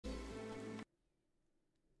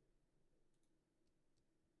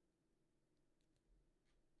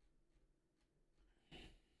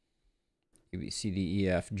A, B, C, D, E,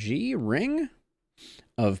 F, G. Ring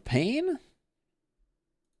of Pain.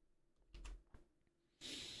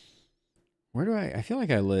 Where do I feel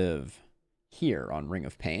like I live here on Ring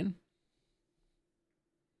of Pain.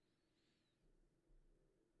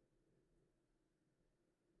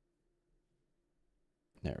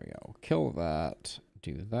 There we go. Kill that.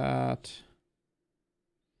 Do that.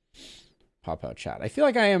 Pop out chat. I feel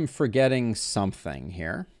like I am forgetting something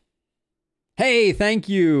here. Hey, thank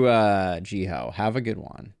you, Jiho. Have a good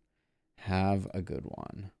one. Have a good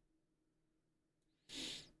one.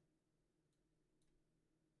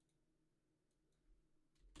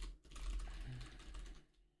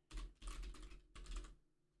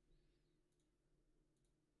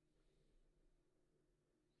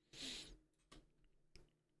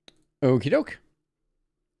 Okie doke.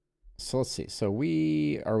 So let's see. So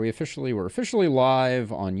we're officially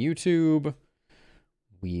live on YouTube.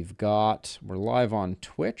 We're live on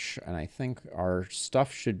Twitch, and I think our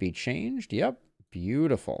stuff should be changed. Yep.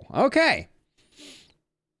 Beautiful. Okay.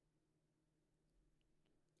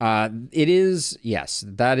 It is, yes,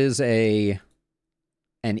 that is an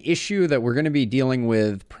issue that we're going to be dealing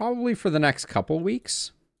with probably for the next couple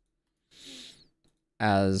weeks.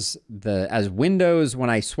 As Windows, when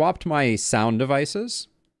I swapped my sound devices,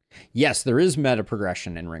 yes, there is meta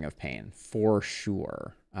progression in Ring of Pain, for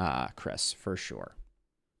sure, Chris, for sure.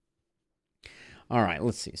 All right,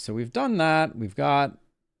 let's see. So we've done that. We've got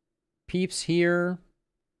peeps here.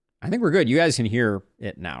 I think we're good. You guys can hear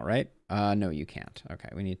it now, right? No, you can't. Okay,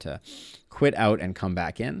 we need to quit out and come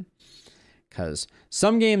back in, because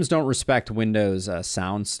some games don't respect Windows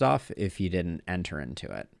sound stuff if you didn't enter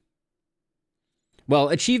into it. Well,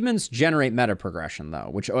 achievements generate meta progression, though,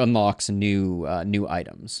 which unlocks new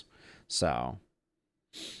items. So,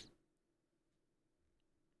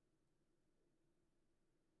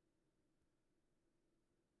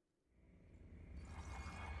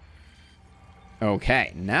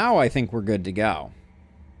 okay, now I think we're good to go.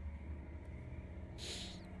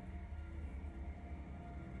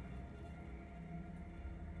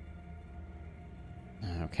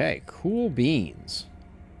 Okay, cool beans.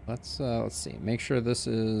 Let's see. Make sure this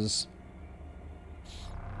is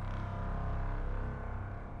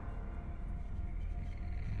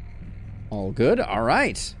all good. All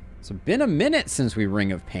right. It's been a minute since we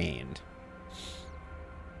Ring of Pained.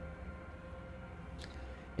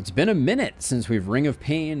 It's been a minute since we've Ring of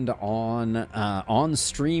Pained on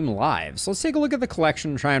stream live. So let's take a look at the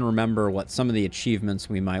collection and try and remember what some of the achievements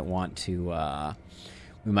we might want to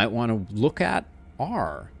look at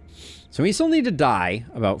are. So we still need to die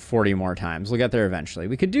about 40 more times. We'll get there eventually.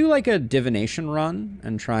 We could do like a divination run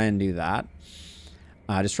and try and do that.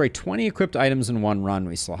 Destroy 20 equipped items in one run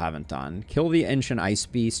we still haven't done. Kill the ancient ice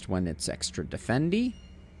beast when it's extra defendy.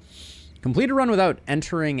 Complete a run without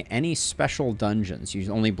entering any special dungeons. Use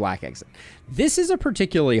only black exit. This is a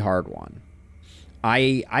particularly hard one.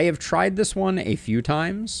 I have tried this one a few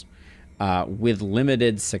times with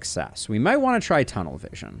limited success. We might want to try tunnel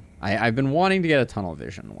vision. I've been wanting to get a tunnel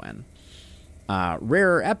vision win.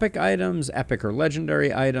 Rare epic items, epic or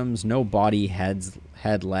legendary items, no body,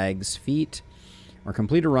 head, legs, feet, or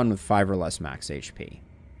complete a run with 5 or less max HP.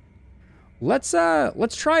 Let's start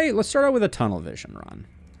out with a tunnel vision run.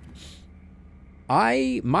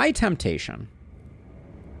 My temptation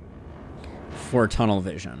for tunnel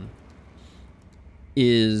vision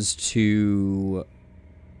is to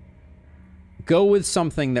go with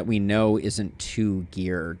something that we know isn't too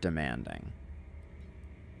gear demanding.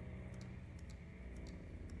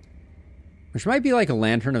 Which might be like a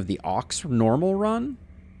Lantern of the Ox normal run.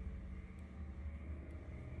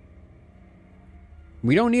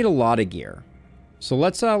 We don't need a lot of gear. So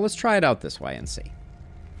let's try it out this way and see.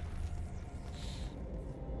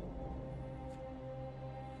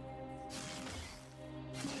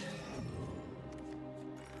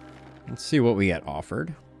 Let's see what we get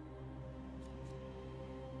offered.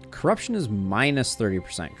 Corruption is minus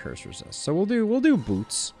 30% curse resist. So we'll do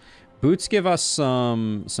boots. Boots give us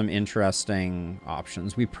some interesting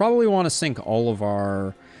options. We probably want to sink all of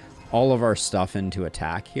our stuff into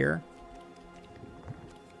attack here.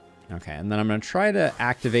 Okay, and then I'm going to try to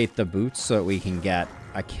activate the boots so that we can get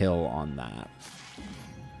a kill on that.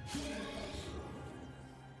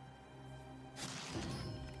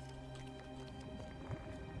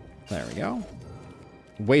 There we go.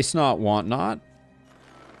 Waste not, want not.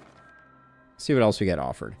 See what else we get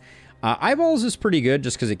offered. Eyeballs is pretty good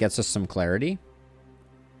just because it gets us some clarity.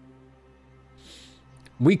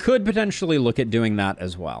 We could potentially look at doing that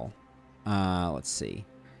as well. Let's see.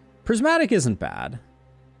 Prismatic isn't bad.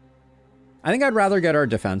 I think I'd rather get our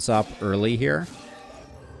defense up early here.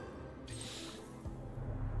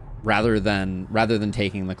 rather than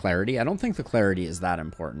taking the clarity. I don't think the clarity is that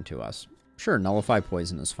important to us. Sure, nullify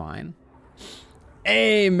poison is fine.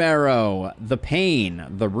 Hey, Marrow, the pain,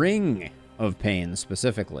 the ring of pain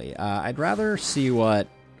specifically. I'd rather see what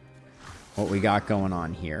we got going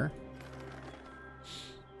on here.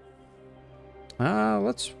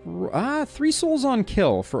 Let's 3 souls on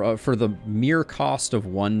kill for the mere cost of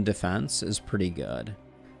 1 defense is pretty good.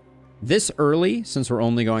 This early, since we're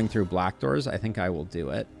only going through black doors, I think I will do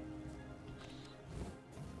it.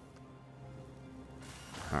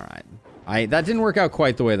 All right. That didn't work out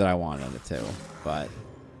quite the way that I wanted it to, but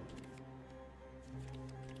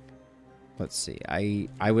let's see.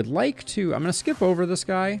 I would like to. I'm gonna skip over this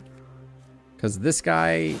guy because this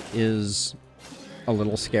guy is a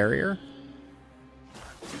little scarier.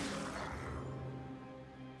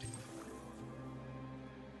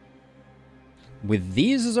 With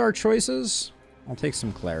these as our choices, I'll take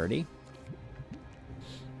some clarity.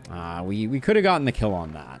 We could have gotten the kill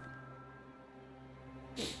on that.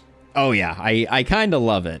 Oh yeah, I kind of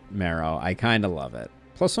love it, Marrow. I kind of love it.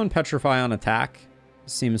 +1 petrify on attack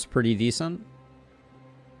seems pretty decent.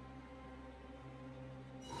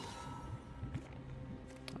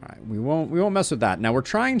 All right, we won't mess with that. Now we're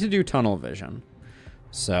trying to do tunnel vision,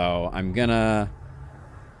 so I'm gonna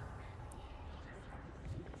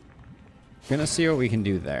see what we can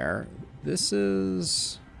do there. This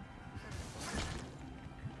is...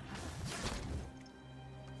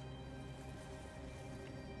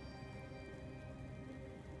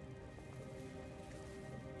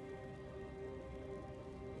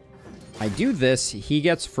 I do this, he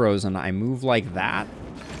gets frozen, I move like that.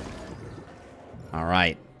 All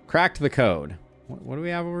right, cracked the code. What do we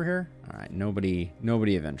have over here? All right, nobody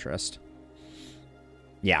of interest.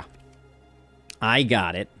 Yeah, I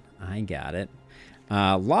got it. I got it.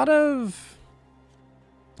 A lot of...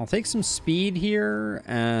 I'll take some speed here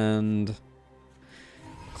and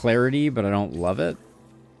clarity, but I don't love it.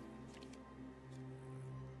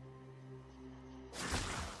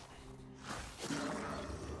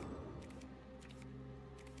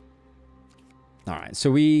 All right,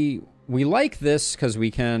 so we like this because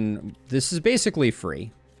we can... This is basically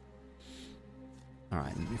free. All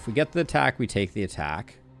right, if we get the attack, we take the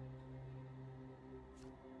attack.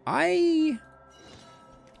 I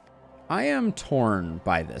am torn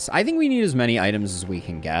by this. I think we need as many items as we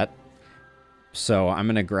can get. So I'm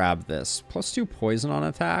going to grab this. +2 poison on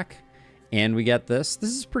attack. And we get this. This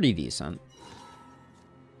is pretty decent.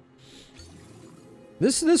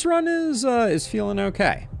 This run is feeling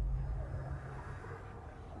okay.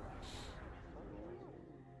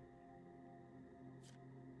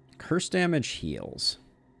 Curse damage heals.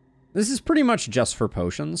 This is pretty much just for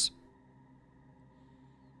potions.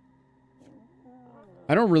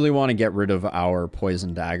 I don't really want to get rid of our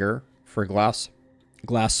poison dagger for glass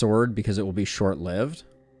sword because it will be short-lived.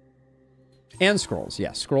 And scrolls,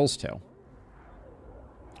 yes, scrolls too.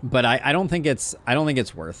 But I don't think it's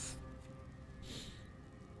worth.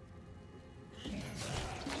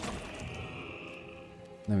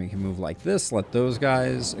 Then we can move like this, let those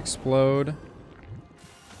guys explode.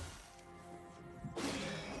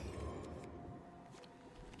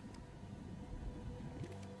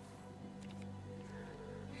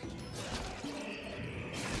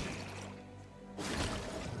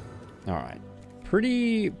 All right,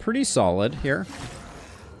 pretty solid here.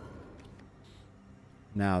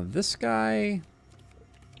 Now this guy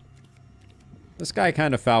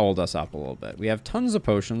kind of fouled us up a little bit. We have tons of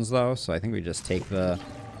potions though, so I think we just take the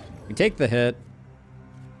hit.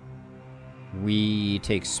 We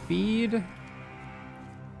take speed.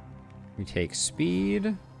 We take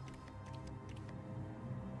speed.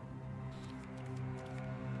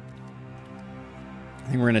 I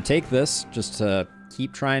think we're gonna take this just to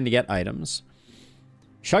keep trying to get items.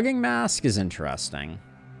 Chugging Mask is interesting.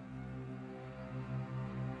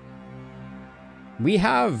 We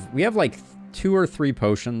have like 2 or 3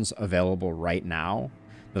 potions available right now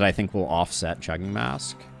that I think will offset Chugging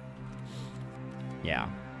Mask. Yeah.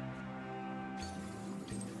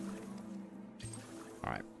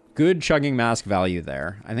 All right. Good Chugging Mask value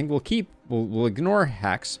there. I think we'll ignore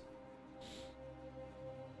Hex.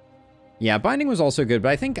 Yeah, Binding was also good, but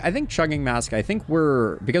I think Chugging Mask,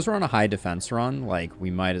 because we're on a high defense run, like,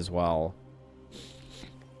 we might as well.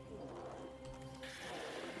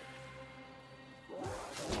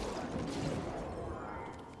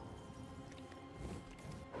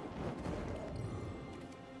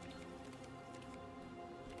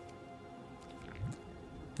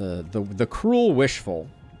 The Cruel Wishful.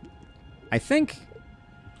 I think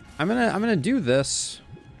I'm gonna do this.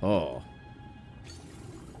 Oh.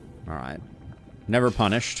 All right. Never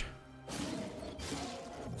punished.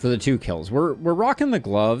 for the 2 kills. We're rocking the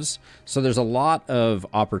gloves, so there's a lot of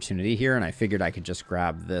opportunity here, and I figured I could just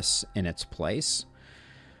grab this in its place.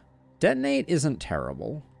 Detonate isn't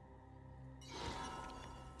terrible.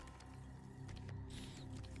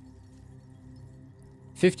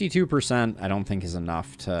 $52% I don't think is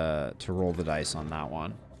enough to roll the dice on that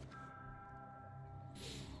one.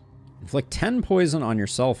 Inflict 10 poison on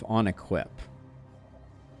yourself on equip.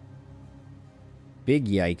 Big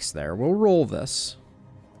yikes there. We'll roll this.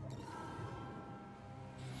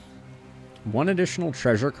 1 additional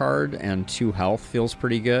treasure card and 2 health feels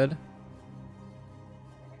pretty good.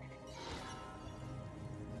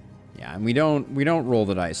 Yeah, and we don't roll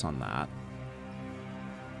the dice on that.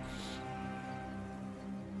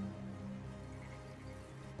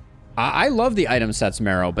 I love the item sets,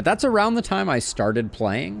 Marrow, but that's around the time I started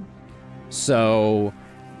playing. So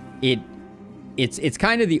it's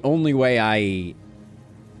kind of the only way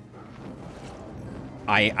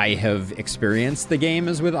I have experienced the game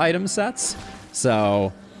is with item sets.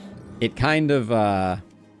 So it kind of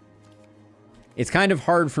it's kind of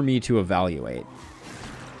hard for me to evaluate.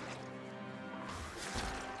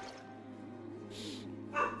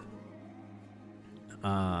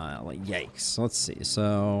 Yikes. Let's see.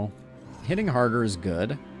 So hitting harder is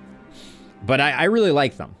good. But I really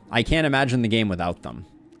like them. I can't imagine the game without them,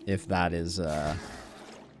 if that is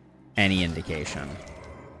any indication.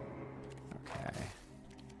 Okay.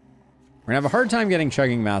 We're going to have a hard time getting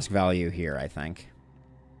Chugging Mask value here, I think.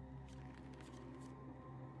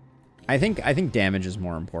 I think damage is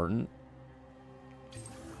more important.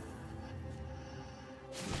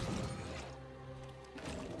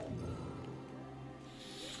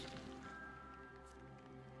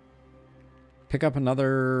 Pick up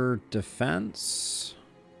another defense.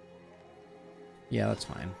 Yeah, that's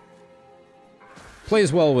fine.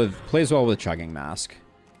 Plays well with Chugging Mask.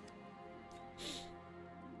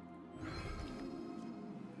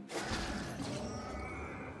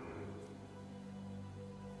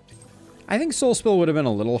 I think Soul Spill would have been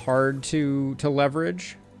a little hard to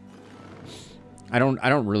leverage. I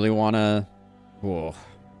don't really want to. Whoa.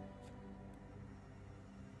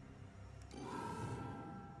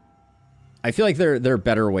 I feel like there are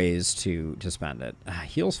better ways to spend it.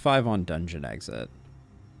 Heals 5 on dungeon exit.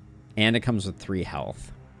 And it comes with 3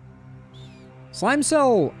 health. Slime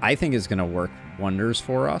Cell, I think, is going to work wonders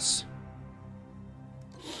for us.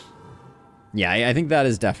 Yeah, I think that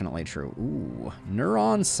is definitely true. Ooh,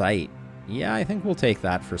 Neuron Sight. Yeah, I think we'll take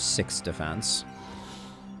that for 6 defense.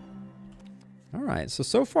 All right,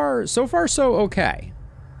 so far so okay.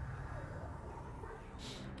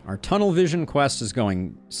 Our tunnel vision quest is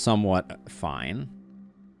going somewhat fine.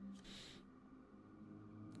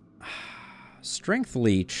 Strength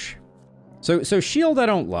Leech. So shield I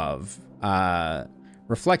don't love.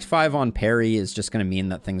 Reflect 5 on parry is just going to mean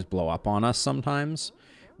that things blow up on us sometimes,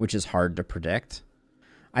 which is hard to predict.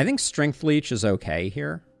 I think Strength Leech is okay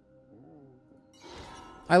here.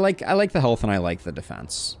 I like the health and I like the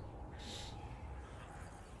defense.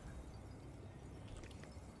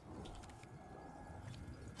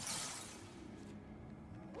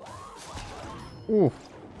 Ooh.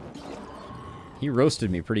 He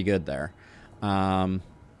roasted me pretty good there. All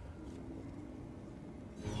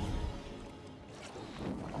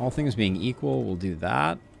things being equal, we'll do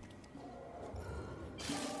that.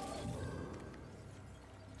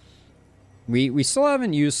 We still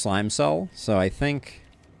haven't used Slime Cell, so I think...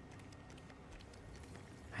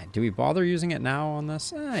 Do we bother using it now on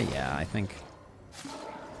this? Yeah, I think...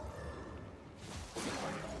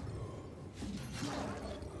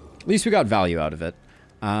 At least we got value out of it.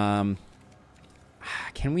 Can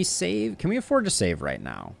we save? Can we afford to save right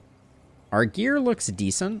now? Our gear looks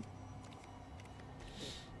decent.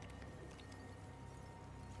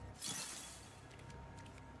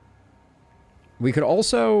 We could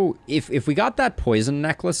also, if we got that poison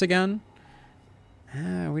necklace again,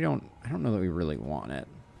 I don't know that we really want it.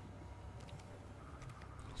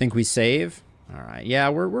 Think we save? All right. Yeah,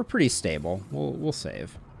 we're pretty stable. We'll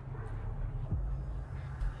save.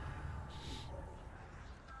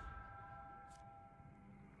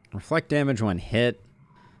 Reflect damage when hit.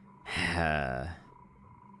 I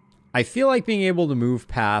feel like being able to move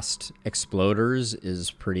past exploders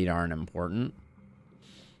is pretty darn important.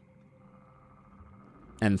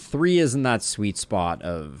 And 3 is in that sweet spot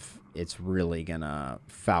of it's really gonna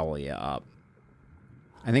foul you up.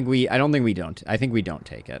 I think we don't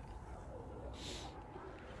take it.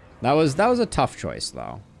 That was a tough choice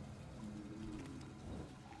though.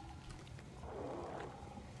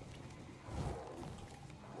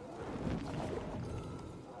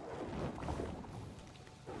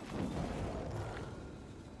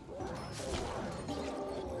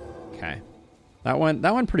 Okay. That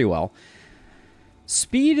went pretty well.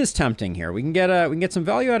 Speed is tempting here. We can get some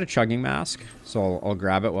value out of Chugging Mask, so I'll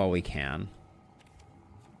grab it while we can.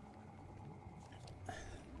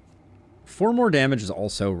 4 more damage is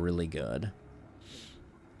also really good.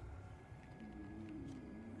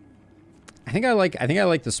 I think I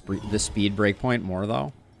like the speed breakpoint more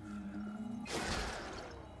though.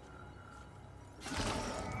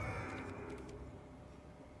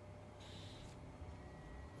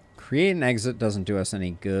 Create and exit doesn't do us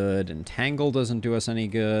any good. Entangle doesn't do us any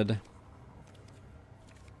good.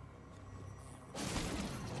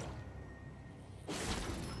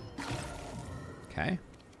 Okay.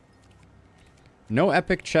 No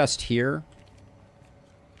epic chest here.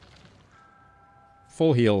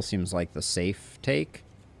 Full heal seems like the safe take.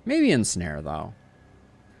 Maybe Ensnare, though.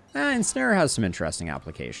 Ensnare has some interesting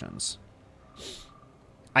applications.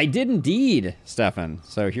 I did indeed, Stefan.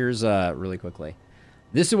 So here's really quickly.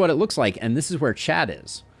 This is what it looks like, and this is where chat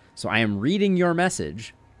is. So I am reading your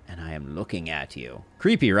message, and I am looking at you.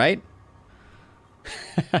 Creepy, right?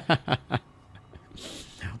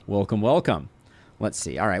 Welcome, welcome. Let's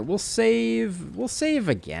see. All right, we'll save. We'll save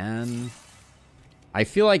again. I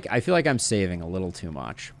feel like I'm saving a little too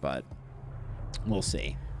much, but we'll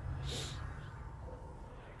see.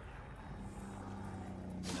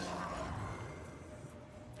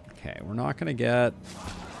 Okay, we're not gonna get.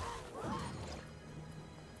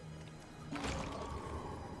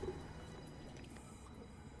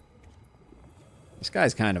 This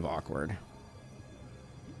guy's kind of awkward.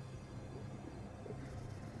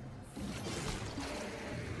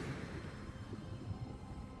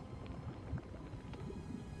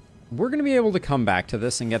 We're going to be able to come back to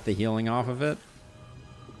this and get the healing off of it.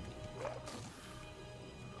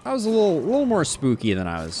 That was a little more spooky than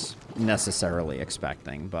I was necessarily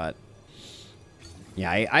expecting, but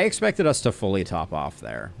yeah, I expected us to fully top off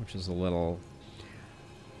there, which is a little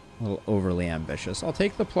overly ambitious. I'll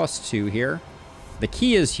take the +2 here. The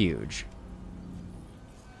key is huge.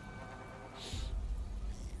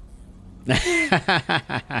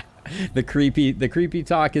 The creepy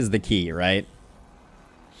talk is the key, right?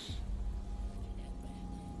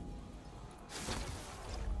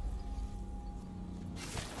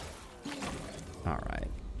 All right.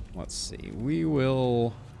 Let's see. We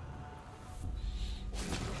will.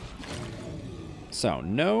 So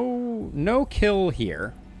no kill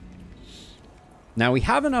here. Now we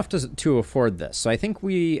have enough to afford this. So I think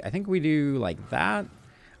we do like that.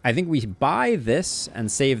 I think we buy this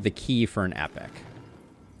and save the key for an epic.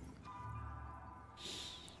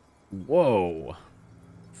 Whoa.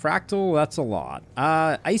 Fractal, that's a lot.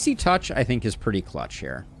 Icy Touch, I think, is pretty clutch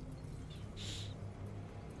here.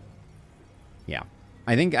 Yeah.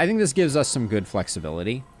 I think this gives us some good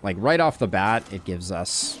flexibility. Like, right off the bat, it gives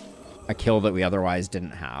us a kill that we otherwise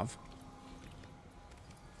didn't have.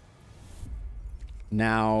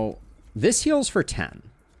 Now, this heals for 10.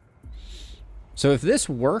 So if this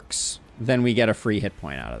works, then we get a free hit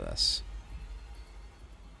point out of this.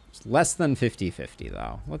 It's less than 50-50,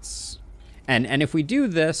 though. Let's... And if we do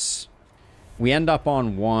this, we end up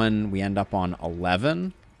on 1, we end up on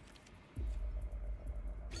 11.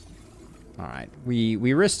 All right, we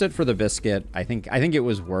risked it for the biscuit. I think it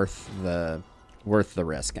was worth the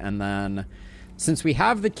risk. And then since we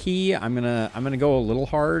have the key, I'm gonna go a little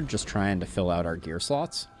hard, just trying to fill out our gear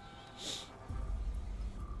slots.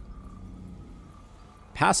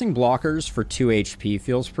 Passing blockers for 2 HP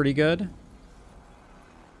feels pretty good.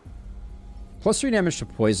 +3 damage to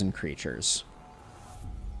poison creatures.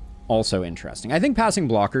 Also interesting. I think passing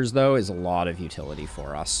blockers, though, is a lot of utility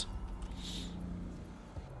for us.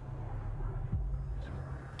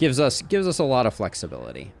 Gives us a lot of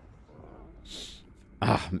flexibility.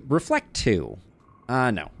 Reflect 2.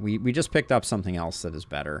 No, we just picked up something else that is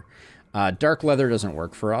better. Dark leather doesn't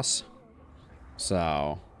work for us.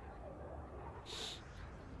 So...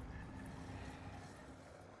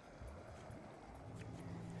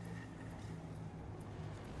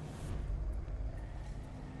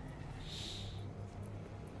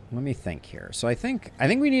 let me think here. So I think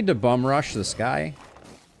we need to bum rush this guy,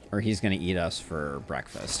 or he's going to eat us for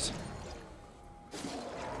breakfast.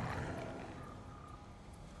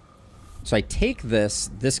 So I take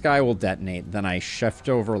this. This guy will detonate. Then I shift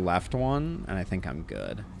over left one, and I think I'm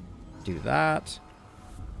good. Do that.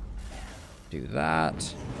 Do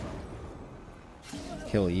that.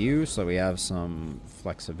 Kill you, so we have some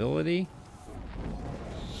flexibility.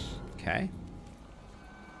 Okay.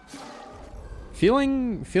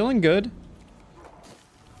 Feeling good.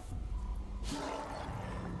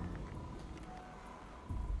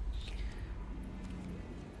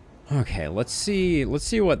 Okay, let's see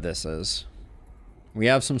what this is. We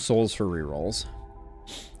have some souls for rerolls.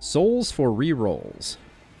 Souls for rerolls.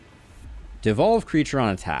 Devolve creature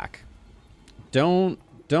on attack. Don't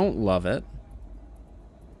love it.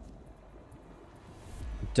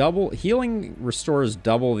 Double healing restores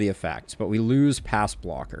double the effect, but we lose past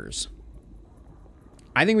blockers.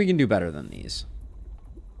 I think we can do better than these.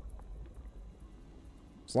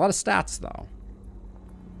 There's a lot of stats though.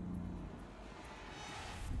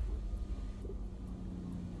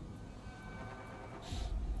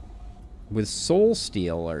 With Soul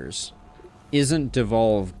Stealers, isn't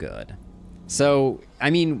Devolve good? So, I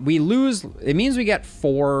mean, we lose, it means we get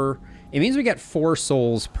 4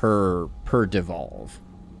 souls per Devolve,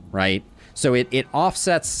 right? So it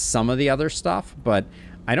offsets some of the other stuff, but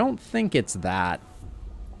I don't think it's that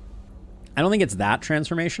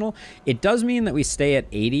transformational. It does mean that we stay at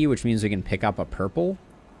 80, which means we can pick up a purple.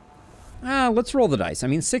 Let's roll the dice. I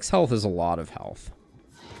mean, 6 health is a lot of health.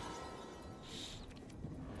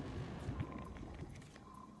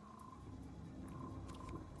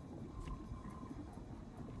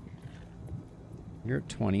 You're at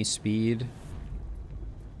 20 speed.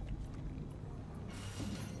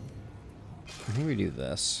 I think we do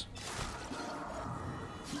this.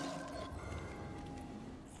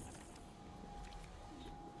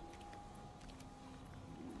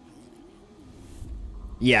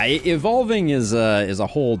 Yeah, evolving is a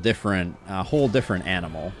whole different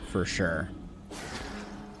animal for sure.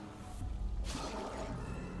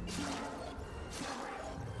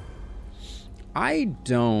 I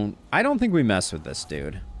don't think we mess with this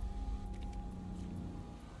dude.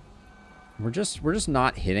 We're just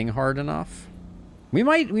not hitting hard enough. We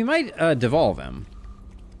might devolve him.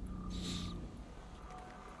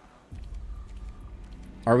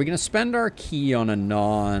 Are we gonna spend our key on a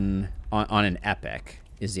on an epic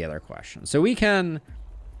is the other question. So we can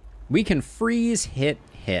freeze, hit.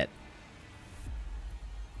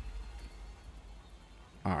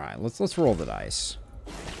 All right, let's roll the dice.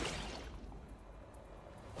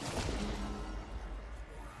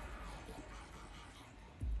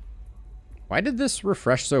 Why did this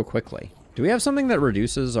refresh so quickly? Do we have something that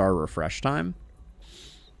reduces our refresh time?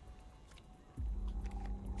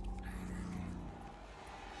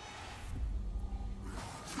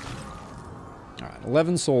 All right,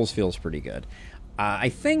 11 souls feels pretty good. I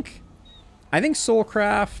think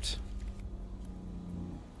Soulcraft,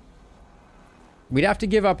 we'd have to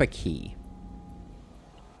give up a key.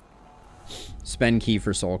 Spend key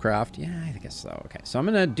for Soulcraft? Yeah, I guess so. Okay, so I'm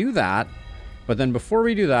going to do that. But then before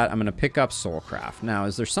we do that, I'm going to pick up Soulcraft. Now,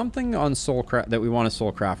 is there something on Soulcraft that we want to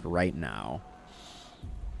Soulcraft right now?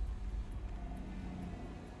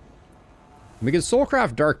 We could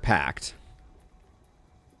Soulcraft Dark Pact.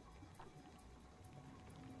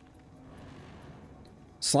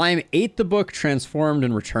 Slime ate the book, transformed,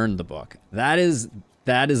 and returned the book. That is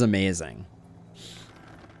amazing.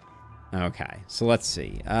 Okay, so let's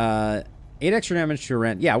see. 8 extra damage to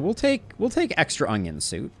rent. Yeah, we'll take extra onion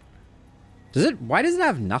suit. Why does it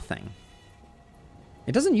have nothing?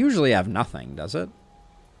 It doesn't usually have nothing, does it?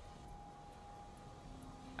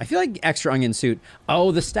 I feel like extra onion suit.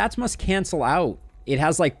 Oh, the stats must cancel out. It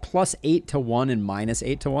has like +8 to 1 and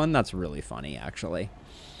 -8 to 1. That's really funny, actually.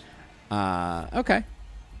 Okay.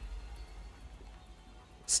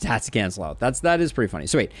 Stats cancel out. That is pretty funny.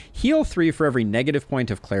 So wait, heal 3 for every negative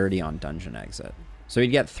point of clarity on dungeon exit. So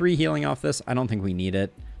you'd get 3 healing off this. I don't think we need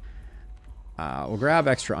it. We'll grab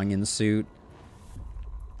extra onion suit.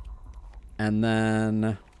 And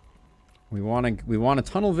then we want a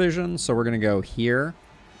tunnel vision, so we're gonna go here.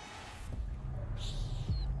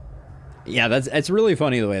 Yeah, it's really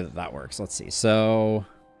funny the way that works. Let's see. So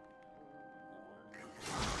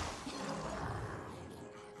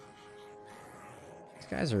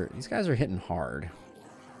these guys are hitting hard.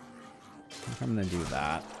 I think I'm gonna do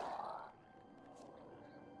that.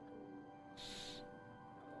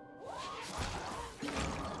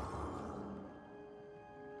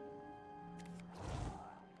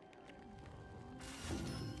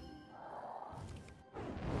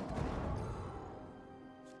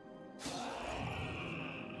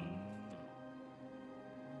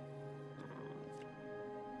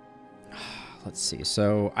 Let's see.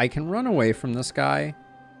 So I can run away from this guy.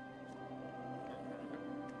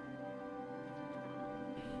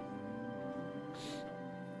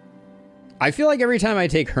 I feel like every time I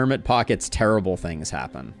take Hermit Pockets, terrible things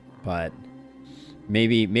happen. But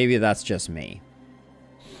maybe that's just me.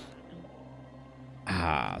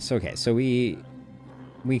 So okay. So we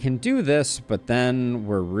can do this, but then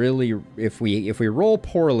we're really, if we roll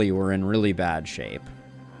poorly, we're in really bad shape.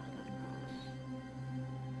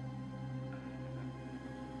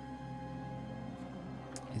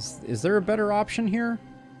 Is there a better option here?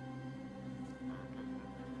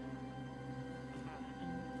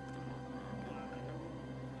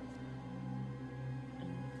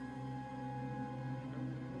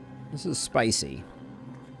 This is spicy.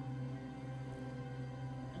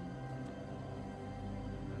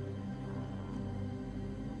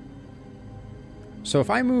 So if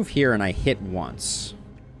I move here and I hit once,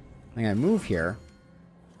 I think I move here,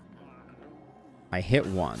 I hit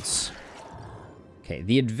once. Okay,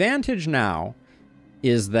 the advantage now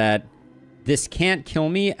is that this can't kill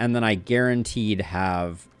me, and then I guaranteed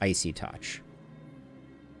have Icy Touch.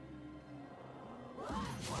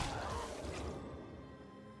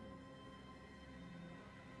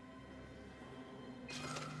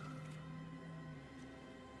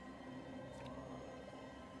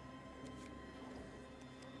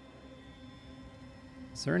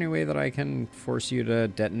 Is there any way that I can force you to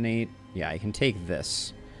detonate? Yeah, I can take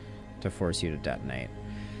this to force you to detonate.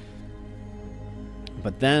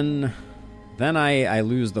 But then I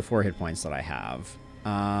lose the 4 hit points that I have.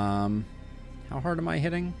 How hard am I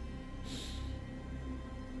hitting?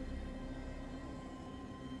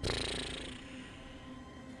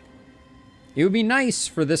 It would be nice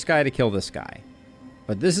for this guy to kill this guy.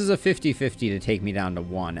 But this is a 50-50 to take me down to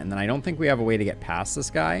 1. And then I don't think we have a way to get past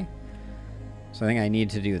this guy. So I think I need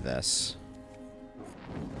to do this.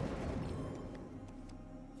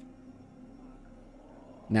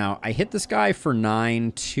 Now, I hit this guy for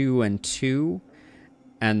 9, 2, and 2.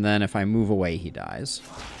 And then if I move away, he dies.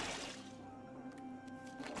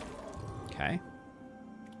 Okay.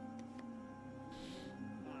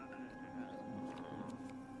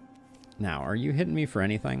 Now, are you hitting me for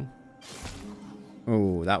anything?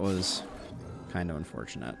 Oh, that was kind of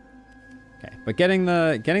unfortunate. Okay, but getting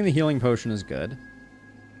the healing potion is good.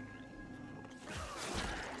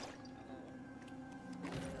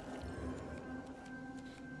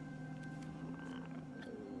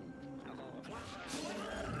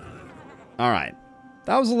 All right,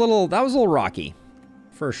 that was a little rocky,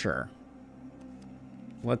 for sure.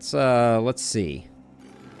 Let's see.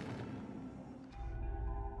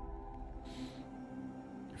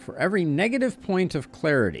 For every negative point of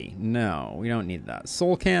clarity. No, we don't need that.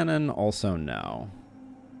 Soul Cannon, also no.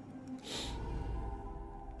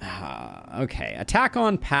 Okay, attack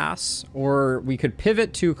on pass, or we could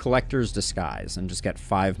pivot to Collector's Disguise and just get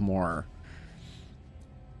 5 more.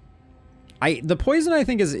 The poison, I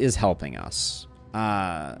think, is helping us.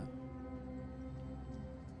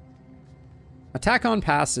 Attack on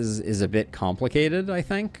pass is a bit complicated, I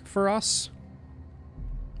think, for us.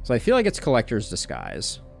 So I feel like it's Collector's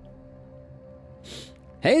Disguise.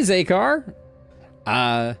 Hey, Zakar.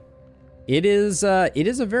 It is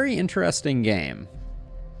a very interesting game.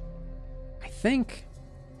 I think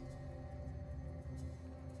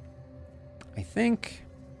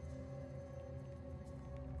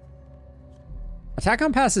Attack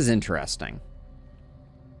on Pass is interesting.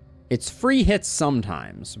 It's free hits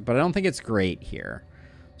sometimes, but I don't think it's great here.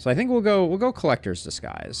 So I think we'll go Collector's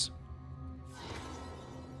Disguise.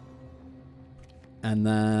 And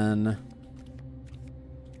then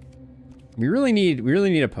we really need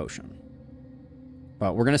a potion.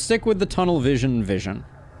 But we're going to stick with the Tunnel Vision.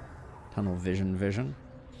 Tunnel Vision.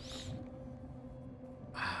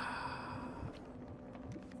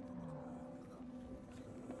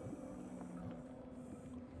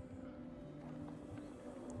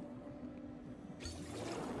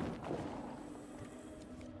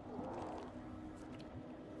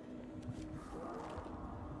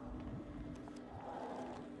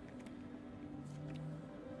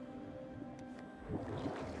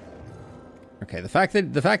 Okay, the fact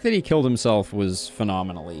that he killed himself was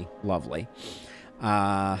phenomenally lovely.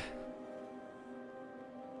 Man,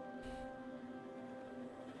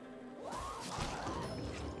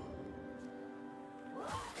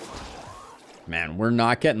 we're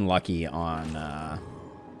not getting lucky on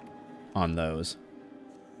those.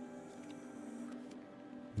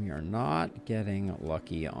 We are not getting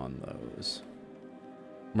lucky on those.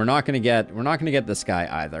 We're not gonna get this guy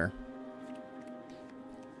either.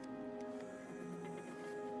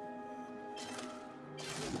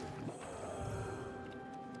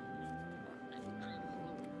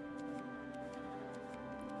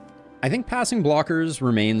 I think passing blockers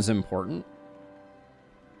remains important.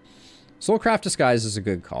 Soulcraft Disguise is a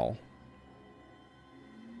good call.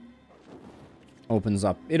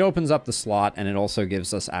 It opens up the slot, and it also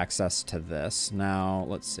gives us access to this. Now,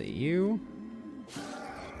 let's see. You.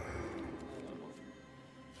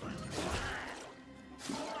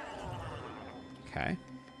 Okay.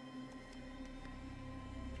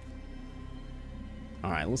 All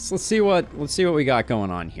right, let's see what we got going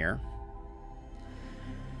on here.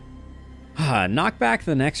 Knock back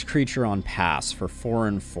the next creature on pass for 4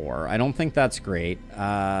 and 4. I don't think that's great.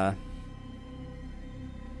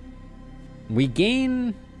 We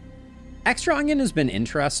gain... Extra Onion has been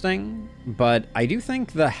interesting, but I do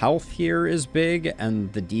think the health here is big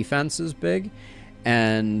and the defense is big,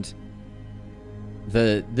 and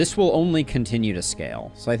this will only continue to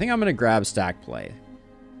scale. So I think I'm going to grab Stack Play.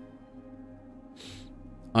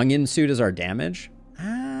 Onion Suit is our damage.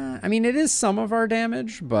 I mean, it is some of our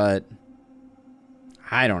damage, but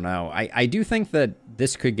I don't know. I do think that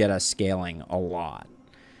this could get us scaling a lot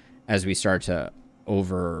as we start to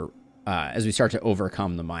overcome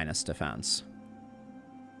the minus defense.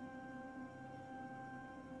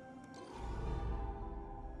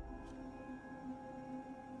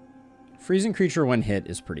 Freezing creature when hit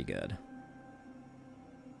is pretty good.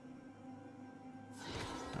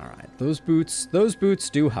 All right, those boots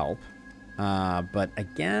do help. But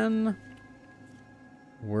again,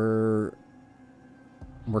 we're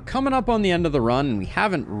coming up on the end of the run, and we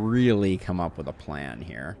haven't really come up with a plan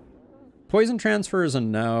here. Poison Transfer is a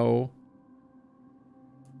no.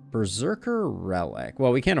 Berserker Relic.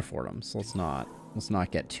 Well, we can't afford them, so let's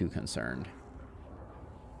not get too concerned.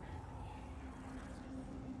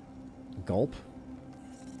 Gulp.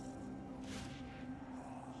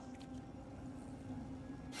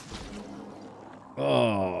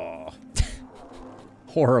 Oh.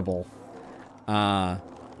 Horrible.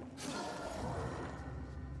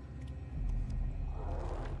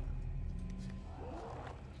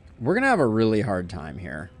 We're gonna have a really hard time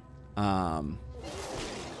here.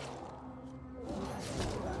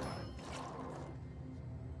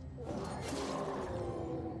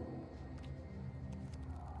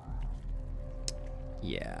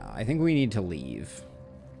 Yeah, I think we need to leave.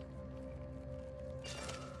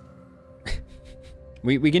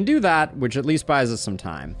 We can do that, which at least buys us some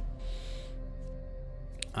time.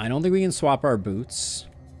 I don't think we can swap our boots.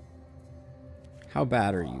 How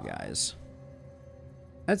bad are you guys?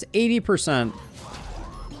 That's 80%.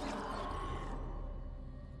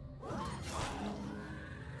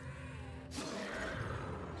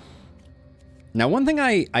 Now, one thing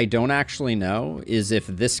I don't actually know is if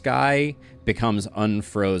this guy becomes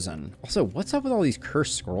unfrozen. Also, what's up with all these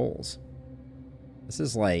cursed scrolls? This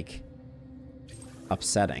is, like,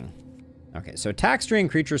 upsetting. Okay, so attack strain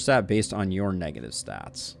creature stat based on your negative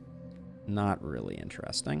stats. Not really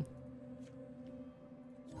interesting.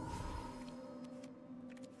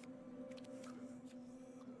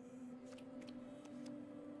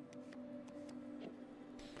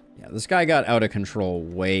 Yeah, this guy got out of control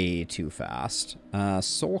way too fast.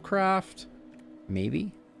 Soulcraft,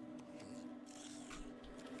 maybe?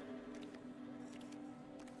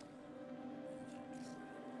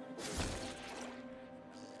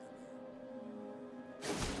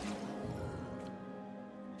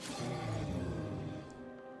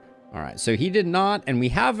 All right, so he did not, and we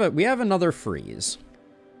have another freeze.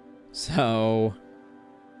 So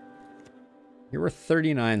you're worth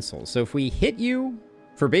 39 souls. So if we hit you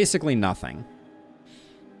for basically nothing,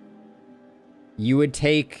 you would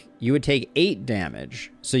take 8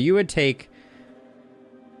 damage. So you would take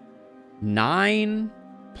 9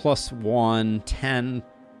 plus 1, 10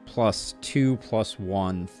 plus 2 plus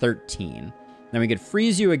 1, 13. Then we could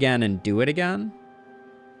freeze you again and do it again.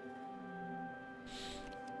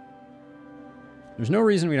 There's no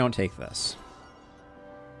reason we don't take this.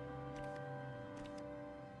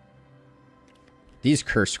 These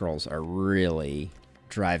curse scrolls are really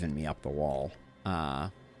driving me up the wall,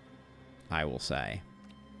 I will say.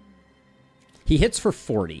 He hits for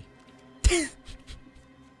 40.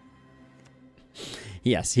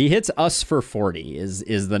 Yes, he hits us for 40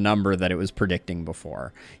 is the number that it was predicting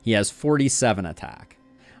before. He has 47 attack.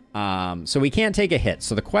 So we can't take a hit.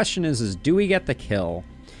 So the question is do we get the kill?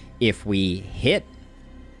 If we hit,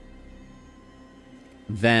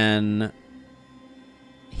 then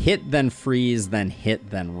freeze, then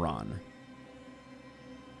hit, then run.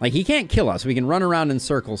 Like, he can't kill us. We can run around in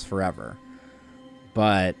circles forever.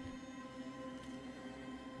 But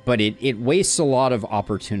it wastes a lot of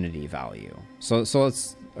opportunity value. So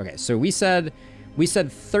let's... Okay, so we said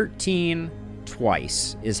 13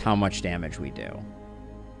 twice is how much damage we do.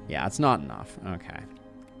 Yeah, it's not enough. Okay.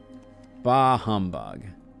 Bah humbug.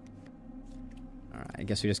 Alright, I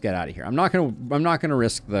guess we just get out of here. I'm not gonna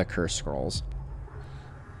risk the curse scrolls.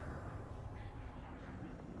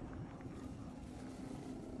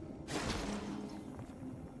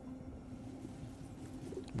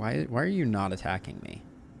 Why are you not attacking me?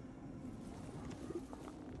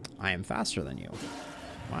 I am faster than you.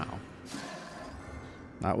 Wow.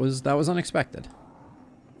 That was unexpected.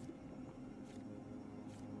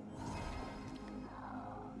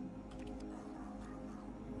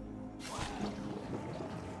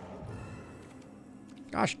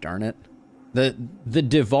 Gosh darn it. The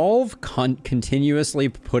devolve continuously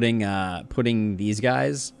putting these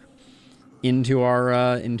guys into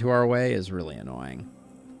our way is really annoying.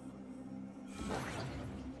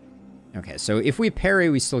 Okay, so if we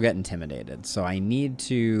parry, we still get intimidated. So I need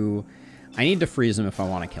to freeze him if I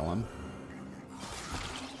want to kill him.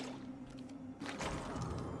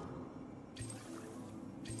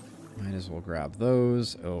 Might as well grab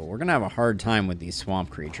those. Oh, we're gonna have a hard time with these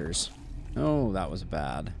swamp creatures. Oh, that was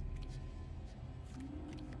bad.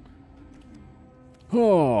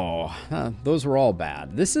 Oh, those were all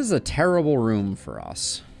bad. This is a terrible room for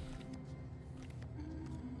us.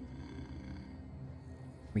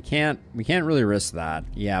 We can't really risk that.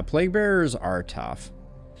 Yeah, plague bearers are tough.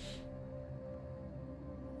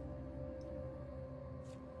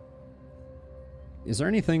 Is there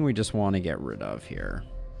anything we just want to get rid of here?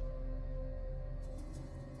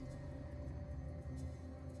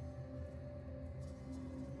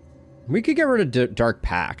 We could get rid of Dark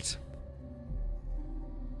Pact.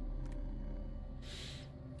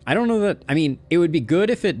 I don't know that... I mean, it would be good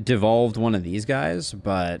if it devolved one of these guys,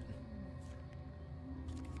 but...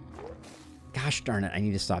 Gosh darn it, I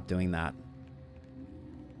need to stop doing that.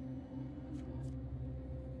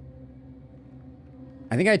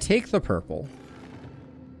 I think I take the purple.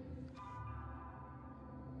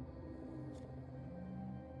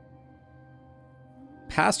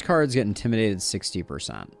 Past cards get intimidated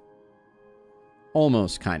 60%.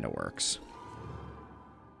 Almost kind of works.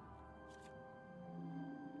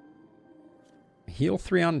 Heal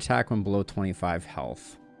 3 on attack when below 25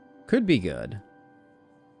 health. Could be good.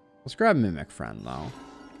 Let's grab Mimic Friend, though.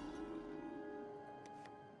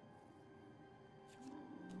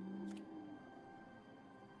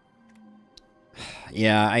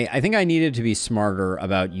 Yeah, I think I needed to be smarter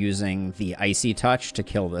about using the Icy Touch to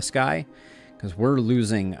kill this guy, because we're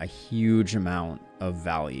losing a huge amount of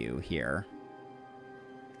value here.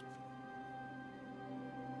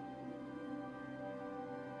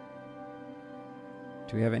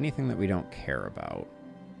 Do we have anything that we don't care about?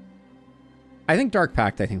 I think Dark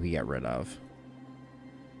Pact, I think we get rid of.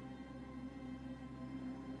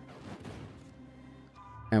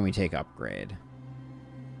 And we take Upgrade.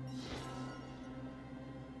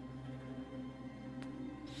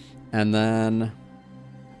 And then...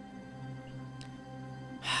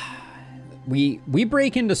 We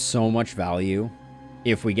break into so much value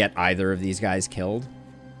if we get either of these guys killed.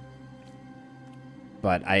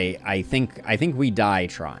 But I think we die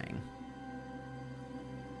trying.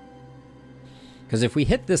 Because if we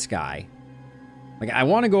hit this guy, like, I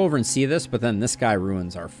want to go over and see this, but then this guy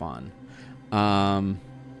ruins our fun.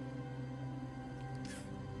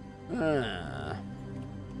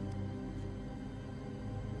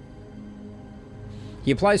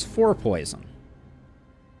 He applies 4 poison.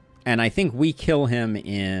 And I think we kill him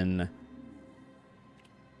in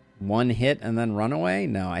 1 hit and then run away?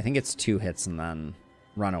 No, I think it's 2 hits and then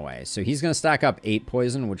run away. So he's going to stack up 8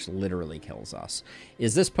 poison, which literally kills us.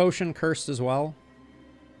 Is this potion cursed as well?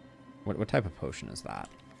 What type of potion is that?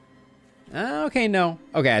 Okay, no.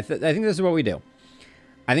 Okay, I think this is what we do.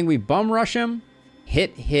 I think we bum rush him,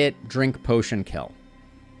 hit, drink potion, kill.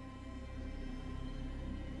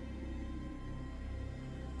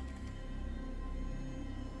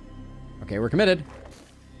 Okay, we're committed.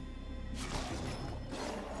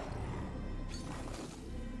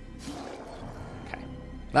 Okay,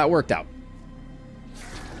 that worked out.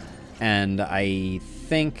 And I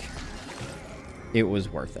think it was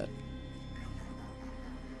worth it.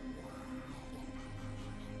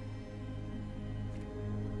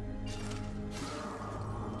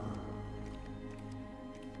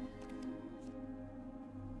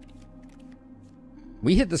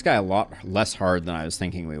 We hit this guy a lot less hard than I was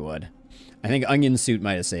thinking we would. I think Onion Suit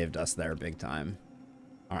might have saved us there big time.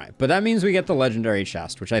 All right, but that means we get the legendary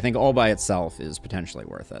chest, which I think all by itself is potentially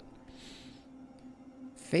worth it.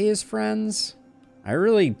 Phase Friends? I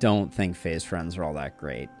really don't think Phase Friends are all that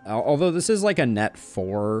great. Although this is like a net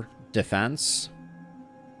 4 defense,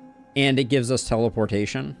 and it gives us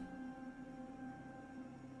teleportation.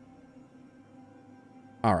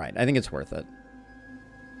 All right, I think it's worth it.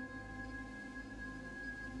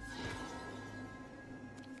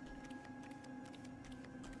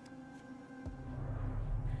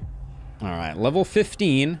 All right, level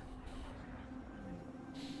 15.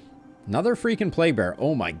 Another freaking Plague Bear.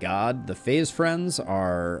 Oh my god, the Phase Friends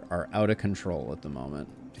are out of control at the moment.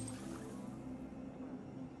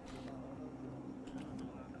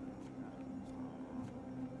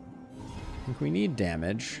 I think we need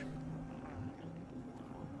damage.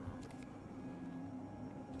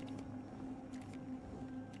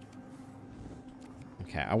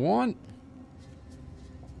 Okay, I want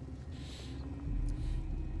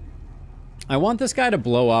I want this guy to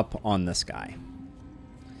blow up on this guy.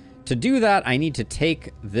 To do that, I need to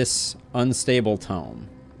take this unstable tome,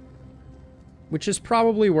 which is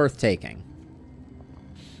probably worth taking.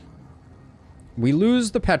 We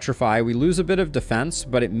lose the petrify, we lose a bit of defense,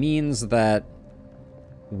 but it means that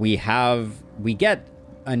we get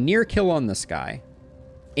a near kill on this guy,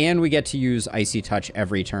 and we get to use Icy Touch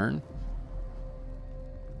every turn.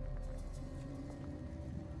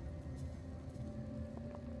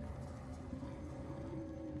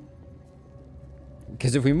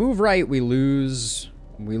 Because if we move right, we lose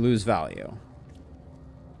value.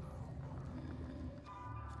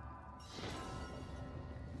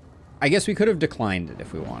 I guess we could have declined it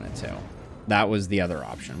if we wanted to. That was the other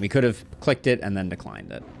option. We could have clicked it and then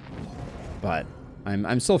declined it. But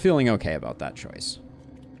I'm still feeling okay about that choice.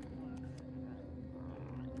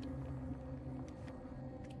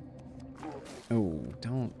 Oh,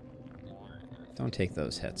 don't take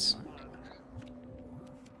those hits.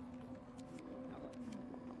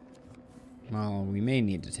 Well, we may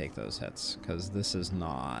need to take those hits, because this is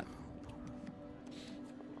not...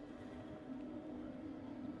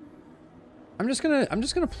 I'm just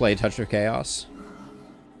gonna play Touch of Chaos.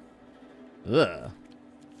 Ugh.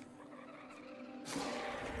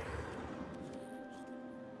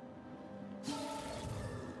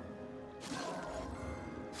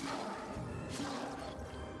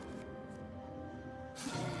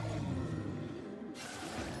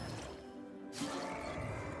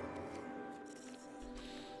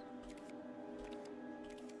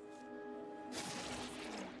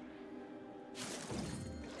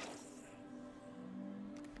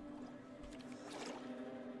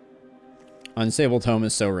 Unstable Tome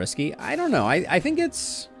is so risky. I don't know. I think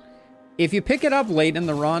it's... If you pick it up late in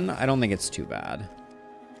the run, I don't think it's too bad.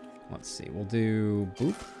 Let's see. We'll do...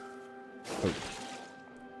 Boop. Boop.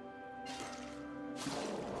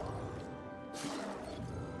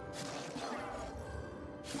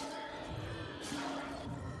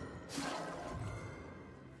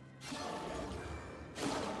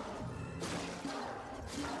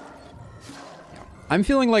 I'm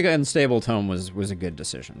feeling like an Unstable Tome was a good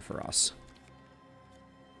decision for us.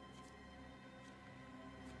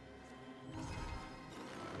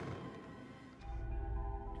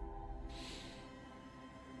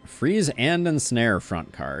 Freeze and Ensnare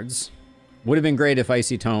front cards. Would have been great if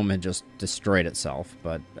Icy Tome had just destroyed itself,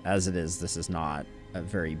 but as it is, this is not a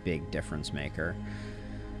very big difference maker.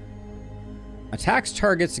 Attacks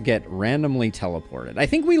targets get randomly teleported. I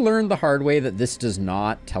think we learned the hard way that this does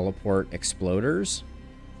not teleport exploders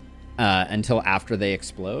until after they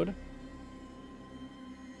explode.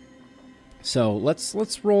 So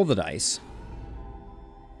let's roll the dice.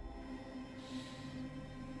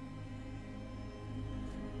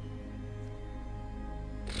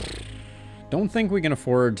 Don't think we can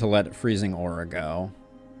afford to let Freezing Aura go.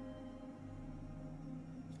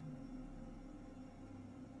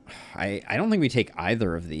 I don't think we take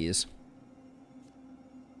either of these.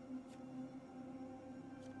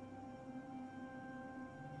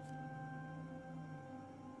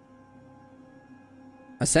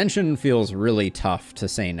 Ascension feels really tough to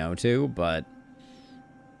say no to, but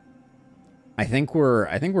I think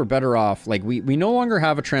we're better off. Like we no longer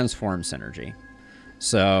have a transform synergy.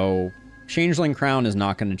 So Changeling Crown is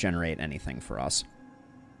not going to generate anything for us.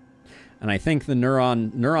 And I think the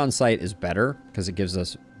Neuron Sight is better because it gives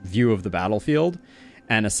us view of the battlefield.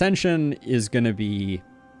 And Ascension is going to be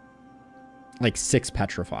like 6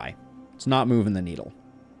 Petrify. It's not moving the needle.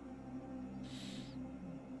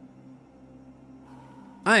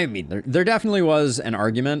 I mean, there definitely was an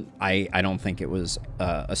argument. I don't think it was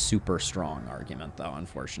a super strong argument, though,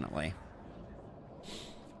 unfortunately.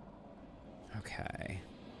 Okay.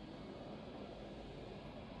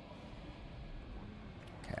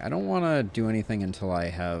 I don't want to do anything until I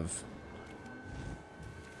have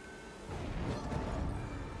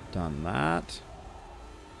done that.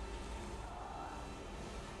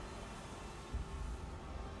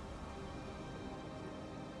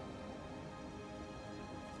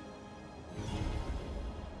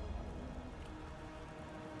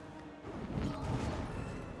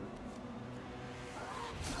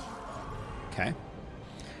 Okay.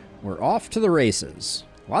 We're off to the races.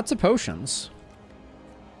 Lots of potions.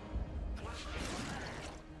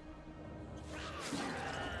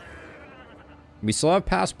 We still have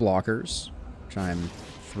past blockers, which I'm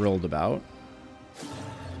thrilled about.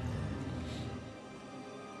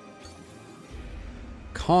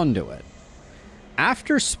 Conduit.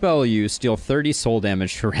 After spell use, deal 30 soul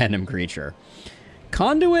damage to a random creature.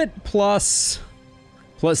 Conduit plus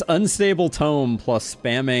Unstable Tome plus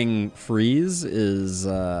spamming freeze is,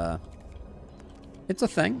 it's a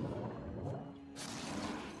thing.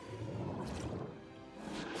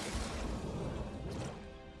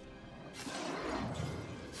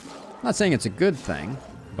 I'm not saying it's a good thing,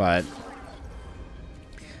 but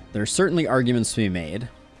there's certainly arguments to be made.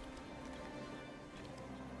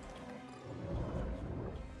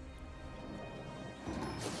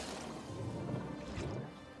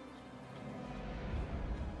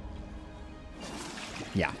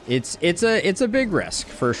 Yeah, it's a big risk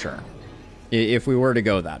for sure. If we were to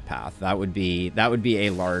go that path, that would be a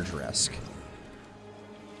large risk.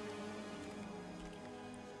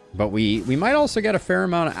 But we might also get a fair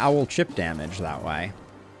amount of owl chip damage that way.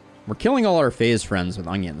 We're killing all our phase friends with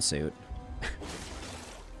Onion Suit.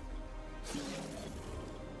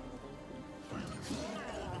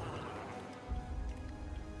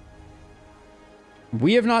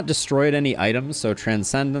 We have not destroyed any items, so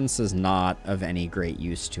Transcendence is not of any great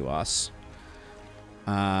use to us.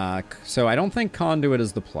 So I don't think Conduit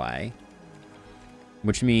is the play.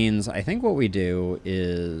 Which means I think what we do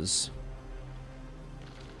is...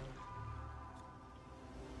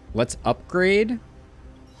 let's upgrade.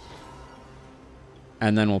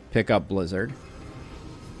 And then we'll pick up Blizzard.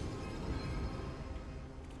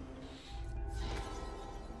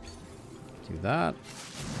 Do that.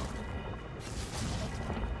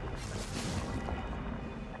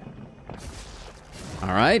 All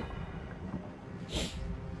right.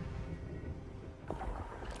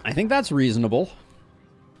 I think that's reasonable.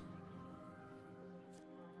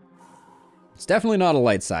 It's definitely not a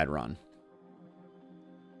light side run.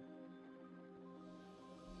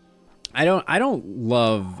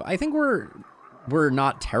 I think we're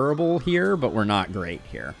not terrible here, but we're not great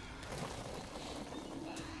here.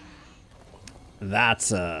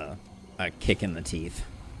 That's a kick in the teeth.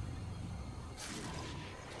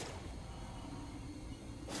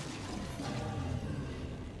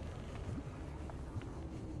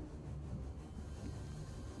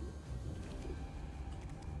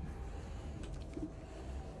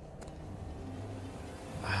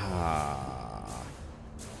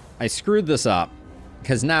 I screwed this up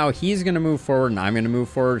because now he's going to move forward and I'm going to move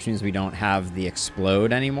forward, which means we don't have the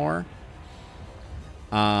explode anymore.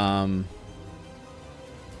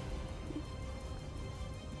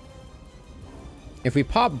 If we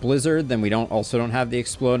pop Blizzard, then we also don't have the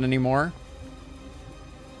explode anymore.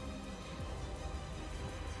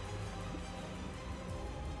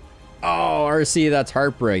 Oh, RC, that's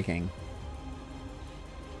heartbreaking.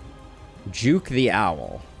 Juke the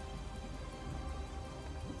owl.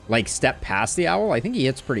 Like, step past the owl? I think he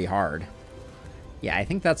hits pretty hard. Yeah, I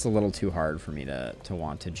think that's a little too hard for me to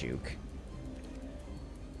want to juke.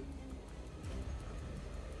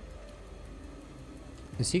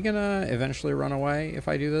 Is he gonna eventually run away if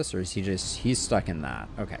I do this? Or is he just... he's stuck in that.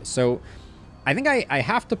 Okay, so... I think I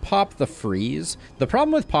have to pop the freeze. The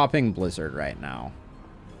problem with popping Blizzard right now...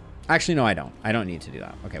 actually, no, I don't. I don't need to do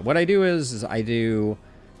that. Okay, what I do is I do...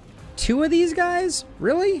 2 of these guys?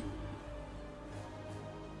 Really?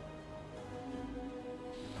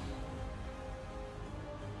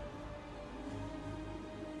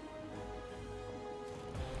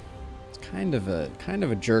 Kind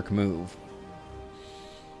of a jerk move.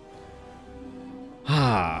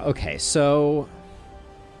 Ah, okay, so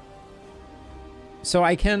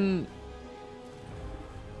I can...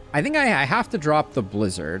 I think I have to drop the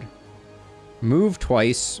Blizzard, move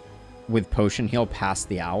twice with Potion Heal past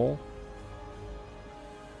the owl.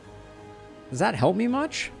 Does that help me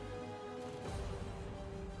much?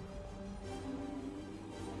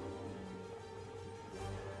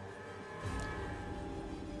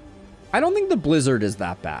 I don't think the Blizzard is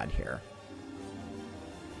that bad here.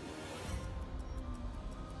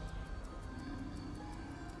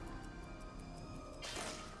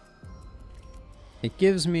 It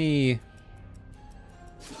gives me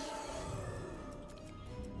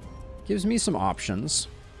some options.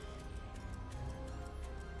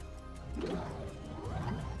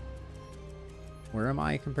 Where am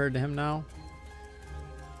I compared to him now?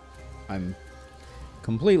 I'm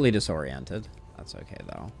completely disoriented. That's okay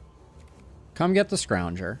though. Come get the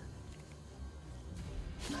Scrounger.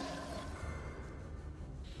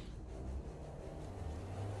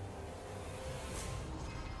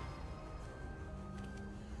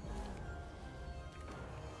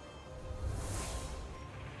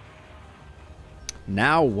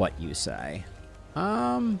 Now what you say?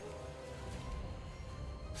 I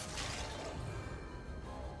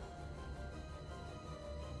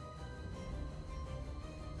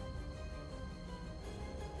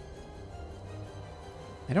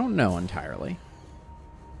don't know entirely.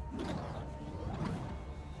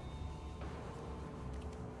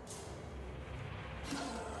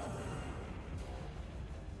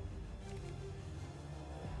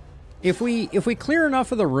 If we clear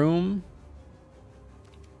enough of the room,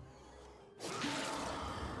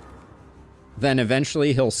 then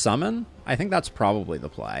eventually he'll summon. I think that's probably the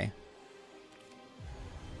play.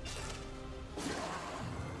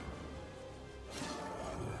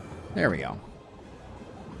 There we go.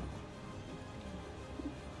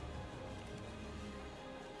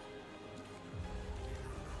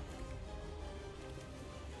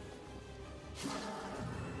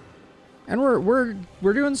 And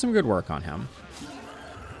we're doing some good work on him.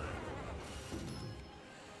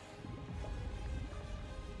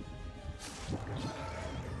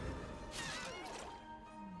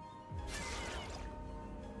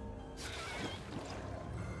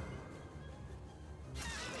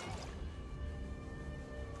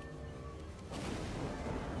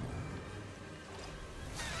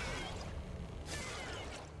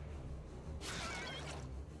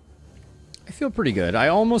 I feel pretty good. I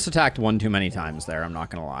almost attacked one too many times there, I'm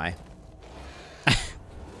not gonna lie.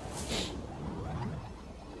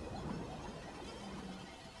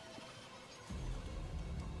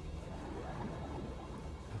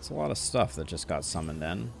 That's a lot of stuff that just got summoned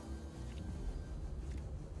in.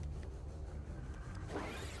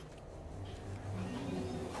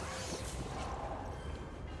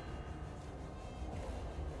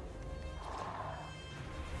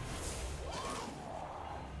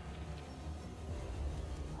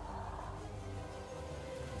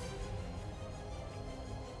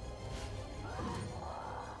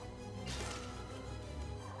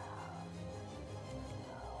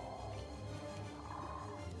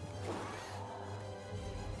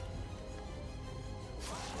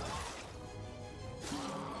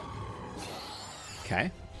 Okay.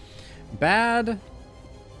 Bad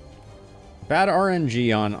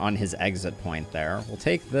RNG on his exit point there. We'll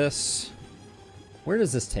take this. Where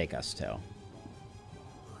does this take us to?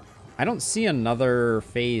 I don't see another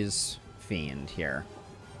phase fiend here.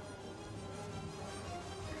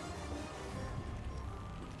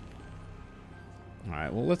 All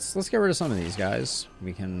right, well let's get rid of some of these guys.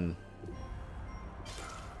 We can.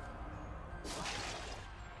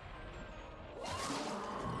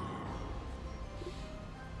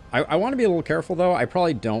 I want to be a little careful, though. I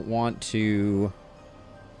probably don't want to...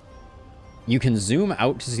 You can zoom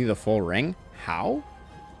out to see the full ring? How?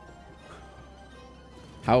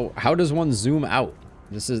 How does one zoom out?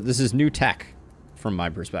 This is new tech from my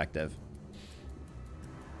perspective.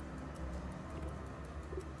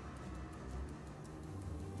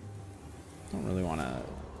 Don't really want to...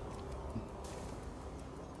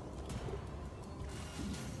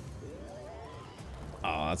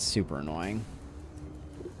 Oh, that's super annoying.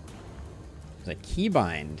 There's a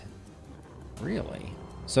keybind. Really?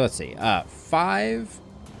 So let's see. 5,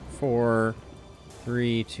 4,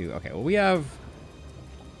 3, 2. Okay, well we have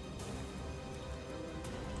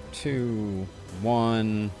 2,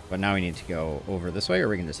 1. But now we need to go over this way, or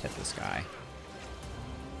we can just hit this guy.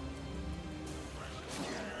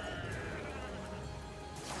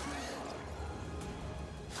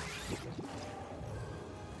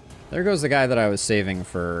 There goes the guy that I was saving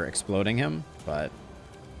for exploding him, but...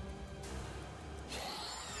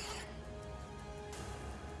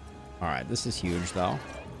 Alright, this is huge, though.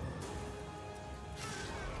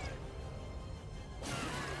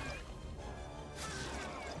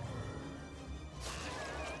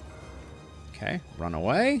 Okay, run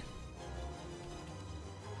away.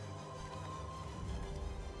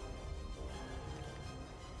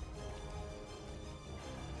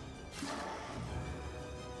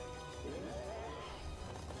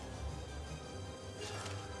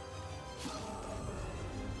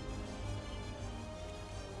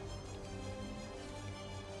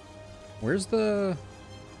 Where's the...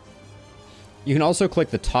 You can also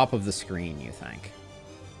click the top of the screen, you think.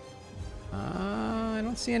 I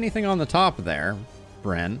don't see anything on the top there,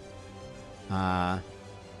 Bren. Let's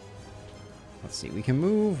see. We can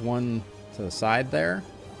move one to the side there.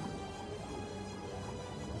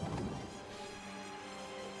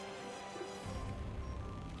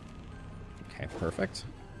 Okay, perfect.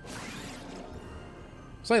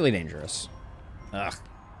 Slightly dangerous. Ugh.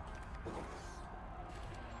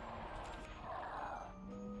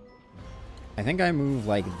 I think I move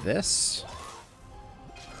like this.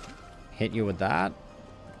 Hit you with that.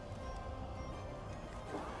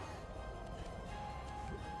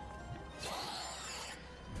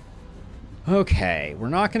 Okay, we're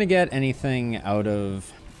not going to get anything out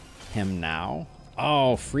of him now.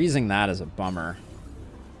 Oh, freezing that is a bummer.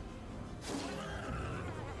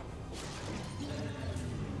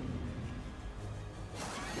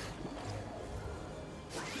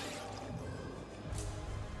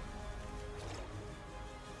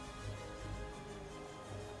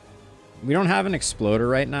 We don't have an exploder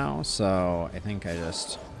right now, so I think I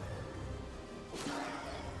just...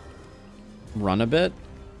 run a bit.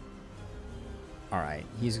 All right,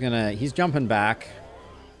 he's jumping back.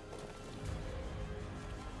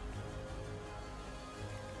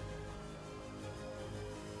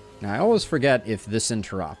 Now, I always forget if this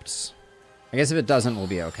interrupts. I guess if it doesn't, we'll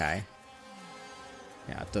be okay.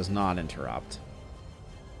 Yeah, it does not interrupt.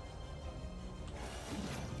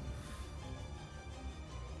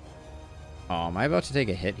 Oh, am I about to take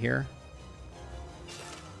a hit here?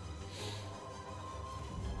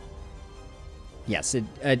 Yes,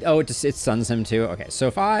 it stuns him too. Okay, so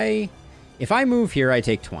if I move here, I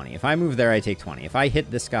take 20. If I move there, I take 20. If I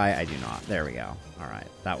hit this guy, I do not. There we go. All right,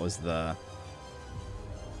 that was the...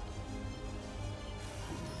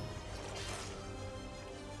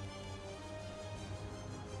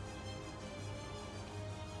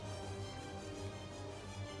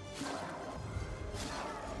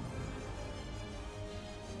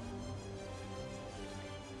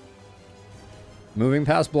 Moving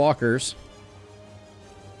past blockers.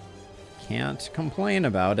 Can't complain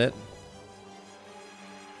about it.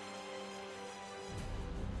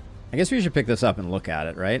 I guess we should pick this up and look at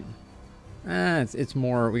it, right? It's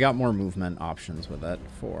more... We got more movement options with it.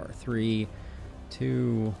 4, 3,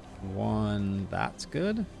 2, 1... That's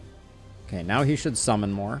good. Okay, now he should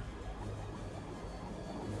summon more.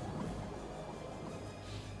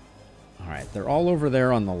 Alright, they're all over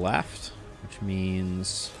there on the left, which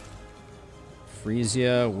means...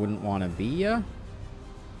 Frisia wouldn't want to be ya.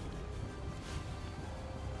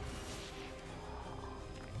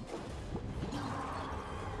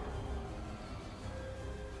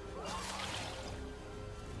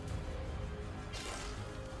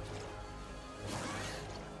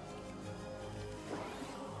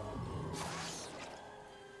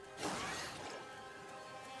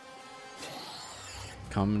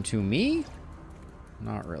 Come to me?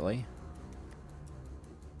 Not really.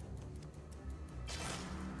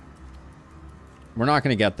 We're not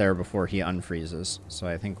going to get there before he unfreezes, so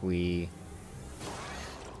I think we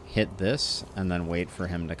hit this and then wait for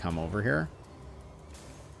him to come over here.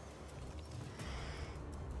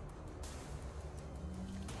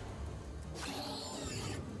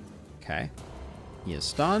 Okay. He is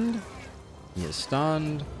stunned. He is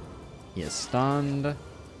stunned. He is stunned.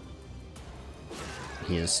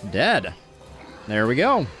 He is dead. There we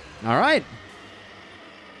go. All right.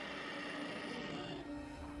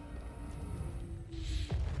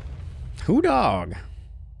 Who dog?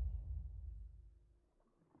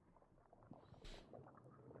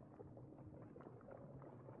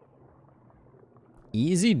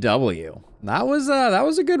 Easy W. That was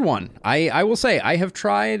a good one. I will say I have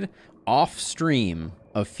tried off stream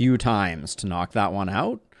a few times to knock that one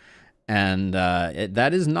out, and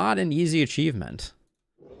that is not an easy achievement.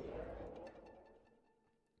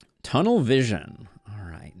 Tunnel vision. All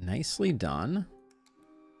right, nicely done.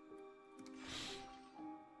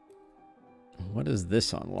 What does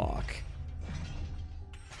this unlock?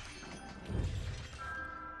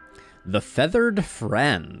 The Feathered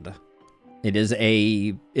Friend.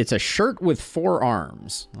 It's a shirt with 4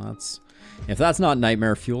 arms. If that's not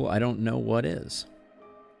nightmare fuel, I don't know what is.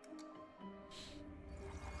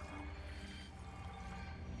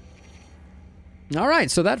 All right,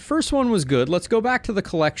 so that first one was good. Let's go back to the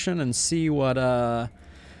collection and see what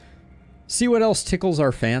else tickles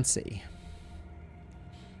our fancy.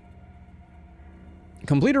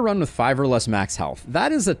 Complete a run with 5 or less max health.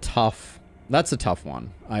 That's a tough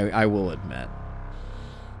one, I will admit.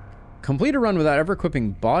 Complete a run without ever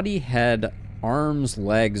equipping body, head, arms,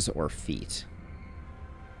 legs, or feet.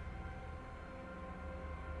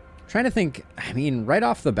 Trying to think, I mean, right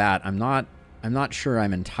off the bat, I'm not sure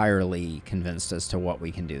I'm entirely convinced as to what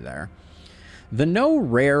we can do there. The no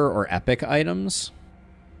rare or epic items.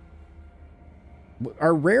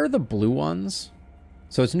 Are rare the blue ones?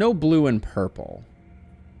 So it's no blue and purple.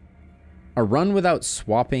 A run without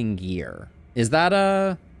swapping gear. Is that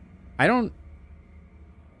a... I don't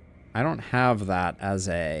have that as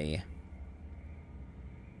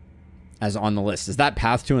on the list. Is that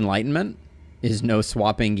Path to Enlightenment? Is no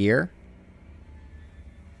swapping gear?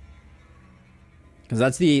 Because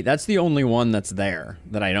that's the only one that's there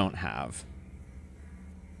that I don't have.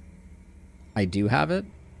 I do have it.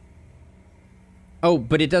 Oh,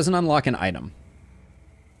 but it doesn't unlock an item.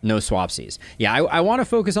 No swapsies. Yeah, I want to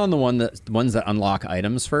focus on the ones that unlock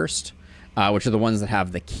items first, which are the ones that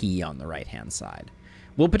have the key on the right-hand side.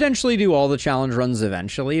 We'll potentially do all the challenge runs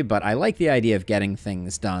eventually, but I like the idea of getting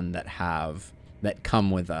things done that come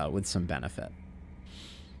with some benefit.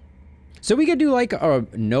 So we could do like a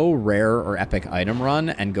no rare or epic item run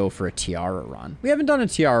and go for a tiara run. We haven't done a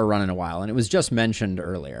tiara run in a while, and it was just mentioned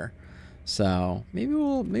earlier. So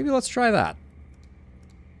maybe let's try that.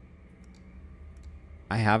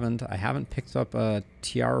 I haven't picked up a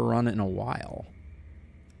Tiara run in a while.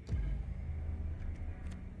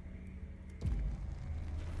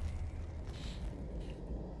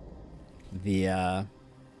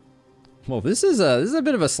 Well, this is a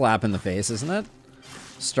bit of a slap in the face, isn't it?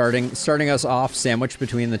 Starting us off sandwiched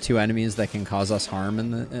between the two enemies that can cause us harm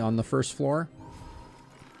on the first floor.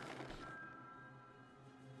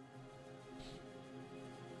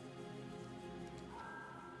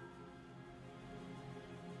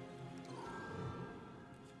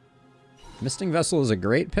 Misting Vessel is a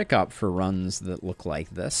great pickup for runs that look like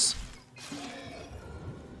this.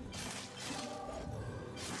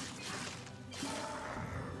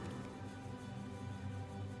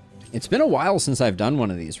 It's been a while since I've done one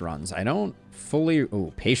of these runs. I don't fully...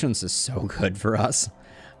 Oh, Patience is so good for us.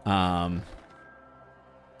 Oh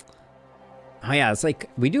yeah, it's like...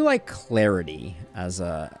 We do like Clarity as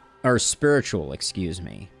a... Or Spiritual, excuse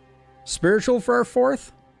me. Spiritual for our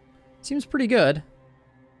fourth? Seems pretty good.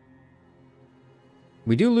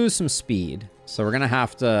 We do lose some speed, so we're gonna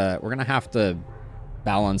have to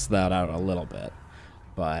balance that out a little bit.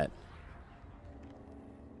 But...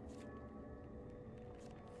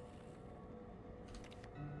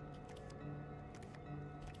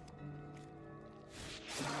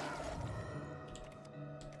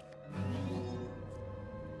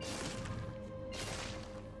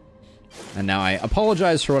 And now I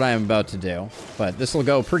apologize for what I am about to do, but this will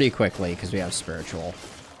go pretty quickly because we have Spiritual.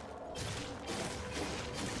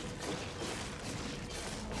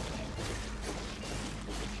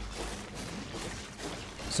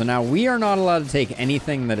 So now we are not allowed to take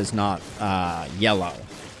anything that is not yellow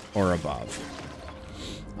or above.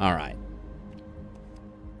 All right.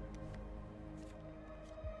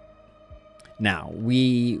 Now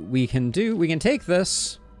we can take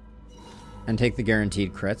this and take the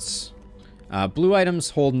guaranteed crits. Blue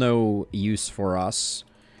items hold no use for us.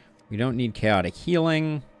 We don't need chaotic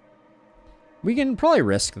healing. We can probably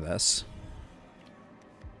risk this.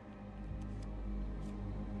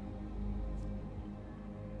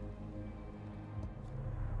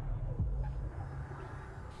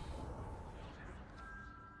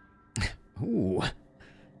 Ooh.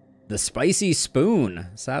 The spicy spoon.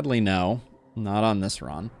 Sadly, no. Not on this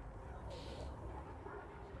run.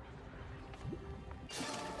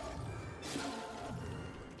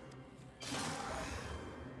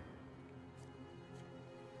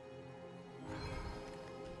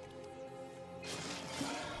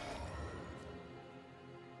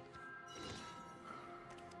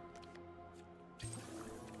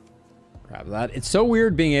 Grab that. It's so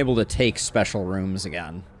weird being able to take special rooms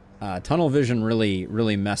again. Tunnel vision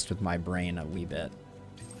really messed with my brain a wee bit.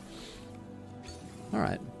 All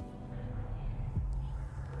right.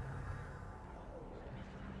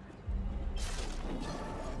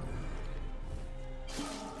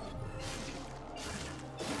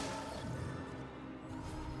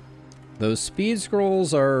 Those speed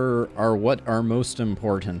scrolls are what are most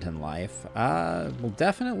important in life. We'll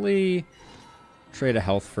definitely trade a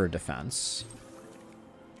health for defense.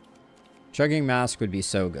 Chugging Mask would be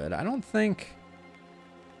so good. I don't think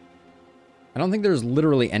there's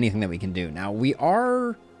literally anything that we can do. Now, we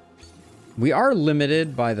are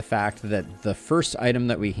limited by the fact that the first item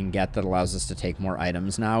that we can get that allows us to take more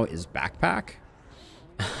items now is Backpack.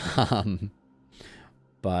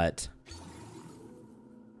 But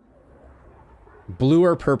blue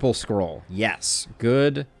or purple scroll. Yes.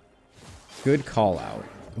 Good call out.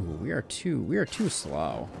 Ooh, we are too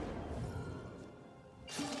slow.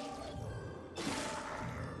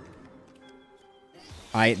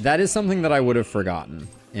 That is something that I would have forgotten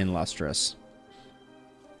in Lustrous.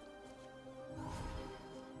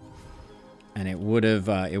 And it would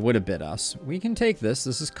have bit us. We can take this.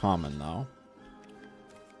 This is common though.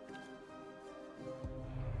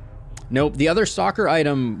 Nope, the other stalker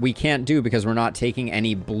item we can't do because we're not taking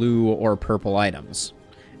any blue or purple items.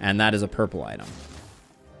 And that is a purple item.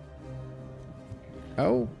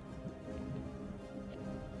 Oh.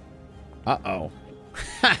 Uh-oh.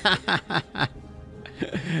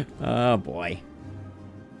 Oh, boy.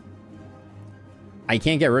 I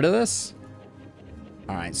can't get rid of this?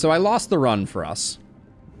 Alright, so I lost the run for us.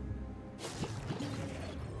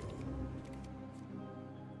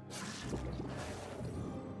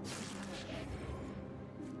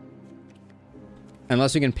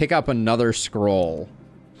 Unless we can pick up another scroll.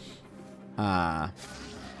 So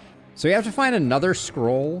we have to find another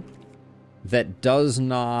scroll that is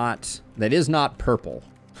not purple.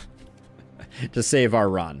 To save our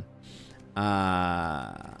run.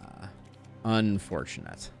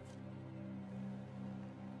 Unfortunate.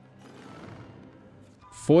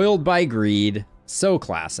 Foiled by Greed. So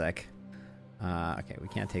classic. Okay, we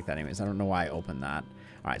can't take that anyways. I don't know why I opened that.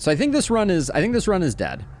 All right, so I think this run is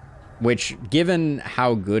dead, which, given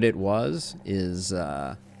how good it was, is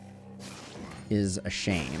a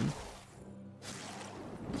shame.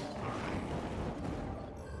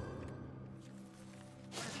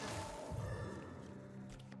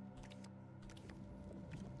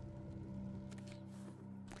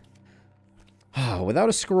 Without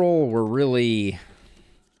a scroll, we're really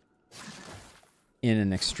in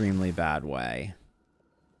an extremely bad way.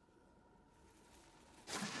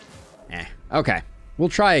 Okay. We'll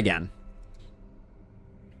try again.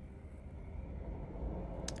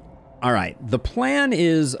 All right. The plan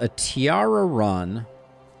is a Tiara run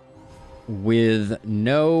with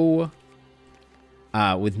no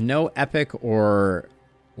epic or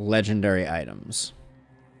legendary items.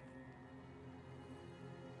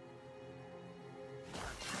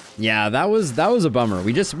 Yeah, that was a bummer.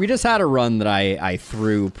 We just had a run that I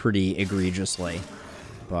threw pretty egregiously.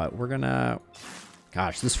 But we're gonna...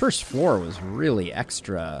 Gosh, this first floor was really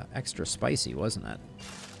extra spicy, wasn't it?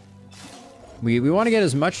 We want to get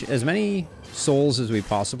as many souls as we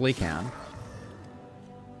possibly can.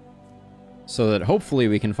 So that hopefully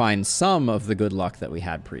we can find some of the good luck that we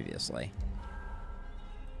had previously.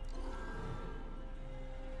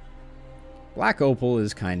 Black Opal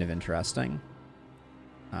is kind of interesting.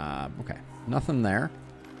 Okay, nothing there.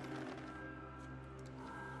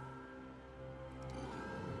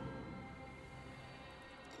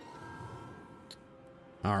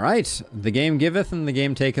 All right, the game giveth and the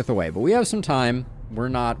game taketh away, but we have some time. We're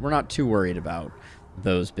not too worried about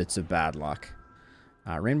those bits of bad luck.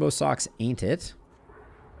 Rainbow Socks ain't it.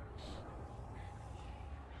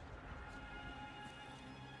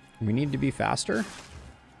 We need to be faster.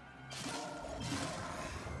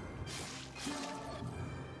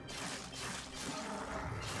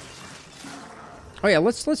 Oh yeah,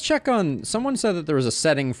 let's check on... Someone said that there was a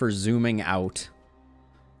setting for zooming out.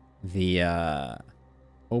 The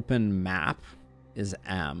open map is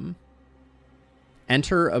M.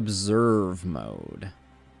 Enter observe mode.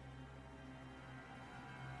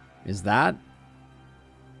 Is that...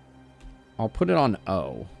 I'll put it on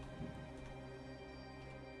O.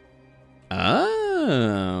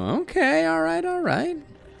 Oh, okay, all right.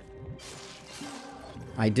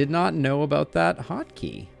 I did not know about that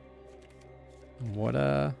hotkey. What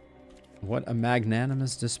a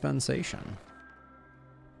magnanimous dispensation.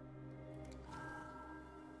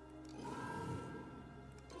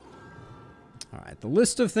 All right, the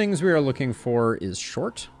list of things we are looking for is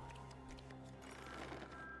short.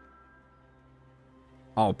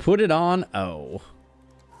 I'll put it on O.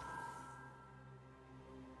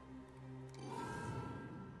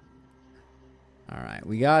 All right,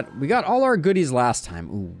 we got all our goodies last time.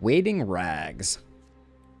 Ooh, waiting rags.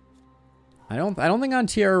 I don't think on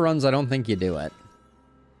Tiara runs, I don't think you do it.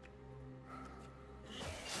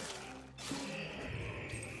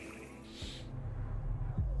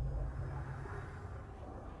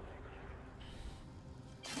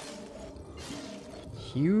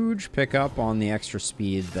 Huge pickup on the extra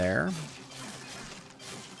speed there.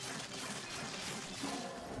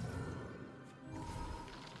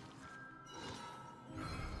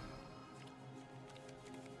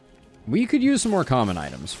 We could use some more common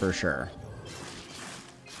items for sure.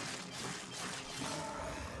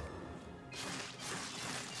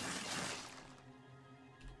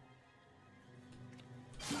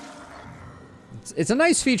 It's a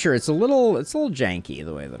nice feature. It's a little janky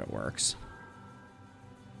the way that it works.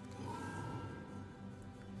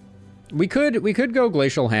 We could go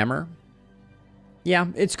Glacial Hammer. Yeah,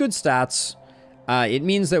 it's good stats. It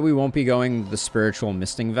means that we won't be going the Spiritual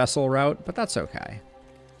Misting Vessel route, but that's okay.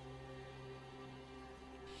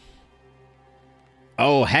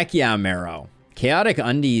 Oh, heck yeah, Marrow. Chaotic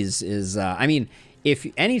Undies is, I mean, if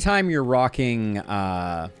anytime you're rocking,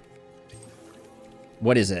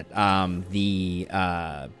 what is it? The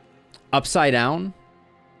upside down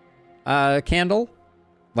candle.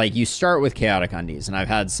 Like, you start with Chaotic Undies, and I've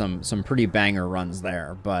had some pretty banger runs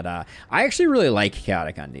there. But I actually really like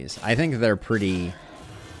Chaotic Undies. I think they're pretty...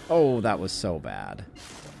 Oh, that was so bad.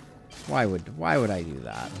 Why would I do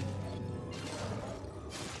that?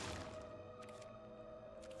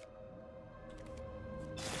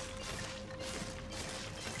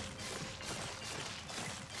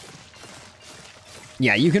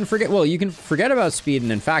 Yeah, you can forget... Well, you can forget about speed,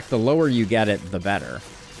 and in fact, the lower you get it, the better.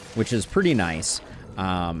 Which is pretty nice.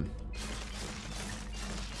 And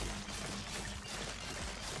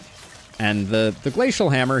the Glacial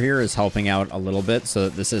Hammer here is helping out a little bit, so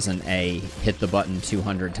that this isn't a hit the button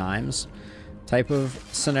 200 times type of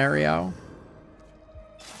scenario.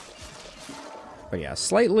 But yeah,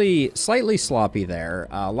 slightly sloppy there.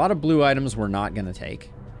 A lot of blue items we're not going to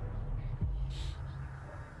take.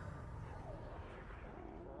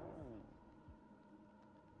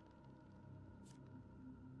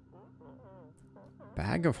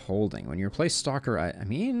 Bag of Holding. When you replace Stalker, I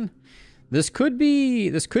mean, this could be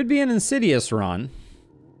an Insidious run.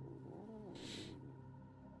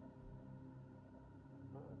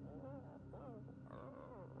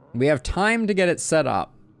 We have time to get it set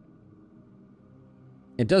up.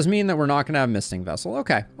 It does mean that we're not going to have Misting Vessel.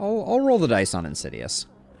 Okay, I'll roll the dice on Insidious.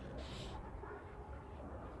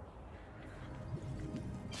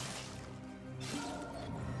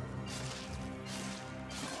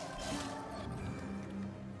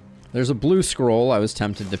 There's a blue scroll I was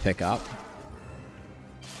tempted to pick up.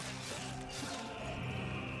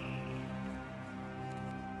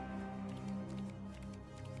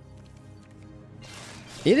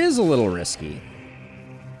 It is a little risky,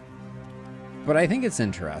 but I think it's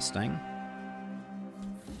interesting.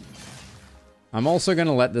 I'm also going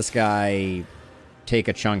to let this guy take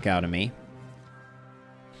a chunk out of me.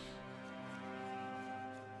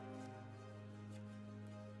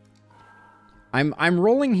 I'm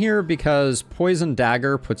rolling here because Poison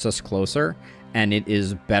Dagger puts us closer, and it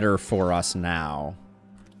is better for us now.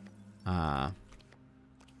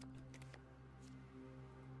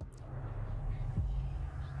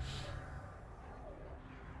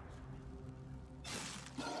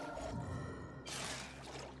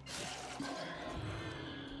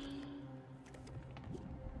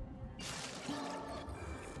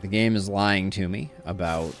 The game is lying to me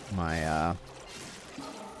about my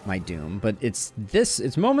my doom, but it's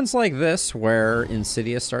moments like this where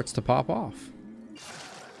Insidious starts to pop off.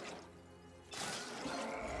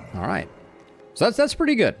 All right, so that's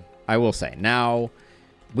pretty good, I will say. Now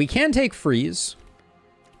we can take freeze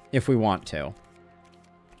if we want to.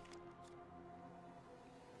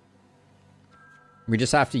 We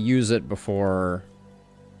just have to use it before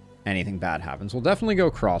anything bad happens. We'll definitely go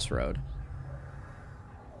Crossroad.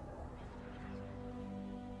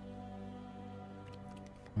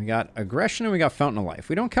 We got Aggression and we got Fountain of Life.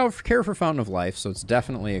 We don't care for Fountain of Life, so it's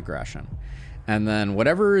definitely Aggression. And then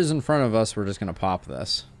whatever is in front of us, we're just going to pop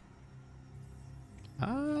this.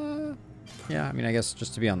 Yeah, I mean, I guess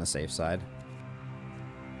just to be on the safe side.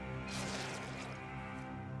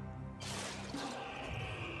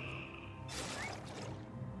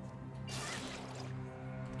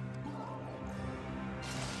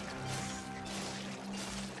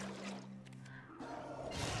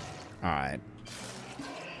 All right.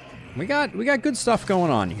 We got good stuff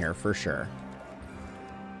going on here for sure.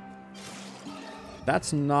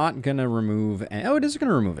 That's not gonna remove. Oh, it is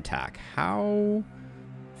gonna remove attack. How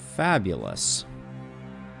fabulous!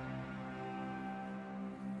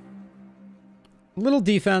 Little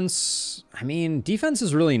defense. I mean, defense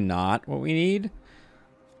is really not what we need.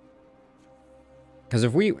 Because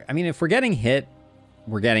if we're getting hit,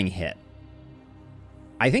 we're getting hit.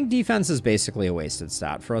 I think defense is basically a wasted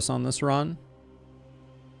stat for us on this run.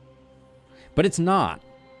 But it's not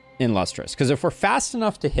in Lustrous, because if we're fast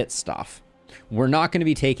enough to hit stuff, we're not going to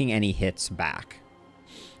be taking any hits back.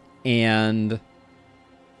 And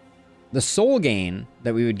the soul gain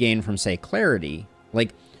that we would gain from, say, Clarity,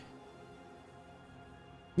 like,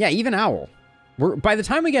 yeah, even Owl. By the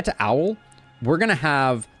time we get to Owl, we're going to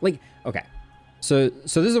have, like, okay, so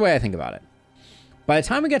this is the way I think about it. By the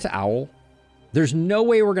time we get to Owl, there's no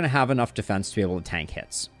way we're going to have enough defense to be able to tank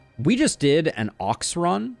hits. We just did an Ox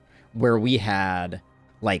run where we had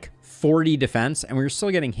like 40 defense and we were still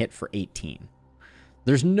getting hit for 18.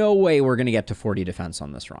 There's no way we're going to get to 40 defense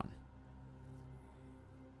on this run.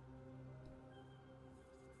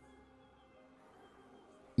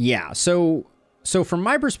 Yeah, so from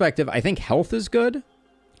my perspective, I think health is good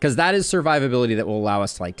because that is survivability that will allow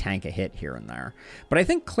us to like tank a hit here and there. But I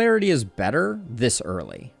think Clarity is better this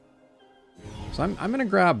early. So I'm going to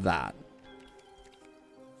grab that.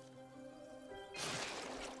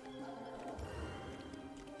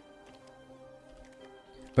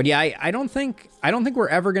 But yeah, I don't think we're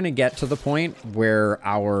ever going to get to the point where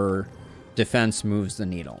our defense moves the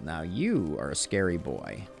needle. Now you are a scary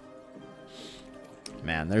boy.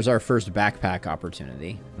 Man, there's our first backpack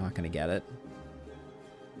opportunity. Not going to get it.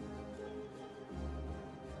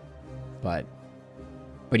 But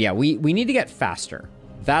yeah, we need to get faster.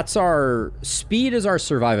 That's our speed is our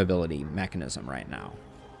survivability mechanism right now.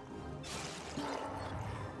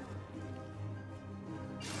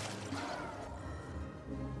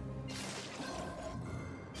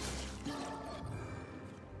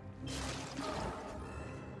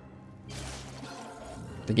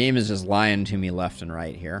 The game is just lying to me left and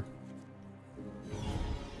right here.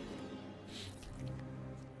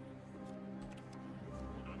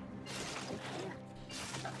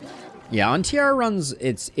 Yeah, on TR runs,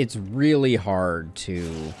 it's really hard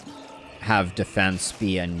to have defense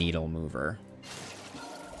be a needle mover.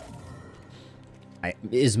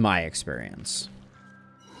 Is my experience.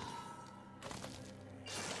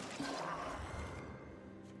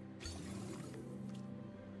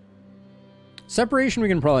 Separation we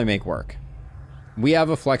can probably make work. We have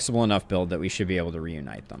a flexible enough build that we should be able to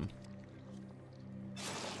reunite them.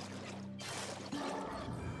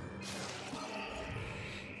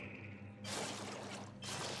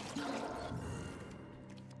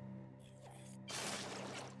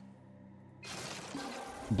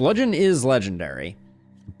 Bludgeon is legendary,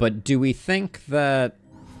 but do we think that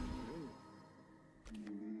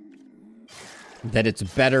it's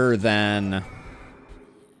better than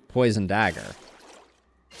Poison Dagger?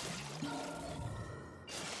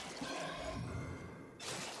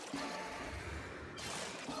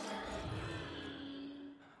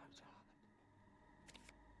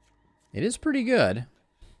 It is pretty good.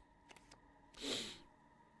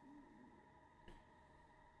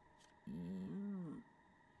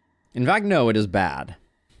 In fact, no, it is bad.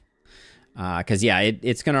 Because, yeah,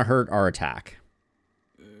 it's going to hurt our attack.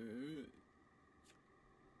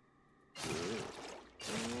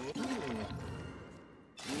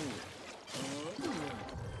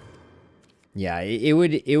 Yeah,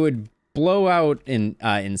 it would blow out in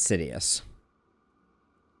Insidious.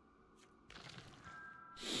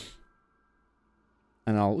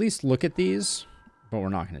 And I'll at least look at these, but we're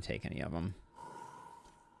not going to take any of them.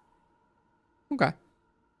 Okay.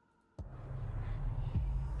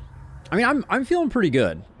 I mean, I'm feeling pretty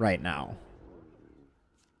good right now.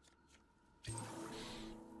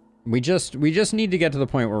 We just need to get to the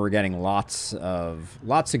point where we're getting lots of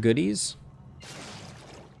goodies.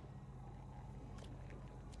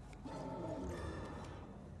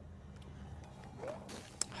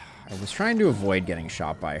 I was trying to avoid getting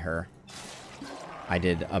shot by her. I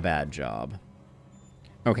did a bad job.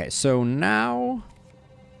 Okay, so now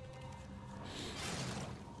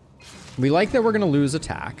we like that we're going to lose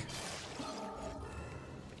attack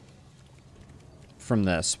from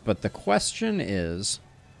this, but the question is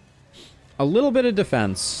a little bit of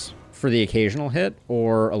defense for the occasional hit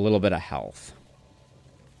or a little bit of health.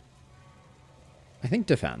 I think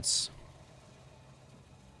defense.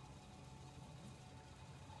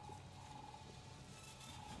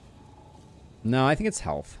 No, I think it's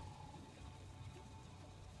health.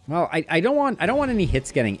 Well, I don't want any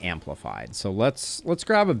hits getting amplified. So let's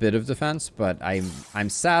grab a bit of defense, but I'm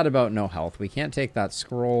sad about no health. We can't take that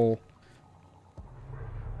scroll.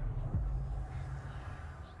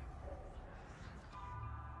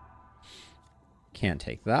 Can't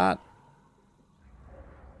take that.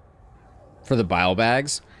 For the bile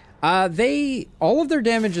bags. All of their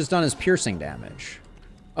damage is done as piercing damage.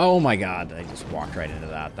 Oh my god, I just walked right into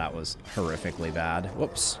that. That was horrifically bad.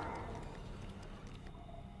 Whoops.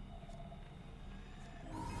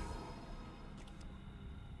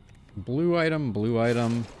 Blue item, blue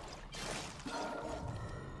item.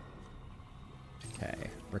 Okay,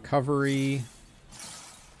 recovery.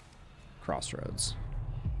 Crossroads.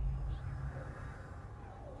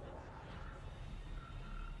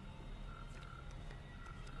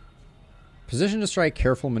 Position to strike,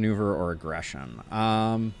 careful maneuver, or aggression.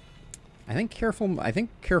 I think careful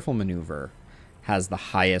maneuver has the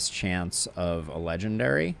highest chance of a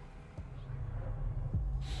legendary.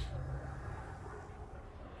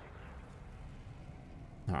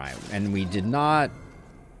 All right, and we did not.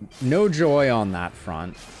 No joy on that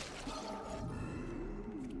front.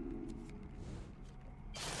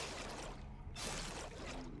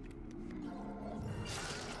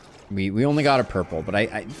 We only got a purple, but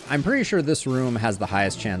I'm pretty sure this room has the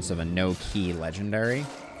highest chance of a no-key legendary.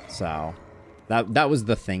 So, that was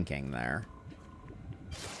the thinking there.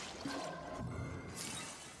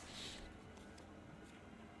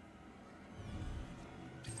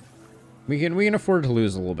 We can afford to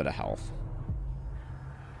lose a little bit of health.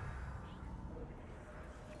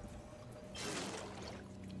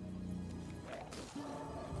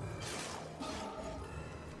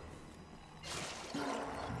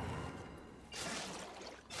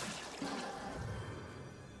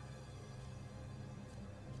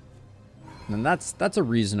 And that's a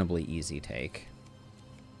reasonably easy take.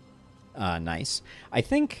 Nice. I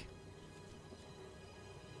think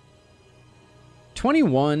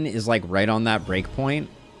 21 is like right on that break point,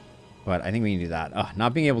 but I think we can do that. Ugh,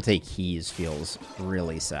 not being able to take keys feels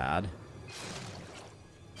really sad.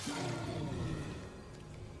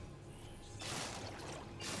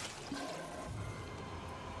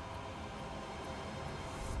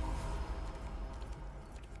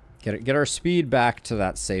 Get our speed back to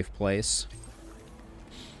that safe place.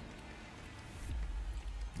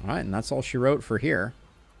 right, and that's all she wrote for here.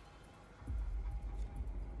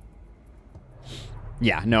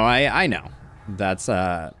 Yeah, no, I know. That's,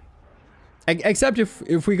 except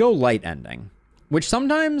if we go light ending, which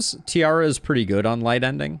sometimes Tiara is pretty good on light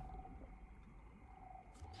ending.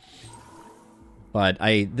 But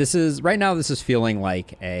right now this is feeling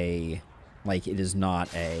like it is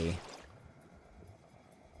not a...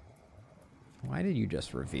 Why did you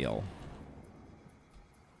just reveal?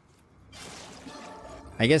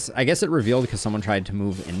 I guess it revealed because someone tried to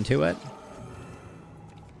move into it.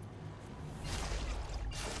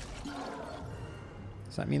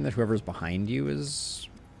 Does that mean that whoever's behind you is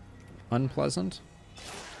unpleasant?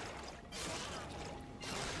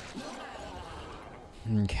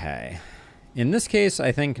 Okay. In this case,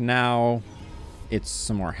 I think now it's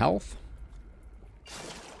some more health.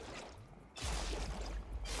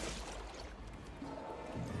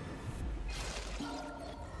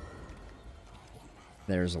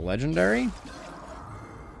 There's a legendary.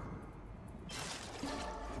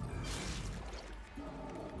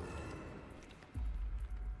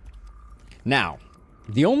 Now,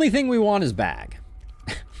 the only thing we want is bag.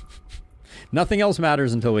 Nothing else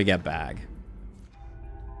matters until we get bag.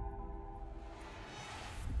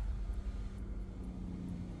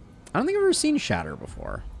 I don't think I've ever seen Shatter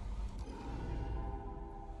before.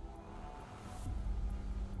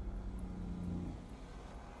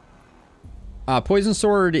 Poison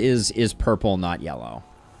Sword is purple, not yellow,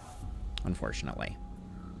 unfortunately.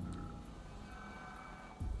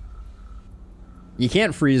 You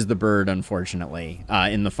can't freeze the bird, unfortunately,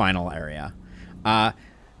 in the final area.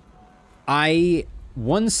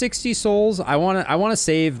 160 souls. I want to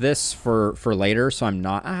save this for later, so I'm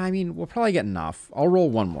not. I mean, we'll probably get enough. I'll roll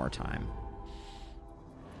one more time.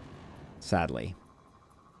 Sadly,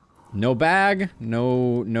 no bag,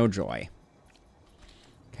 no joy.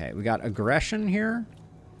 Okay, we got aggression here.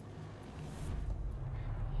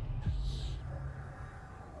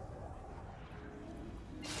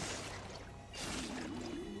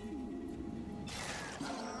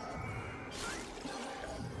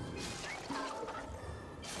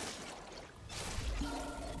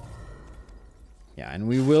 Yeah, and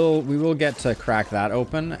we will get to crack that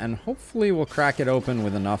open, and hopefully we'll crack it open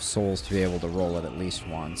with enough souls to be able to roll it at least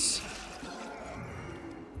once.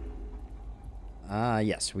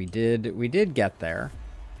 Yes, we did get there.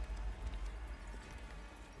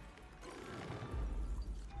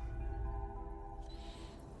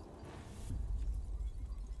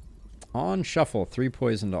 On shuffle, 3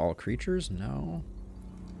 poison to all creatures? No.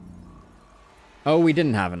 Oh, we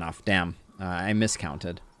didn't have enough. Damn. I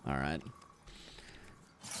miscounted. All right.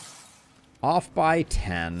 Off by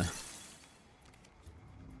 10.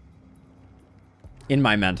 In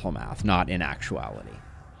my mental math, not in actuality.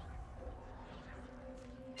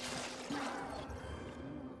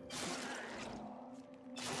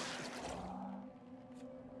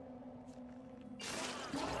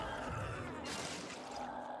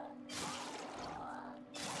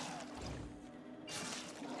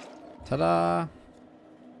 Ta-da!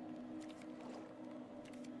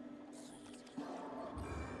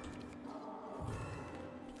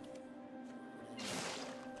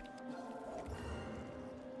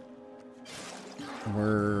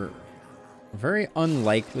 We're very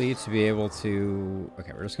unlikely to be able to...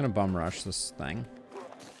 Okay, we're just going to bum rush this thing.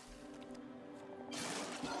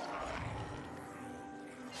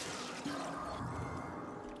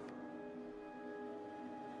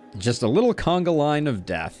 Just a little conga line of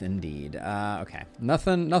death, indeed. Okay,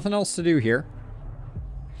 nothing else to do here.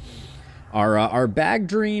 Our bag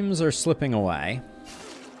dreams are slipping away.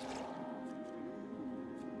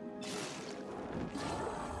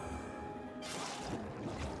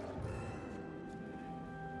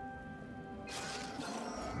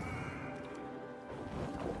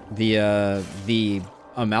 The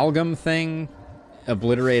amalgam thing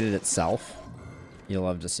obliterated itself. You'll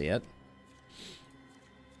love to see it.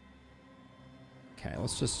 Okay,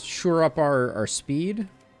 let's just shore up our speed.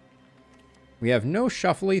 We have no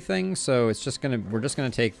shuffly thing, so it's just we're just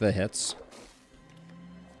gonna take the hits.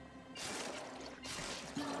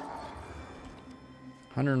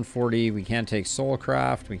 $140. We can't take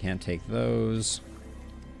Soulcraft. We can't take those.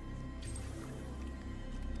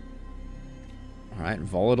 All right,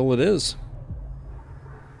 volatile it is.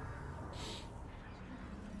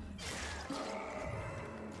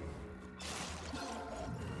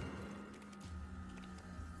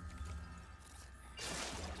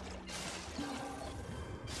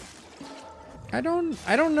 I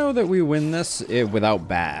don't know that we win this without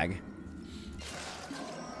bag.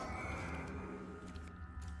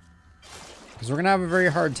 Because we're going to have a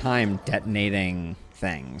very hard time detonating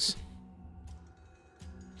things.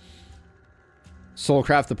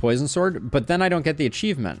 Soulcraft the poison sword, but then I don't get the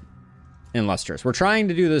achievement in Lustrous. We're trying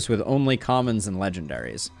to do this with only commons and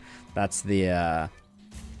legendaries. That's the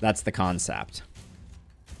concept.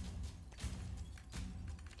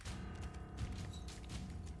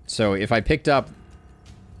 So if I picked up...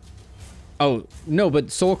 Oh, no, but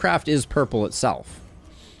Soulcraft is purple itself,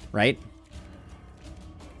 right?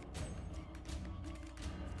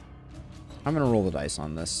 I'm going to roll the dice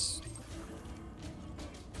on this.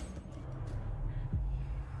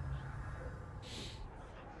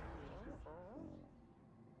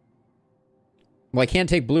 Well, I can't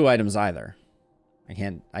take blue items either. I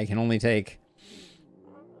can only take...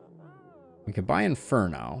 We could buy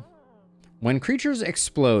Inferno. When creatures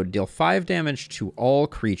explode, deal 5 damage to all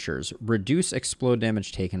creatures. Reduce explode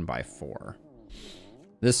damage taken by 4.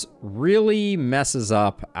 This really messes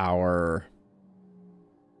up our...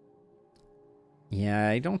 Yeah,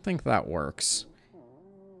 I don't think that works.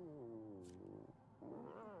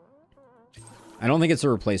 I don't think it's a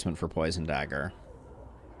replacement for Poison Dagger.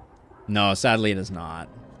 No, sadly it is not.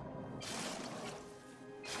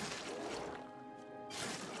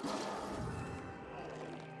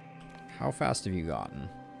 How fast have you gotten?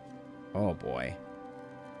 Oh boy.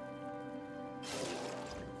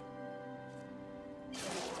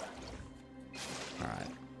 Alright.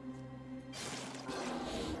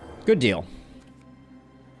 Good deal.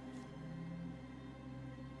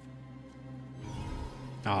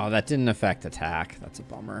 Oh, that didn't affect attack. That's a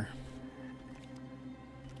bummer.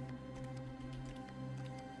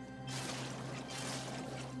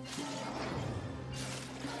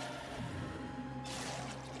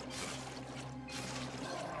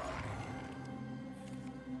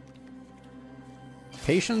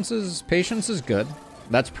 Patience is good.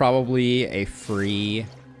 That's probably a free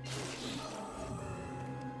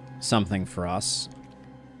something for us.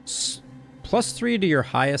 +3 to your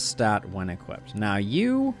highest stat when equipped. Now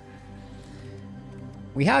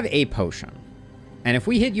we have a potion. And if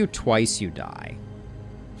we hit you twice, you die.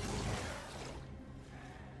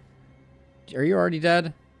 Are you already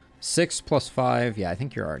dead? 6 + 5. Yeah, I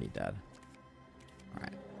think you're already dead. All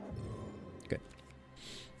right. Good.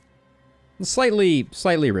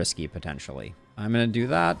 Slightly risky, potentially. I'm going to do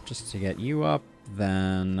that just to get you up.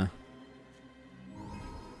 Then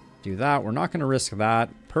do that. We're not going to risk that.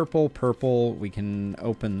 Purple. We can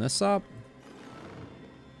open this up.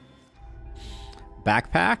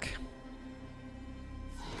 Backpack.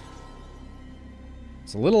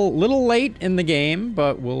 It's a little late in the game,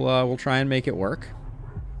 but we'll try and make it work.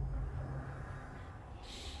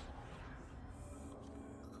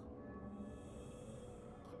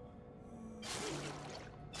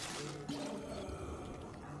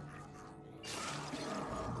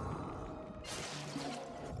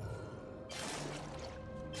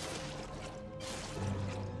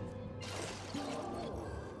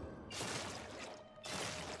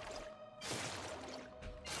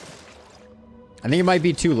 I think it might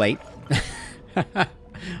be too late.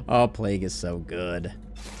 Oh, Plague is so good.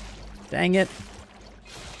 Dang it.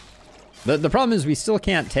 The problem is we still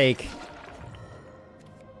can't take...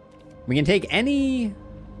 We can take any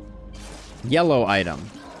yellow item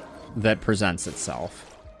that presents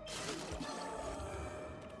itself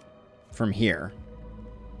from here.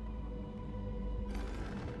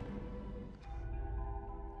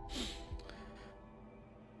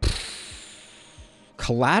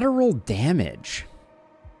 Collateral damage.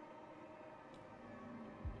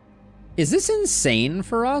 Is this insane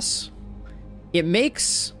for us? It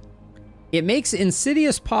makes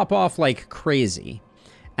Insidious pop off like crazy.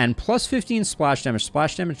 And +15 splash damage.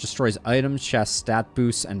 Splash damage destroys items, chests, stat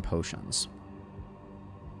boosts, and potions.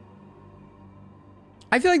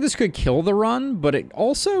 I feel like this could kill the run, but it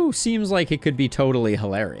also seems like it could be totally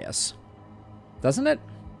hilarious. Doesn't it?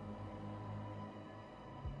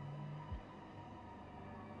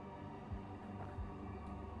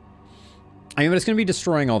 I mean, but it's going to be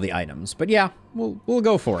destroying all the items. But yeah, we'll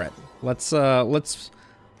go for it. Let's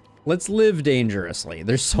live dangerously.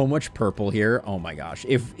 There's so much purple here. Oh my gosh.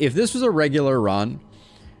 If this was a regular run,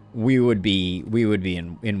 we would be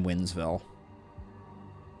in Winsville.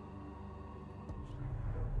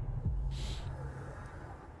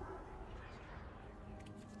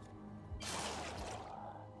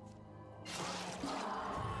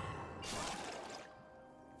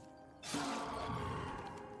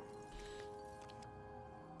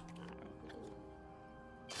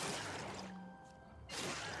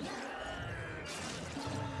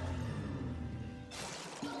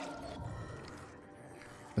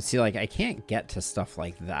 But see, like, I can't get to stuff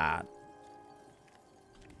like that.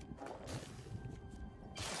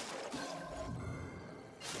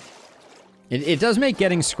 It does make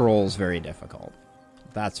getting scrolls very difficult.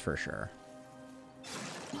 That's for sure.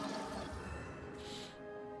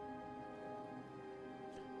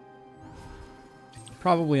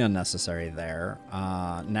 Probably unnecessary there.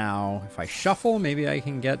 Now, if I shuffle, maybe I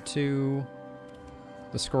can get to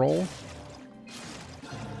the scroll.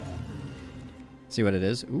 See what it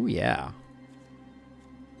is. Ooh, yeah.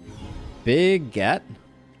 Big get.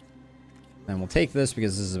 And we'll take this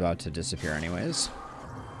because this is about to disappear anyways.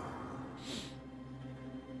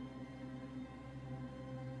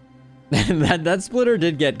 that splitter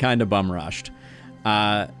did get kind of bum rushed.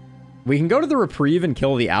 We can go to the reprieve and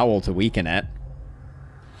kill the owl to weaken it.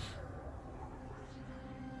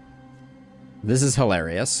 This is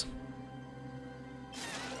hilarious.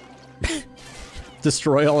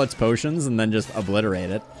 Destroy all its potions and then just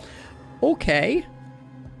obliterate it. Okay.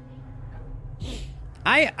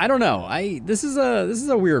 I don't know. This is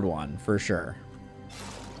a weird one for sure.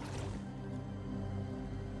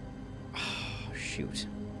 Oh, shoot.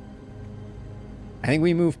 I think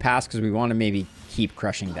we move past because we want to maybe keep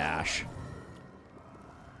crushing dash.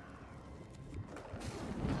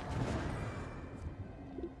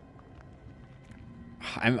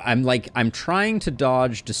 I'm trying to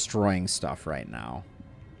dodge destroying stuff right now.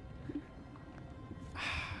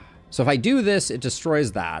 So if I do this, it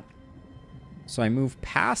destroys that. So I move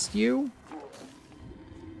past you.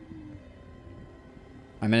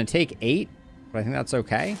 I'm going to take 8, but I think that's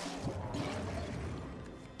okay.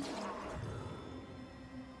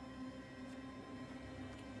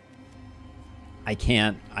 I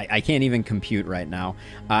can't even compute right now.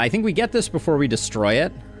 I think we get this before we destroy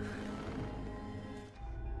it.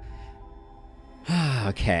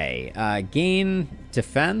 Okay, gain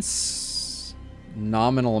defense,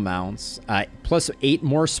 nominal amounts, plus 8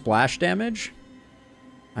 more splash damage.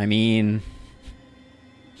 I mean,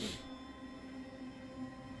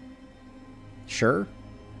 sure.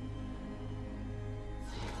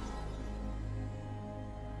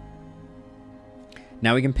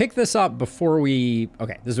 Now we can pick this up before we,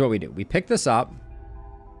 okay, this is what we do. We pick this up.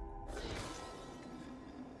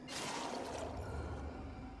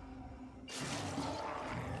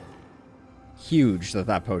 Huge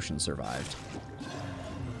that potion survived.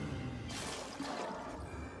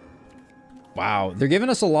 Wow, they're giving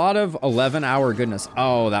us a lot of 11-hour goodness.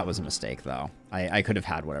 Oh, that was a mistake, though. I could have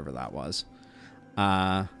had whatever that was.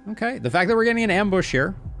 Okay, the fact that we're getting an ambush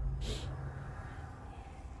here.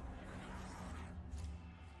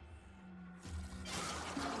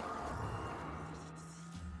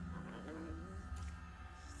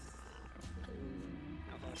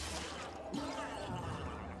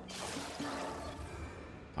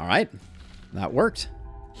 All right, that worked.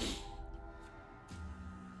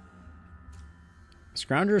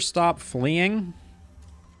 Scrounger, stop fleeing.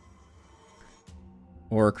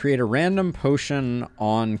 Or create a random potion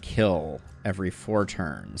on kill every 4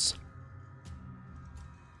 turns.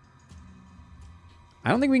 I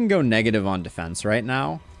don't think we can go negative on defense right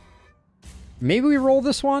now. Maybe we roll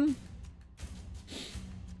this one?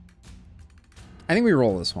 I think we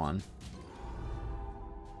roll this one.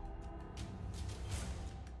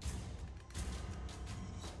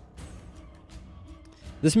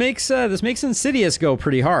 This makes Insidious go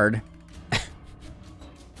pretty hard.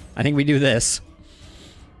 I think we do this.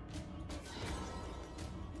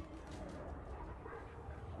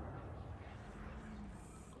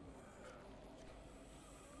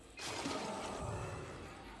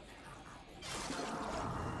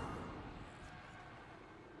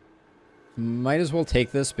 Might as well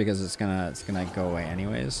take this because it's gonna go away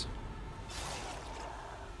anyways.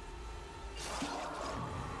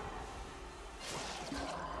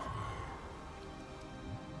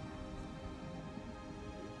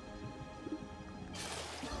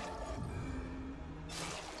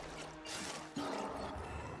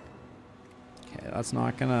 That's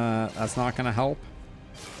not gonna help.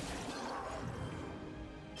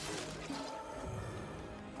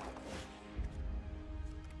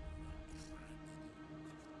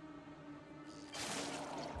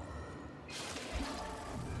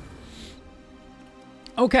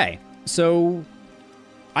 Okay, so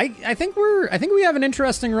I think we have an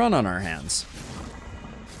interesting run on our hands.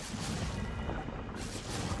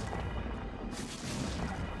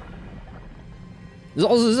 This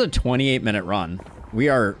is a 28-minute run. We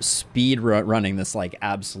are speed running this like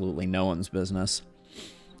absolutely no one's business.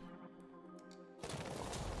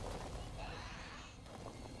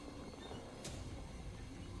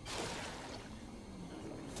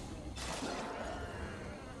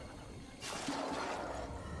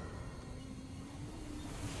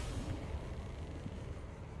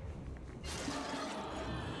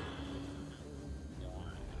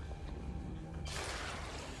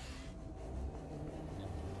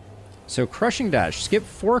 So Crushing Dash. Skip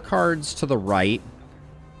 4 cards to the right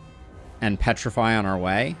and Petrify on our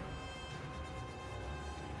way.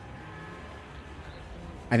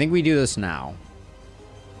 I think we do this now.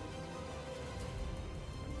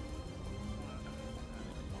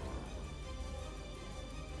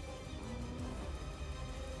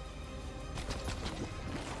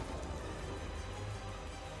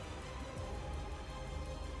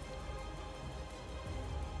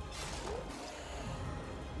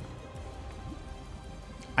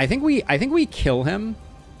 I think we kill him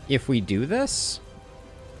if we do this.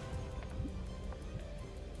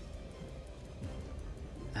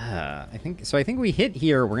 I think we hit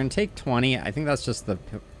here. We're gonna take 20. I think that's just the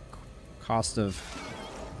cost of.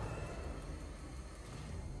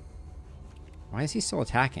 Why is he still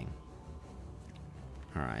attacking?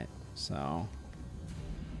 All right, so.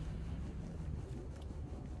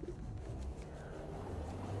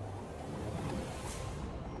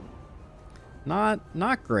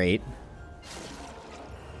 Not great.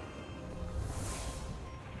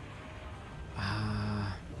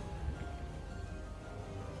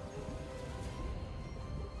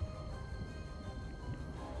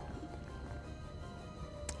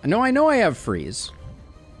 I know I have freeze,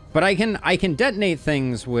 but I can detonate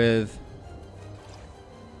things with.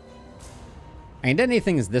 I can detonate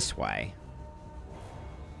things this way.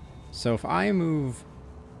 So if I move.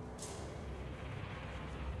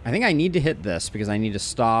 I think I need to hit this because I need to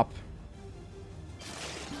stop.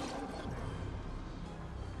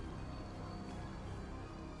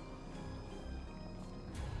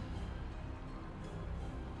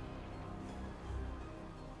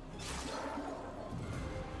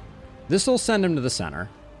 This will send him to the center,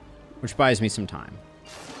 which buys me some time.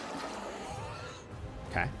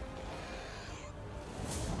 Okay.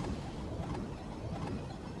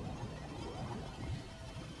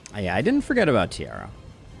 Oh, yeah, I didn't forget about Tiara.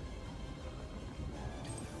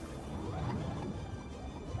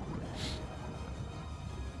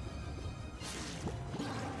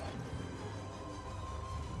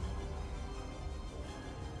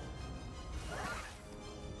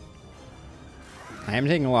 I am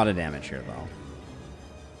taking a lot of damage here, though.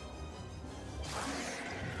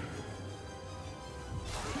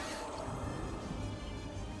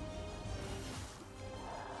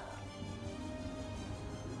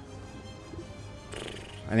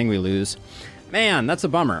 I think we lose. Man, that's a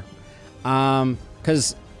bummer.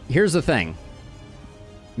 Because here's the thing.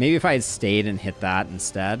 Maybe if I had stayed and hit that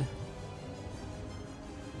instead.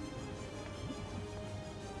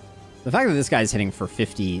 The fact that this guy's hitting for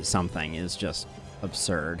 50-something is just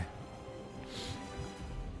absurd.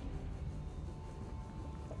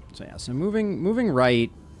 So yeah, so moving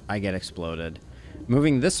right, I get exploded.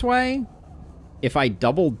 Moving this way, if I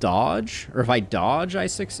double dodge, or if I dodge, I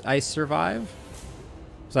survive.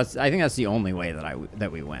 So I think that's the only way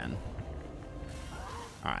that we win.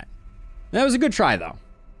 All right, that was a good try though.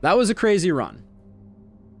 That was a crazy run.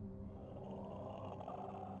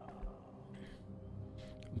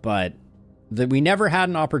 But we never had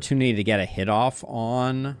an opportunity to get a hit off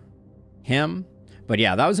on him. But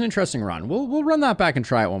yeah, that was an interesting run. We'll run that back and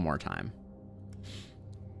try it one more time.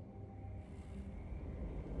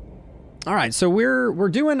 All right, so we're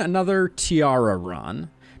doing another Tiara run,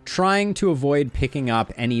 trying to avoid picking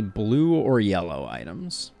up any blue or yellow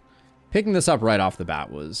items. Picking this up right off the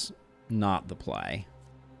bat was not the play,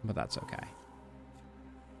 but that's okay.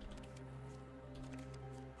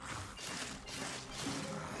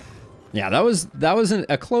 Yeah, that was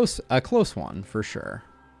a close one for sure.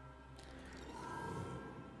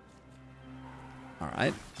 All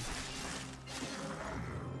right.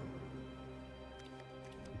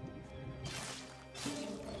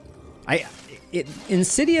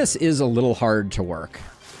 Insidious is a little hard to work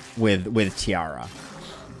with Tiara.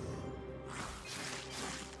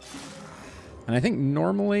 And I think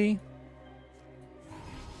normally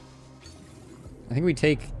we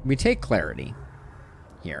take Clarity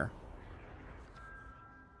here.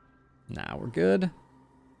 Now we're good.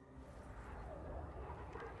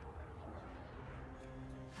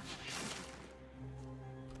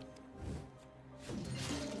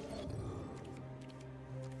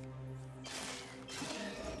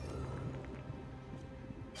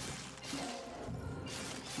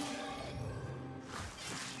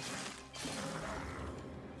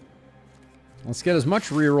 Let's get as much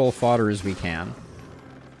reroll fodder as we can.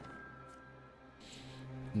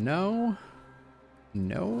 No.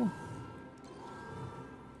 No.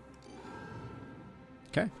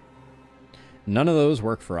 Okay. None of those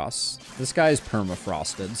work for us. This guy's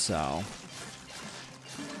permafrosted, so...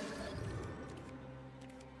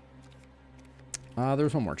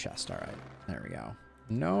 there's one more chest. All right. There we go.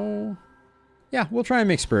 No. Yeah, we'll try and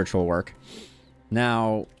make spiritual work.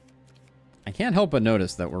 Now, I can't help but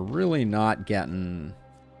notice that we're really not getting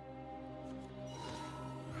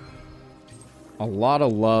a lot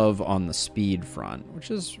of love on the speed front,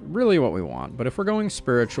 which is really what we want. But if we're going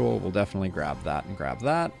spiritual, we'll definitely grab that and grab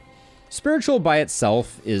that. Spiritual by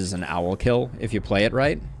itself is an owl kill if you play it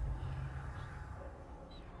right.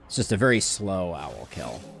 It's just a very slow owl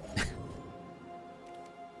kill.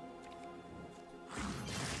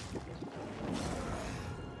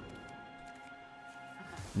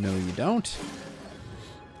 No, you don't.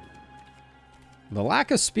 The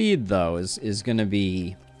lack of speed, though, is going to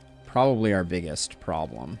be probably our biggest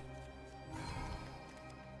problem.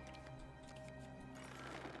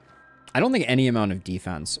 I don't think any amount of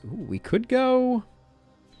defense. Ooh, we could go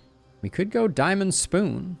Diamond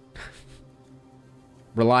Spoon.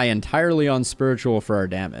 Rely entirely on spiritual for our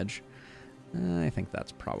damage. I think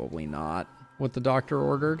that's probably not what the doctor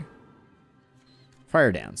ordered.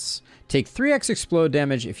 Fire Dance. Take 3x explode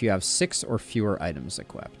damage if you have 6 or fewer items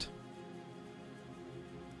equipped.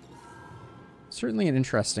 Certainly an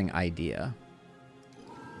interesting idea.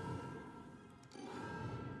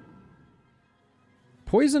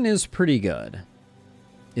 Poison is pretty good.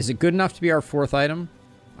 Is it good enough to be our 4th item?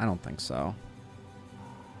 I don't think so.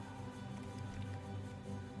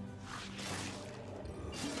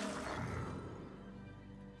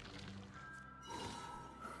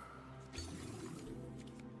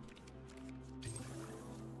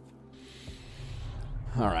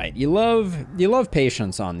 All right, you love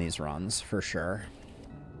patience on these runs for sure.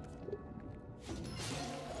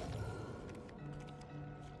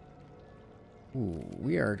 Ooh,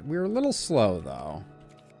 we're a little slow though.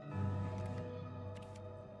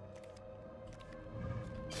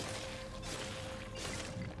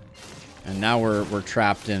 And now we're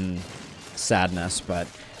trapped in sadness, but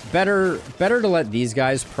better to let these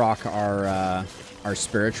guys proc our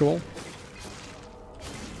spiritual.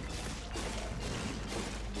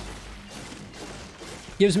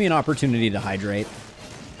 Gives me an opportunity to hydrate.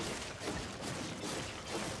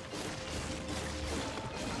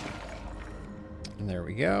 And there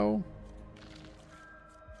we go.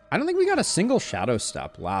 I don't think we got a single shadow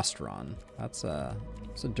step last run. It's a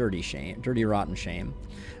dirty shame, dirty rotten shame.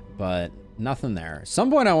 But nothing there.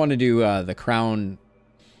 Some point I want to do the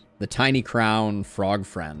tiny crown frog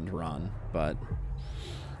friend run, but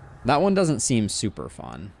that one doesn't seem super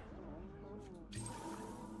fun.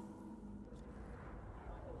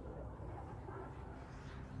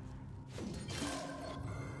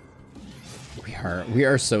 We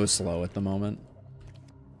are so slow at the moment.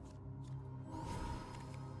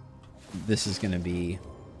 This is going to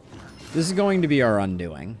be our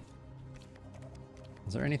undoing.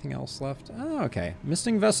 Is there anything else left? Oh, okay.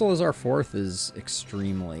 Misting Vessel as our 4th is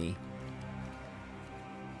extremely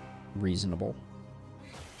reasonable.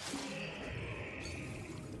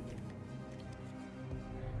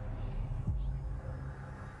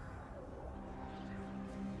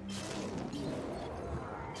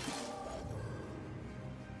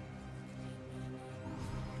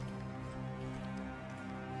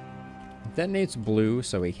 Detonates blue,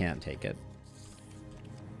 so we can't take it.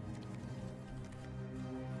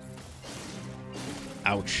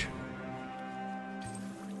 Ouch.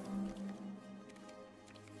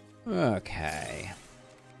 Okay.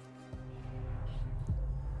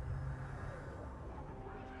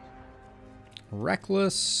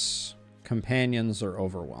 Reckless, companions, or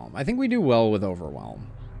overwhelm. I think we do well with overwhelm.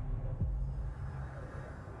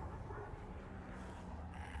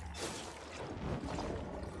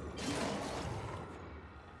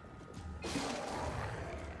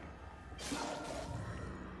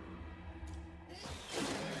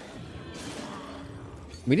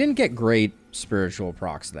 We didn't get great spiritual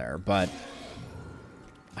procs there, but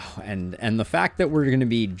and the fact that we're going to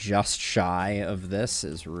be just shy of this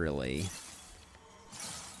is really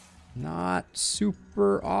not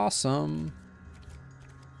super awesome.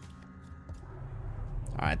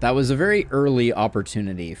 All right, that was a very early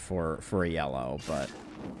opportunity for a yellow, but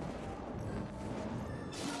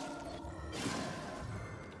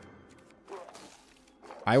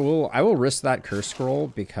I will risk that curse scroll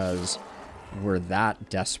because we're that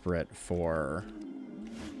desperate for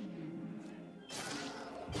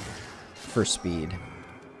speed.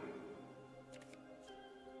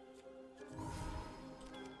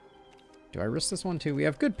 Do I risk this one too? We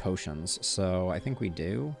have good potions, so I think we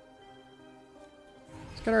do.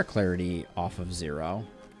 Let's get our clarity off of 0.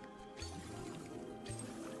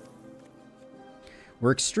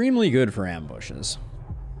 We're extremely good for ambushes.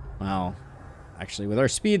 Well, actually, with our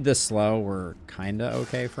speed this slow, we're kinda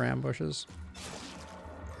okay for ambushes.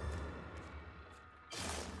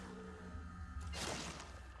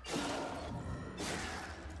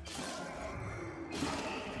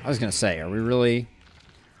 I was going to say, are we really...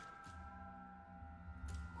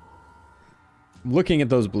 Looking at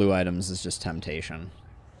those blue items is just temptation.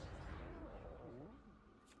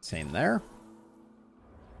 Same there.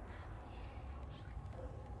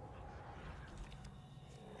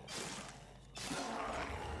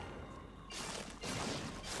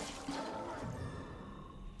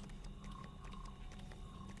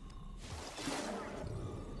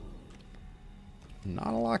 Not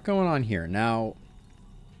a lot going on here. Now,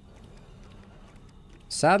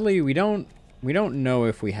 sadly, we don't know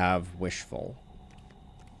if we have Wishful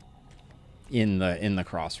in the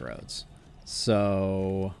crossroads.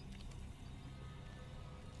 So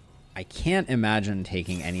I can't imagine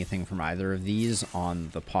taking anything from either of these on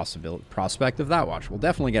the prospect of that watch. We'll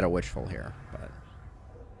definitely get a Wishful here, but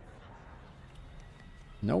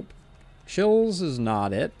nope. Chills is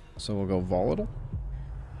not it, so we'll go Volatile.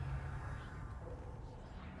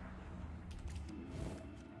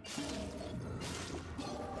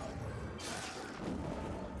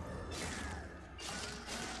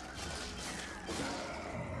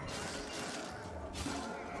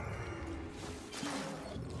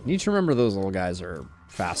 Need to remember those little guys are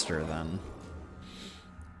faster than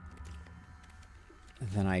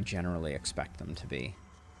I generally expect them to be.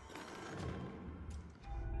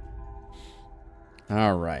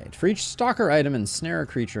 Alright. For each stalker item, ensnare a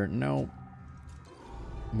creature. No.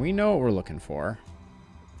 We know what we're looking for.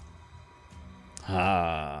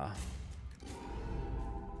 Ah.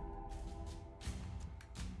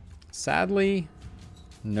 Sadly,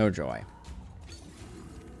 no joy.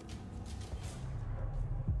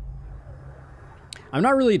 I'm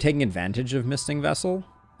not really taking advantage of Misting Vessel.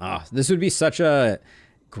 This would be such a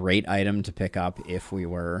great item to pick up if we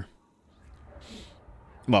were...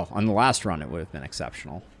 Well, on the last run it would have been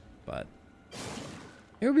exceptional, but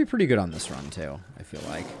it would be pretty good on this run too, I feel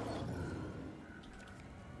like.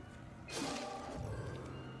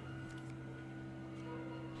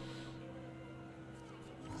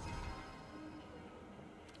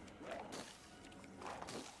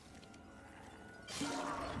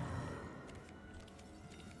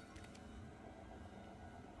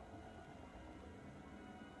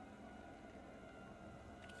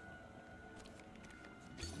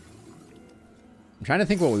 I'm trying to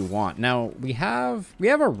think what we want. Now, we have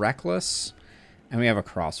a Reckless and we have a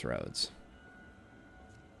Crossroads.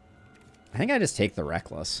 I think I just take the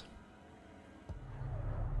Reckless.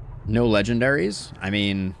 No legendaries? I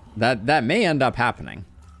mean, that may end up happening.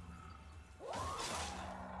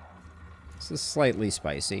 This is slightly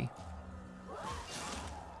spicy.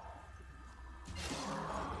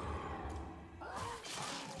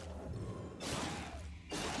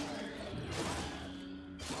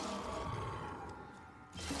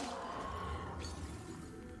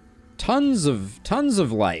 Tons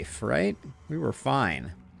of life, right? We were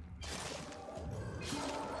fine.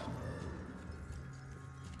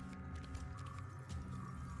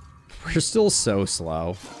 We're still so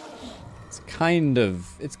slow. It's kind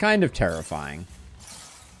of terrifying.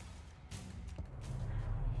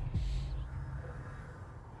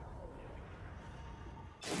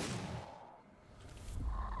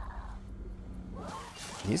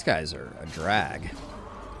 These guys are a drag.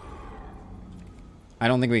 I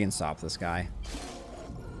don't think we can stop this guy.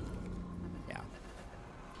 Yeah.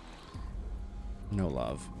 No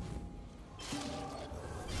love.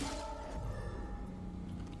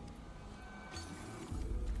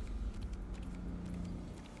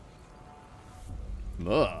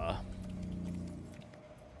 Ugh.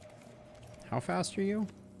 How fast are you?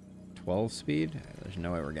 12 speed? There's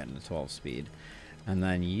no way we're getting to 12 speed. And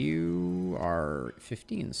then you are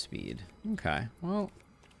 15 speed. Okay, well...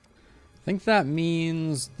 I think that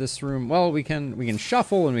means this room... Well, we can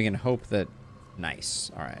shuffle and we can hope that...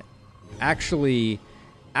 Nice. All right. Actually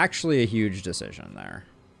a huge decision there.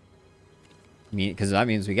 Because that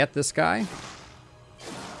means we get this guy.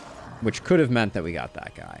 Which could have meant that we got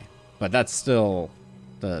that guy. But that's still...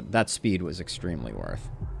 That speed was extremely worth.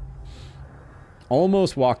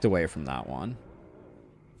 Almost walked away from that one.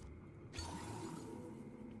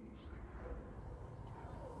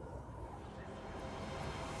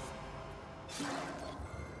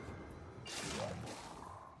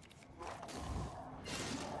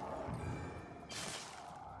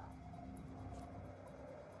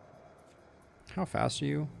 How fast are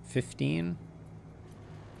you? 15?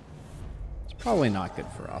 It's probably not good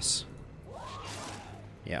for us.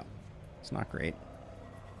 Yeah, it's not great.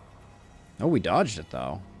 Oh, we dodged it,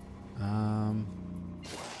 though.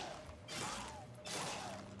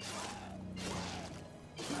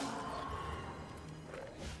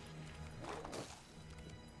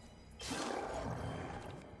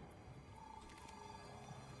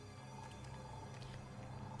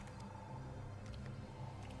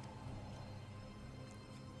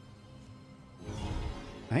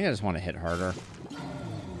 I think I just want to hit harder.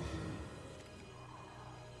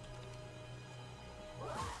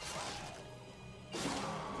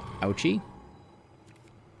 Ouchie.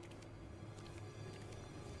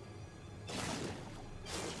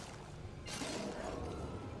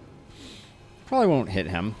 Probably won't hit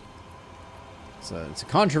him. It's a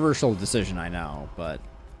controversial decision, I know, but...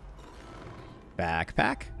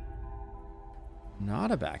 Backpack?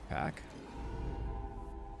 Not a backpack.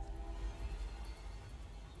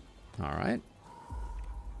 Alright.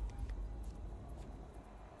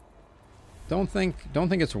 Don't think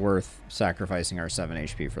it's worth sacrificing our 7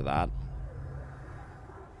 HP for that.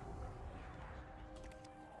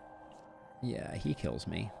 Yeah, he kills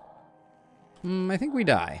me. I think we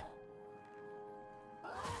die.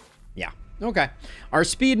 Yeah. Okay. Our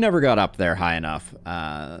speed never got up there high enough.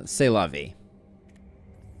 C'est la vie.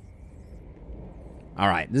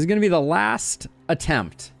 Alright, this is going to be the last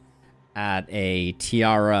attempt at a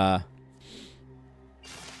tiara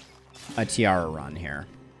run here.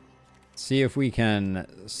 See if we can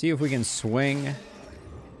swing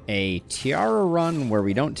a tiara run where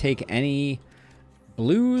we don't take any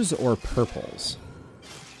blues or purples.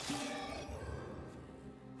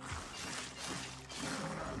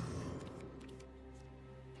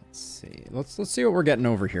 Let's see. Let's see what we're getting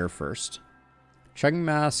over here first. Chugging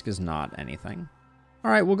Mask is not anything. All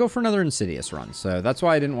right, we'll go for another Insidious run. So that's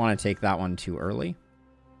why I didn't want to take that one too early.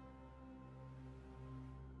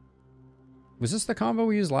 Was this the combo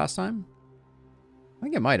we used last time? I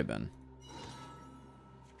think it might have been.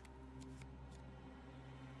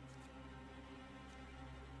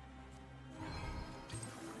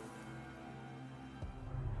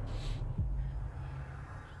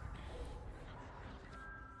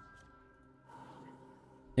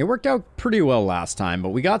 It worked out pretty well last time, but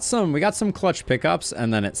we got some clutch pickups,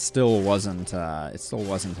 and then it still wasn't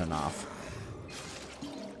enough.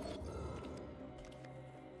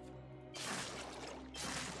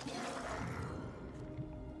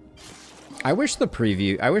 I wish they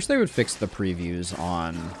would fix the previews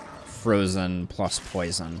on Frozen plus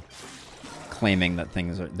Poison, claiming that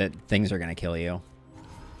things are gonna kill you.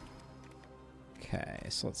 Okay,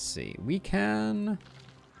 so let's see. We can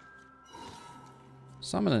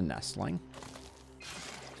summon a Nestling.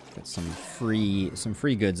 Get some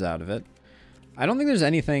free goods out of it. I don't think there's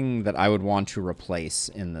anything that I would want to replace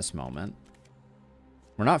in this moment.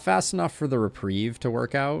 We're not fast enough for the reprieve to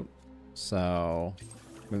work out, so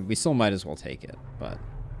we still might as well take it, but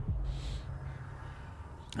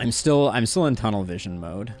I'm still in tunnel vision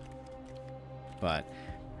mode. But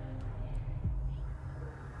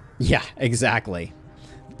yeah, exactly.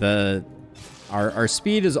 Our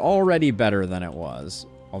speed is already better than it was,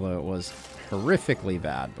 although it was horrifically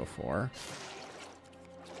bad before.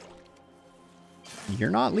 You're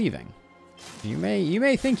not leaving. You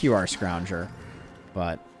may think you are, Scrounger,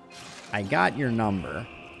 but I got your number.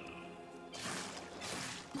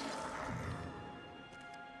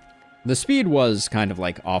 The speed was kind of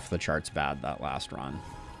like off the charts bad that last run.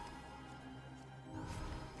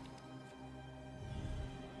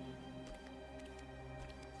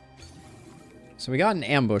 So we got an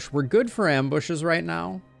ambush. We're good for ambushes right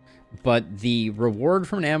now, but the reward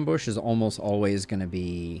from an ambush is almost always going to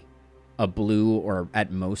be a blue or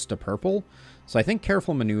at most a purple. So I think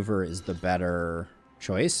Careful Maneuver is the better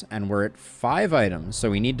choice, and we're at 5 items, so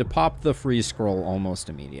we need to pop the freeze scroll almost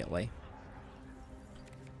immediately.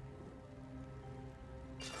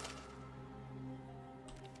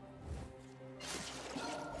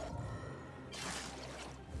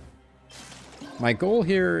 My goal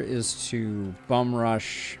here is to bum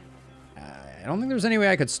rush. I don't think there's any way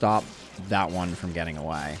I could stop that one from getting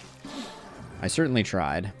away. I certainly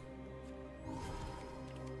tried.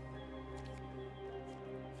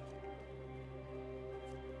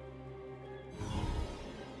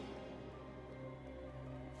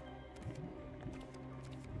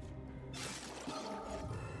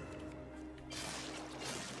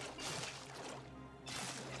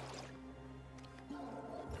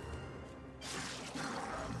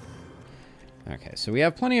 Okay, so we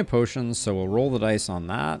have plenty of potions, so we'll roll the dice on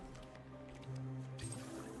that.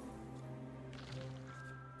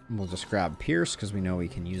 We'll just grab Pierce, because we know we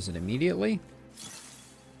can use it immediately.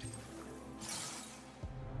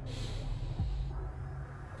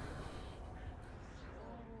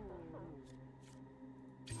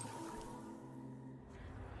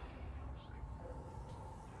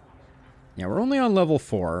 Yeah, we're only on level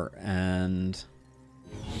 4, and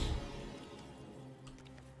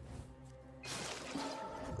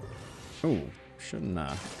oh, shouldn't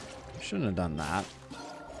have done that.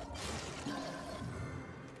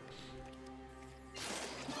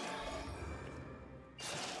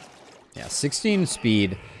 Yeah, 16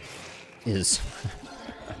 speed is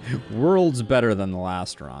worlds better than the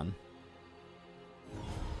last run.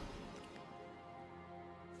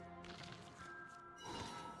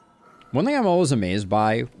 One thing I'm always amazed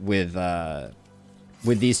by with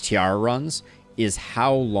these TR runs is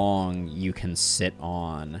how long you can sit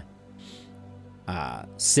on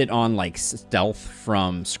like stealth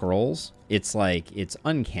from scrolls. It's like, it's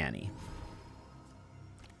uncanny.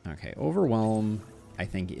 Okay, Overwhelm, I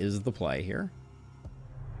think, is the play here.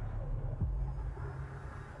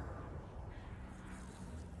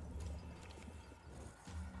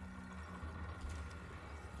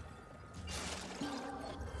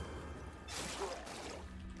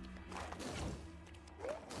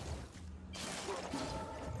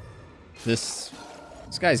 This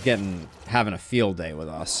guy's having a field day with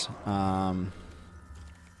us. That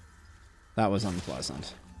was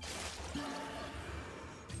unpleasant.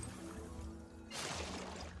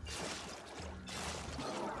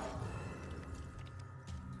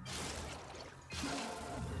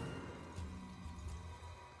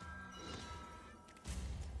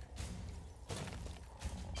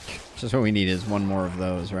 Just what we need is one more of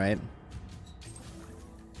those, right?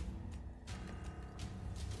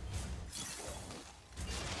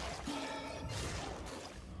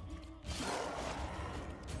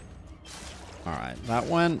 All right, that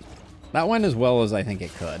went as well as I think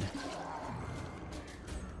it could.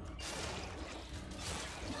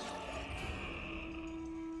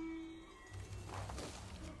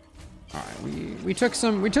 All right, we took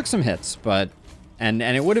some hits, but and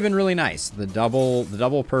it would have been really nice. The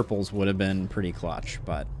double purples would have been pretty clutch,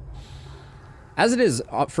 but as it is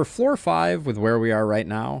for floor 5 with where we are right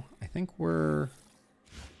now, I think we're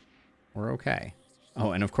okay.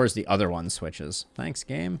 Oh, and of course the other one switches. Thanks,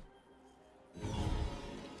 game.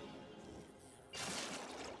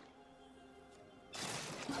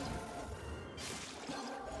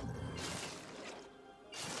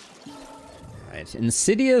 Right,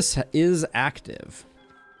 Insidious is active.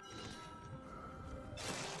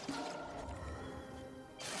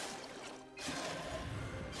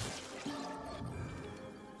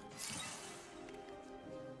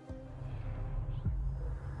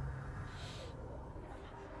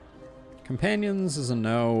 Companions is a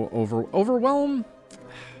no. Overwhelm.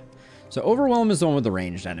 So Overwhelm is the one with the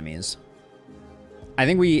ranged enemies. I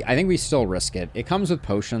think we still risk it. It comes with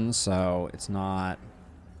potions, so it's not.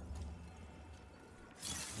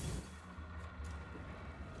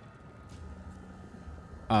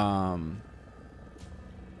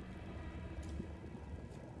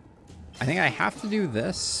 I think I have to do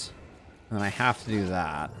this, and then I have to do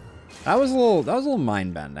that. That was a little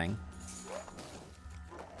mind bending.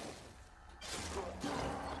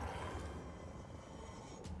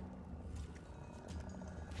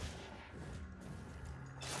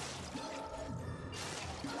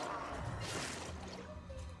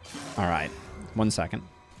 All right, 1 second.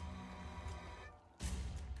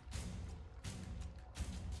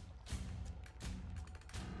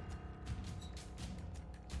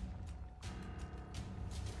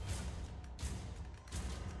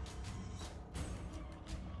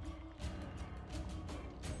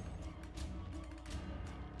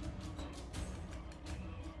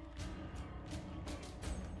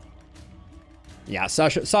 Yeah,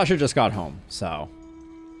 Sasha just got home, so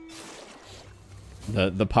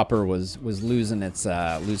the pupper was losing its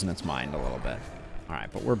mind a little bit. All right,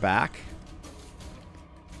 but we're back.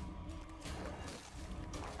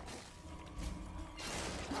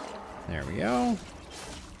 There we go.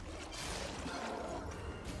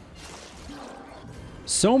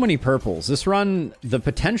 So many purples. This run, the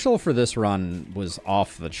potential for this run was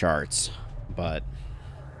off the charts, but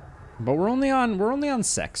we're only on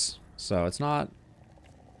 6, so it's not.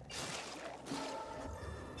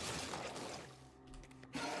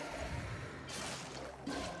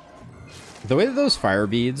 The way that those fire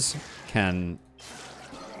beads can,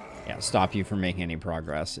 stop you from making any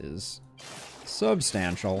progress is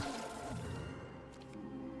substantial.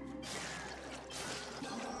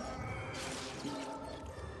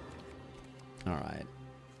 All right.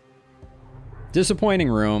 Disappointing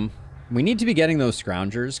room. We need to be getting those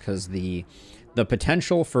scroungers because the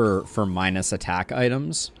potential for minus attack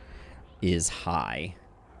items is high.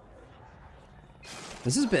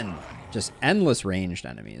 This has been just endless ranged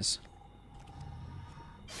enemies.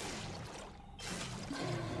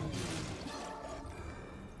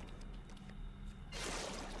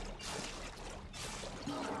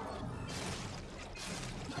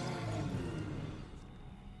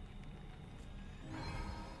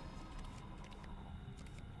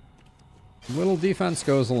 Little defense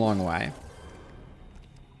goes a long way.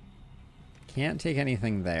 Can't take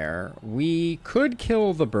anything there. We could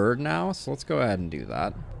kill the bird now, so let's go ahead and do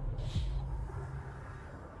that.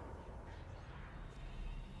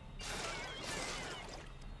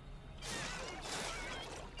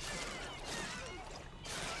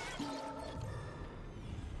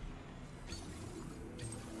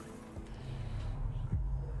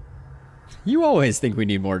 You always think we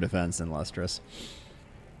need more defense in Lustrous.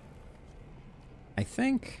 I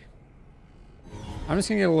think I'm just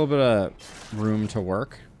gonna get a little bit of room to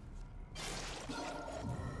work.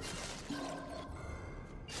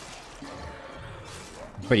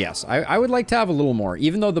 But yes, I would like to have a little more.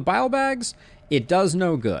 Even though the bile bags, it does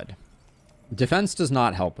no good. Defense does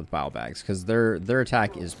not help with bile bags because their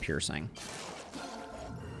attack is piercing.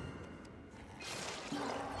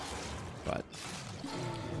 But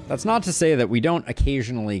that's not to say that we don't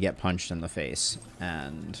occasionally get punched in the face,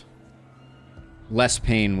 and less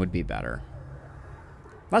pain would be better.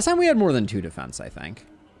 Last time we had more than 2 defense, I think.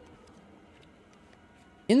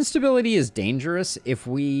 Instability is dangerous. If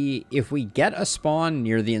we get a spawn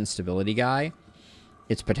near the instability guy,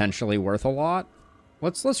 it's potentially worth a lot.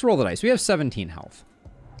 Let's roll the dice. We have 17 health.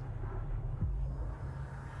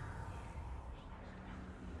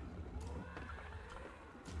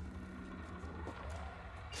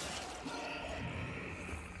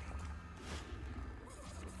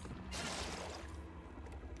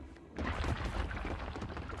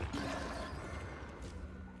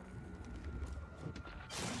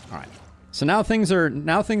 All right. So now things are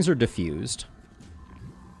diffused.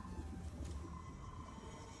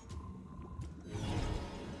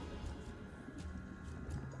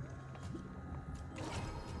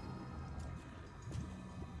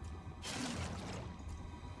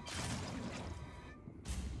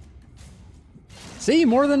 See,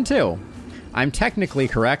 more than 2. I'm technically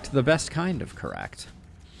correct, the best kind of correct.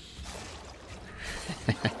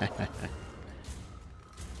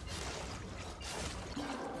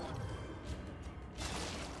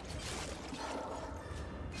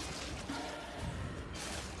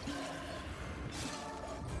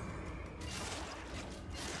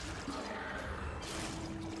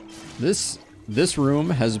 This room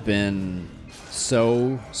has been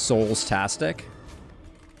so souls-tastic.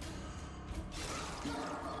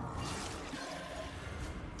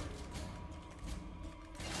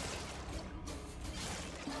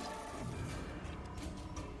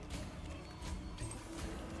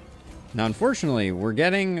 Now, unfortunately, we're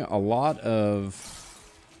getting a lot of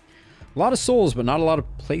souls, but not a lot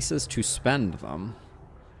of places to spend them.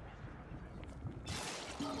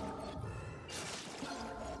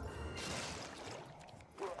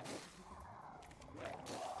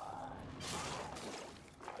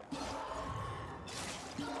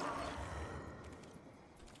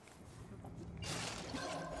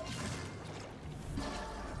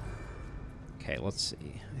 Okay, let's see.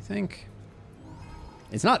 I think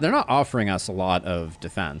they're not offering us a lot of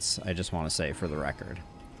defense, I just want to say for the record.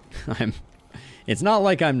 It's not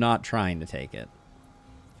like I'm not trying to take it.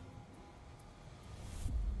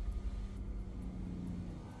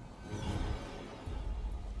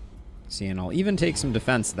 See, and I'll even take some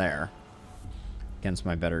defense there against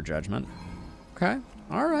my better judgment. Okay,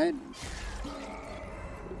 all right.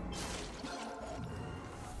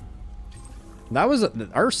 That was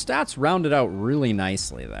our stats rounded out really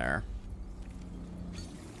nicely there.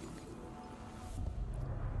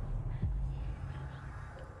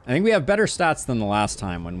 I think we have better stats than the last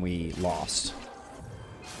time when we lost.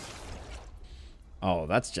 Oh,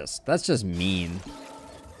 that's just mean.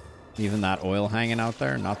 Even that oil hanging out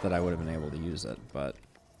there. Not that I would have been able to use it, but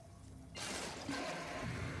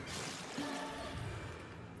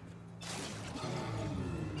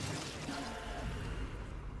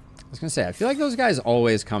I was gonna say, I feel like those guys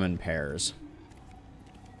always come in pairs.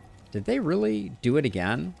 Did they really do it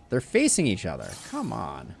again? They're facing each other. Come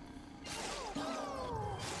on.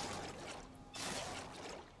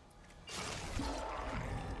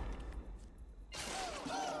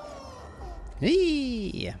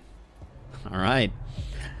 Hey! All right.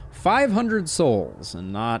 500 souls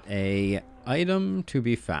and not a item to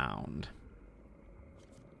be found.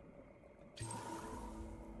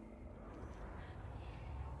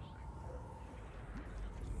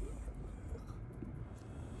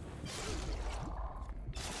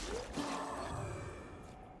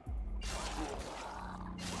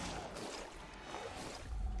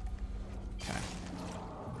 Okay.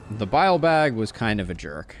 The bile bag was kind of a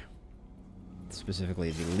jerk.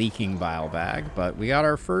 Specifically the leaking bile bag, but we got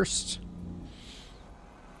our first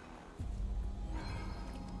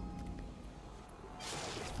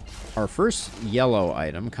yellow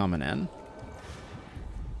item coming in.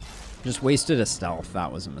 Just wasted a stealth.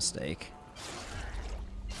 That was a mistake.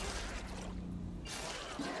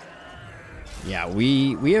 Yeah,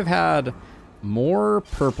 we have had more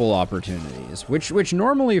purple opportunities, which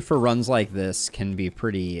normally for runs like this can be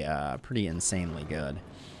pretty insanely good.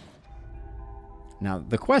 Now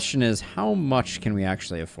the question is, how much can we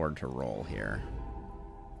actually afford to roll here?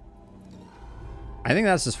 I think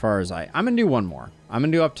that's as far as I'm gonna do one more. I'm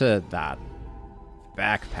gonna do up to that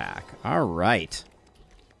backpack. All right.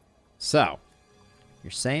 So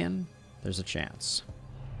you're saying there's a chance.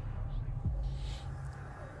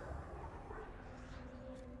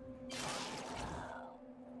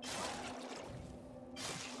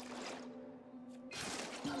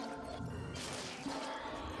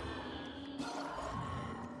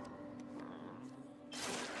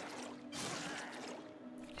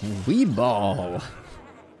 We ball.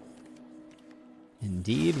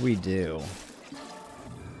 Indeed we do.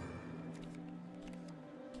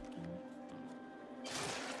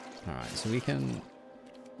 Alright, so we can...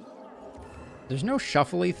 There's no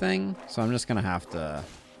shuffly thing, so I'm just gonna have to...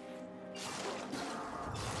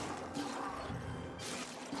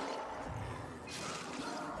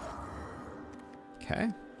 Okay.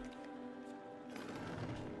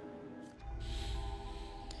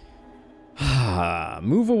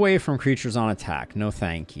 Move away from creatures on attack. No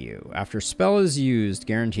thank you. After spell is used,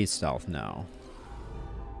 guaranteed stealth. No.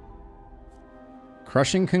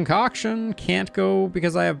 Crushing concoction. Can't go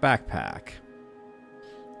because I have backpack.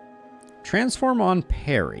 Transform on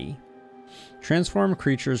parry. Transform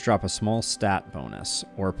creatures drop a small stat bonus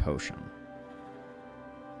or potion.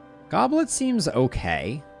 Goblet seems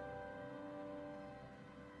okay.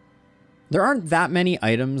 There aren't that many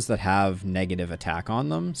items that have negative attack on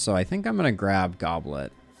them, so I think I'm going to grab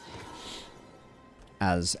Goblet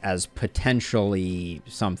as potentially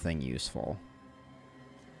something useful.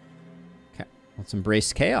 Okay, let's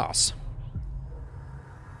embrace chaos.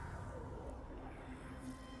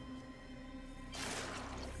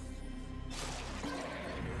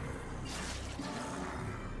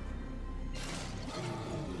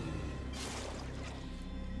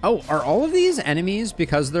 Oh, are all of these enemies,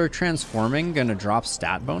 because they're transforming, gonna drop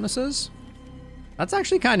stat bonuses? That's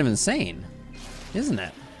actually kind of insane, isn't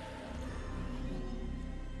it?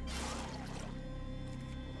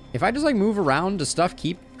 If I just like move around, does stuff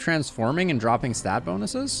keep transforming and dropping stat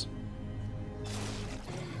bonuses?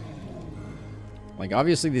 Like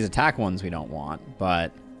obviously these attack ones we don't want,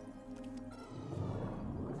 but...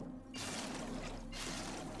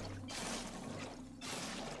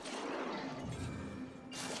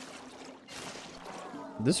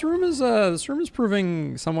 This room is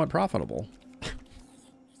proving somewhat profitable.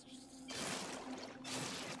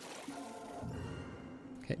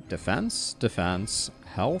 Okay, defense, defense,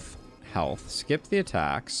 health, health. Skip the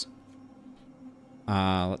attacks.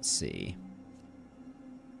 Let's see.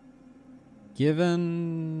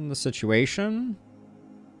 Given the situation,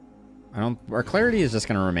 our clarity is just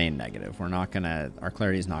gonna remain negative. Our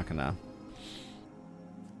clarity is not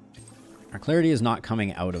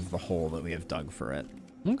coming out of the hole that we have dug for it.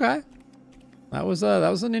 Okay. That was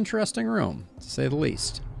an interesting room, to say the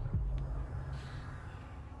least.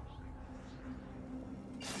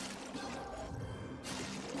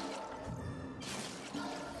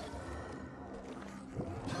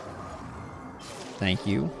 Thank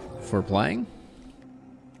you for playing.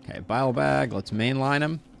 Okay, Bile Bag, let's mainline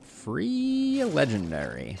him. Free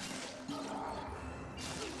legendary.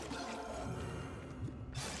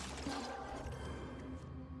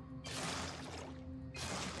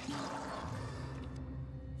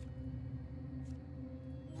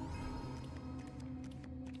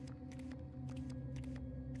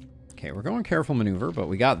 Okay, we're going careful maneuver, but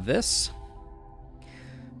we got this.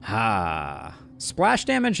 Splash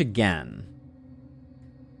damage again.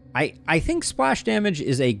 I think splash damage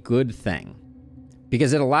is a good thing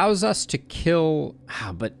because it allows us to kill...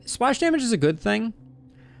 but splash damage is a good thing,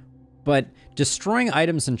 but destroying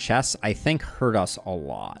items and chests, I think, hurt us a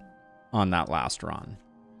lot on that last run.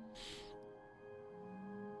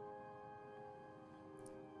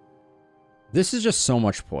 This is just so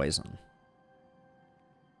much poison.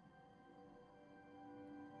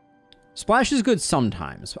 Splash is good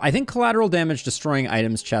sometimes. I think collateral damage destroying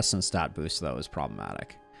items, chests, and stat boosts, though, is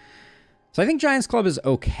problematic. So I think Giant's Club is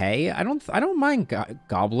okay. I don't mind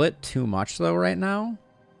Goblet too much, though, right now.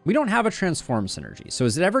 We don't have a transform synergy. So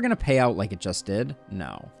is it ever going to pay out like it just did?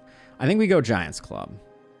 No. I think we go Giant's Club.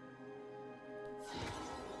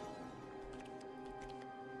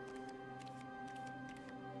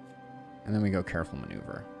 And then we go careful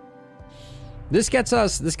maneuver. This gets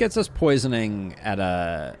us poisoning at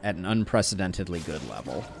an unprecedentedly good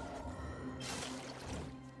level.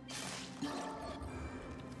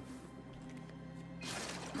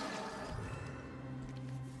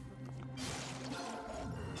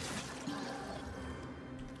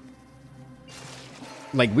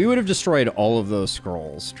 Like, we would have destroyed all of those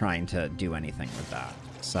scrolls trying to do anything with that.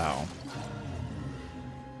 So...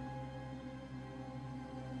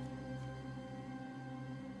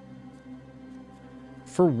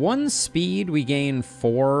 For 1 speed, we gain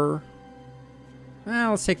 4...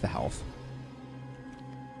 let's take the health.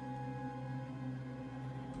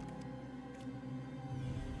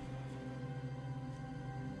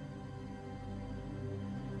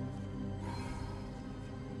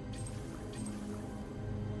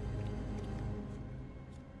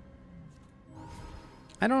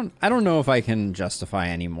 I don't know if I can justify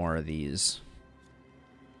any more of these.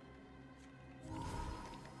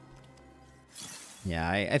 Yeah,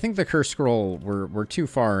 I think the curse scroll, we're too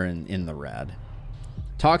far in the red.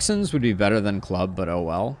 Toxins would be better than club, but oh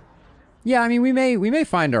well. Yeah, I mean, we may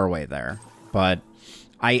find our way there, but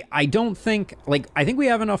I don't think, like, I think we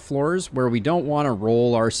have enough floors where we don't want to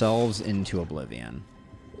roll ourselves into oblivion.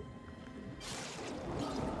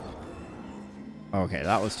 Okay,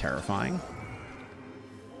 that was terrifying.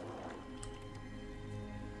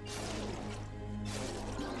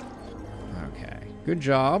 Okay, good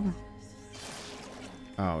job.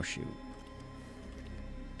 Oh, shoot.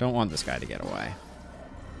 Don't want this guy to get away.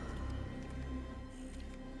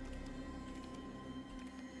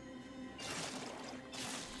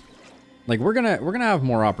 Like, we're gonna have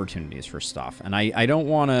more opportunities for stuff, and I don't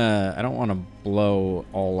wanna blow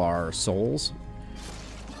all our souls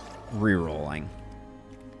rerolling.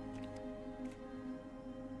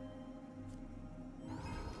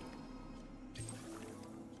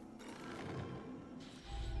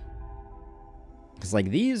 Because,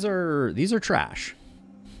 like, these are trash.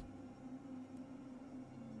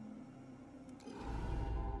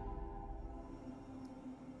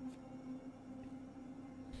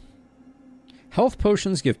 Health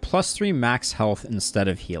potions give +3 max health instead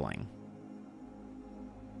of healing.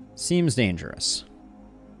 Seems dangerous.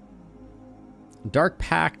 Dark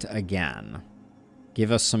Pact again. Give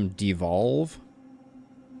us some devolve.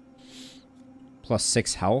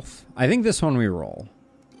 +6 health. I think this one we roll.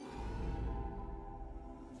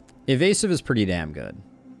 Evasive is pretty damn good.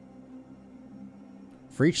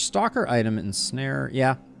 For each stalker item, ensnare...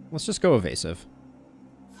 Yeah, let's just go evasive.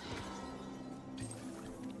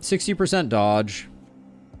 60% dodge.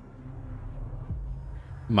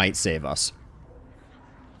 Might save us.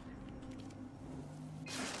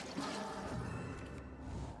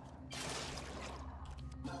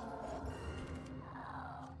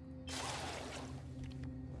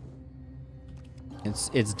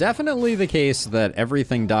 It's definitely the case that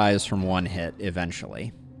everything dies from one hit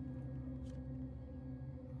eventually.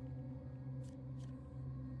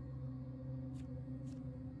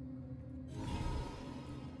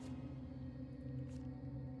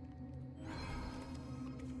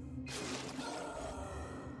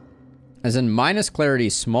 As in, minus clarity,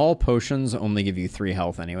 small potions only give you 3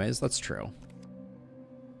 health anyways. That's true.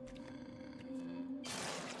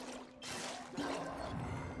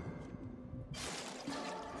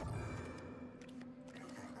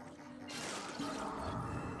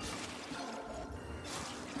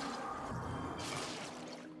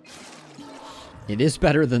 It is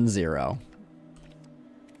better than 0.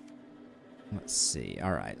 Let's see.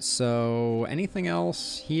 All right. So anything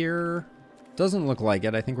else here? Doesn't look like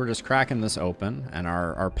it. I think we're just cracking this open, and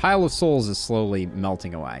our pile of souls is slowly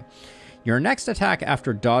melting away. Your next attack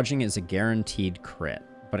after dodging is a guaranteed crit,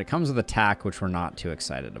 but it comes with attack, which we're not too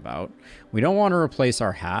excited about. We don't want to replace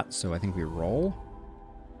our hat, so I think we roll.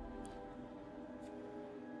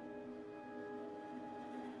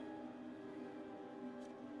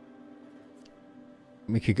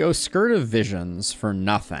 We could go Skirt of Visions for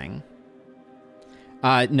nothing.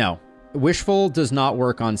 No. Wishful does not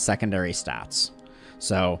work on secondary stats.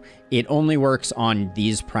 So it only works on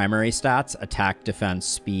these primary stats: attack, defense,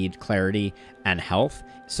 speed, clarity, and health.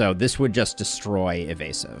 So this would just destroy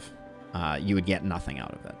evasive. You would get nothing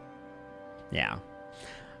out of it. Yeah.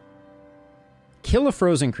 Kill a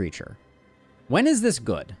frozen creature. When is this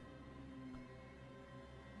good?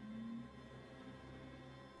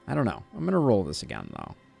 I don't know. I'm going to roll this again,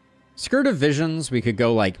 though. Skirt of Visions, we could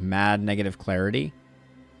go like mad negative clarity.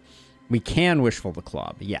 We can Wishful the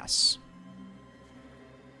Club, yes.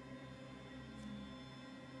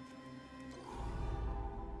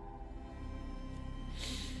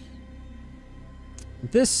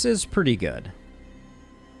 This is pretty good.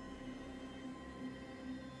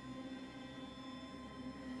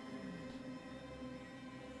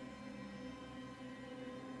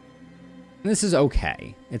 This is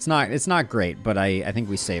okay. It's not great, but I think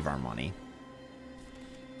we save our money.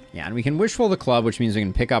 Yeah, and we can Wishful the Club, which means we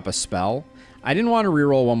can pick up a spell. I didn't want to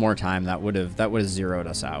reroll one more time. That would have zeroed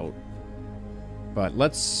us out. But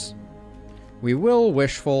we will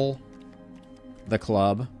wishful the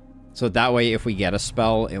club. So that way, if we get a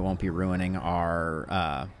spell, it won't be ruining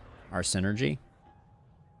our synergy.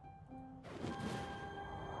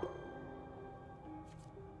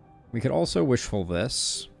 We could also wishful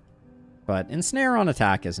this, but ensnare on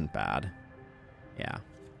attack isn't bad. Yeah.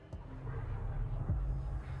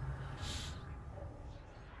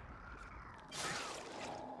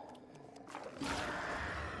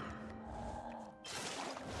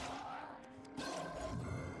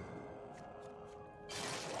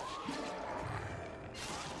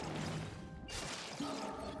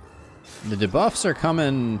 The debuffs are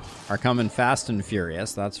coming fast and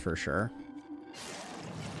furious, that's for sure.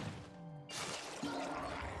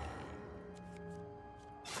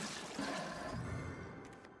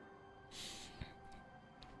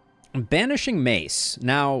 Banishing Mace.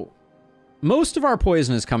 Now, most of our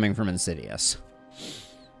poison is coming from Insidious.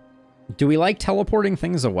 Do we like teleporting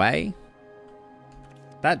things away?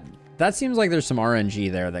 That seems like there's some RNG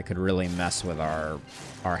there that could really mess with our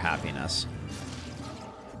happiness.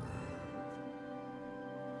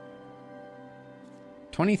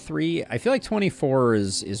 $23. I feel like 24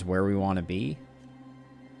 is where we want to be.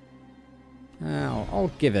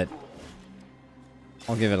 I'll give it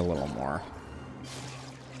a little more.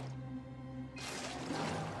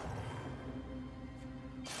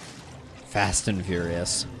 Fast and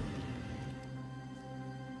Furious.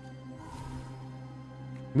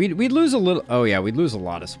 We'd lose a little... Oh, yeah, we'd lose a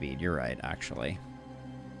lot of speed. You're right, actually.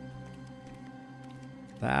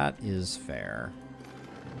 That is fair.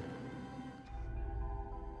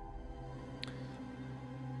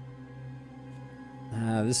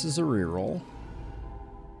 This is a reroll.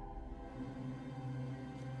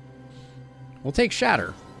 We'll take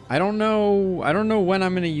Shatter. I don't know when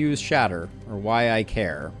I'm going to use Shatter or why I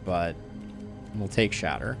care, but we'll take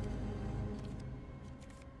Shatter.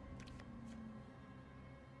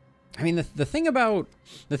 I mean, the thing about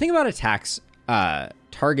attacks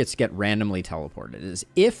targets get randomly teleported is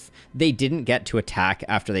if they didn't get to attack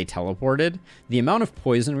after they teleported, the amount of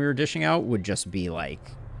poison we were dishing out would just be like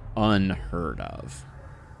unheard of.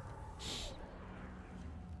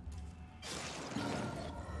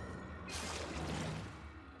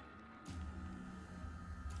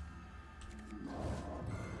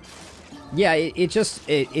 Yeah,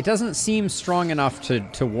 it doesn't seem strong enough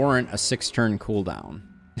to warrant a 6-turn cooldown.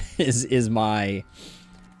 is my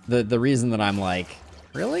the reason that I'm like,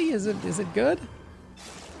 really? Is it good?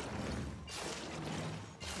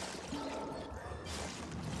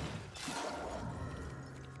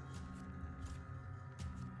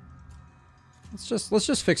 Let's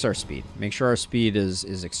just fix our speed. Make sure our speed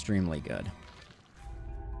is extremely good.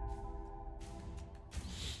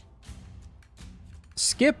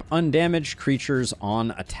 Skip undamaged creatures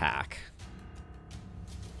on attack.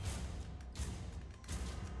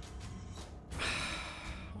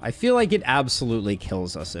 I feel like it absolutely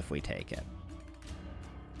kills us if we take it.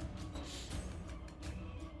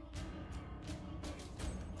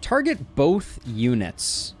 Target both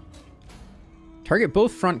units. Target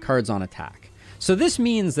both front cards on attack. So this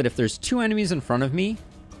means that if there's 2 enemies in front of me,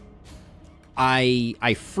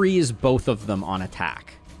 I freeze both of them on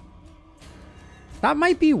attack. That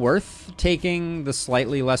might be worth taking the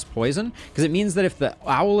slightly less poison, because it means that if the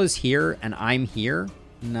owl is here and I'm here,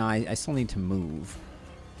 no, I still need to move.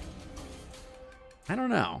 I don't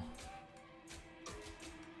know.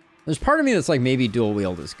 There's part of me that's like, maybe dual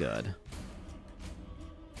wield is good.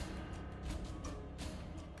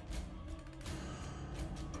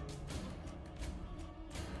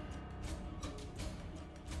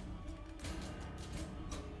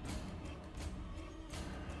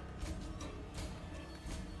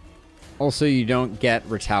 Also, you don't get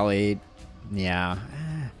retaliate. Yeah.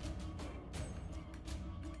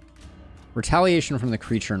 Retaliation from the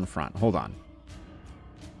creature in front. Hold on.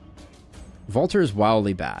 Volter is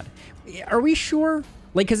wildly bad. Are we sure?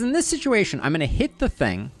 Like, because in this situation, I'm going to hit the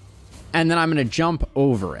thing, and then I'm going to jump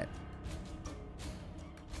over it.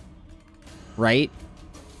 Right?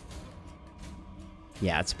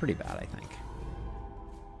 Yeah, it's pretty bad, I think.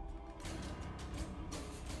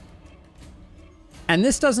 And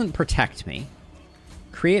this doesn't protect me.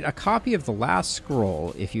 Create a copy of the last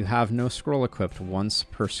scroll if you have no scroll equipped once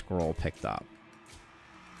per scroll picked up.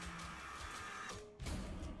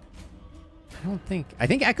 I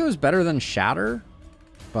think Echo's better than Shatter,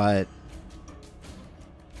 but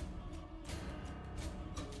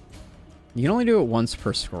you can only do it once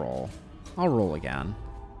per scroll. I'll roll again.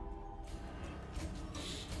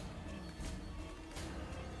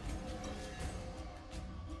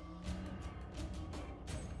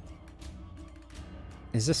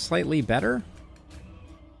 Is this slightly better?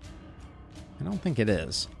 don't think it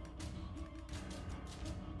is.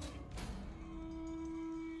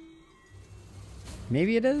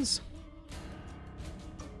 Maybe it is?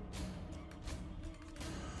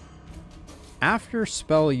 After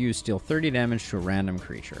spell use, deal 30 damage to a random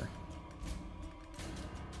creature.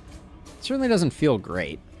 It certainly doesn't feel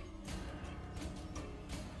great.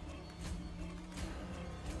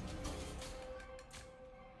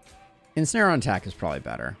 Ensnare on attack is probably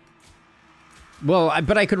better. Well,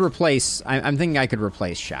 but I could replace... I'm thinking I could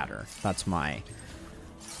replace Shatter. That's my...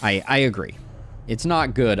 I agree. It's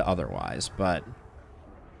not good otherwise, but...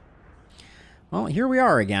 Well, here we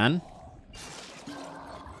are again.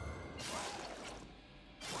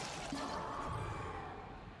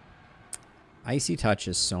 Icy Touch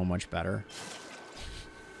is so much better.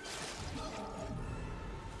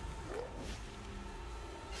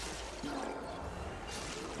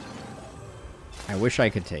 I wish I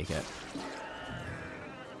could take it.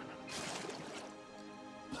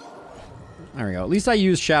 There we go. At least I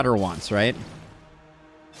used Shatter once, right?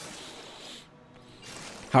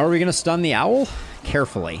 How are we going to stun the owl?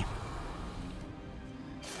 Carefully.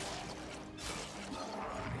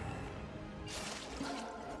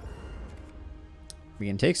 We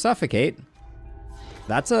can take Suffocate.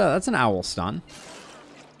 That's an owl stun.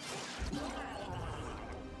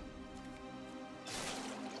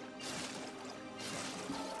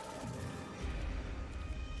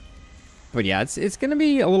 But yeah, it's going to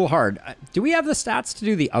be a little hard. Do we have the stats to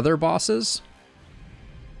do the other bosses?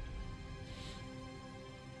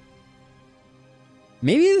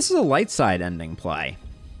 Maybe this is a light side ending play.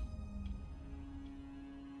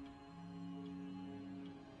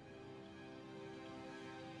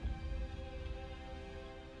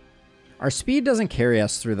 Our speed doesn't carry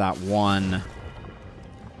us through that one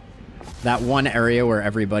area where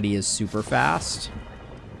everybody is super fast.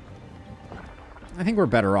 I think we're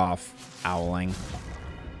better off owling.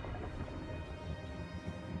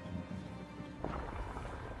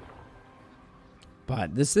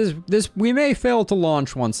 But this we may fail to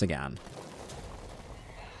launch once again.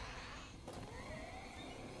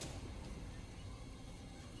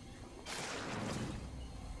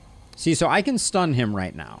 See, so I can stun him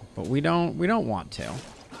right now, but we don't want to.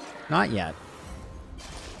 Not yet.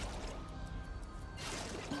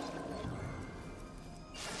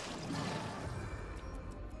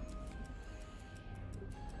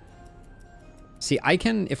 See, I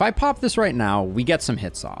can... If I pop this right now, we get some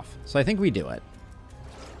hits off. So I think we do it.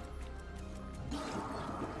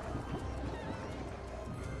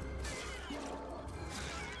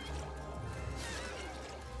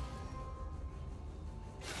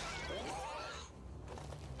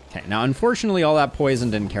 Okay, now unfortunately all that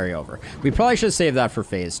poison didn't carry over. We probably should save that for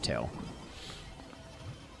phase 2.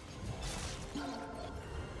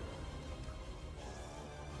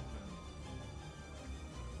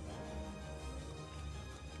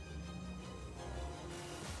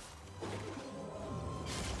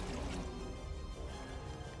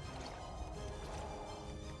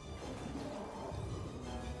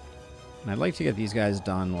 I'd like to get these guys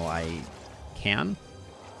done while I can.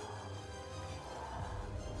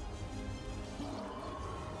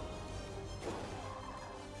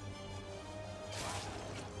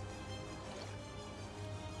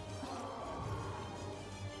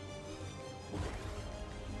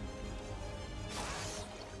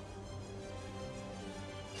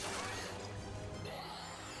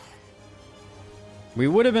 We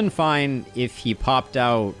would have been fine if he popped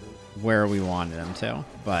out where we wanted him to,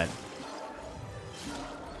 but...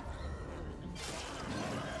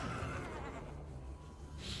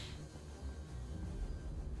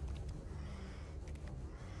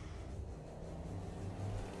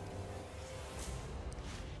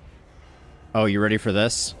 Oh, you ready for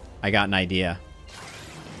this? I got an idea.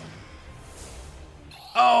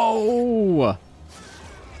 Oh!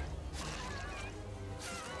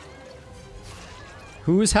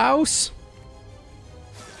 Whose house?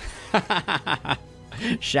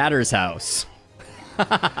 Shatter's house.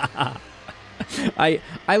 I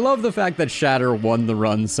love the fact that Shatter won the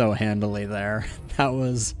run so handily there. That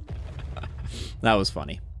was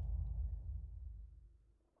funny.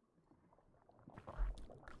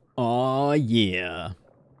 Oh yeah.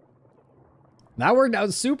 That worked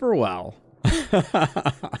out super well.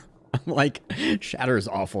 I'm like, Shatter's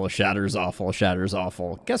awful, Shatter's awful, Shatter's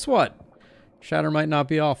awful. Guess what? Shatter might not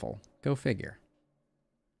be awful. Go figure.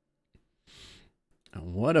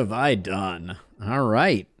 What have I done? All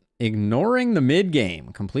right. Ignoring the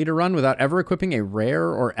mid-game. Complete a run without ever equipping a rare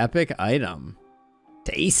or epic item.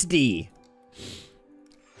 Tasty.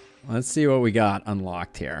 Let's see what we got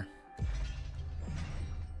unlocked here.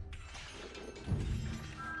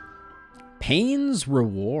 Pain's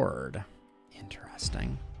Reward.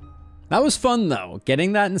 Interesting. That was fun, though.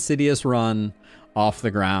 Getting that Insidious run off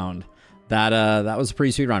the ground. That was a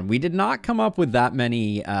pretty sweet run. We did not come up with that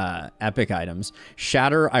many epic items.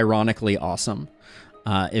 Shatter, ironically awesome.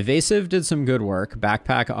 Evasive did some good work.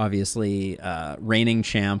 Backpack, obviously, reigning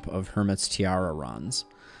champ of Hermit's Tiara runs.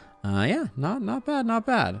 Yeah, not bad, not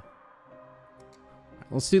bad.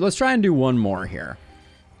 Let's see. Let's try and do one more here.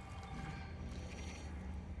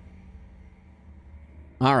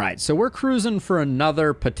 All right, so we're cruising for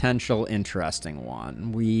another potential interesting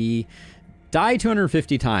one. We die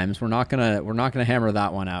 250 times. We're not gonna hammer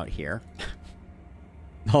that one out here.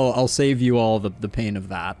 I'll save you all the pain of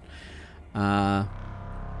that.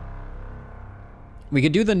 We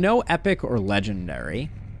could do the no epic or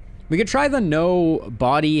legendary. We could try the no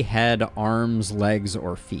body, head, arms, legs,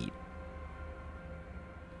 or feet.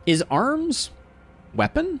 Is arms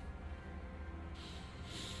weapon?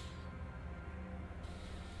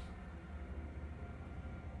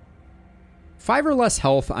 Five or less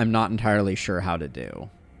health, I'm not entirely sure how to do.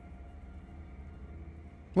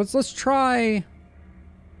 Let's try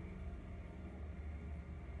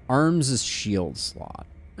arms as shield slot.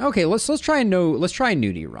 Okay, let's try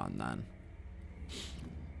nudie run then.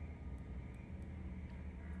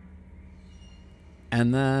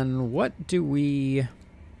 And then what do we...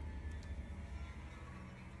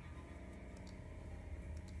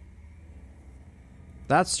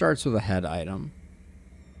 That starts with a head item.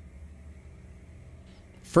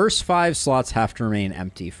 First 5 slots have to remain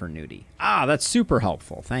empty for nudie. Ah, that's super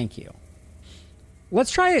helpful. Thank you. Let's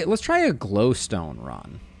try a glowstone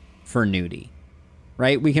run for nudie.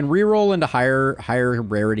 Right? We can reroll into higher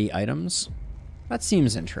rarity items. That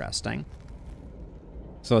seems interesting.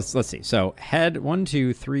 So let's see. So head 1,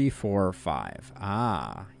 2, 3, 4, 5.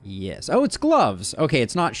 Ah, yes. Oh, it's gloves. Okay,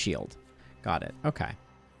 it's not shield. Got it. Okay.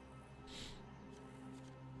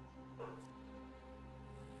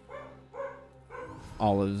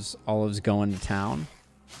 Olive's going to town.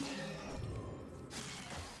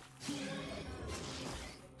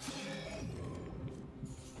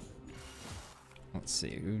 Let's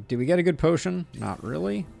see. Did we get a good potion? Not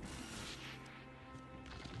really.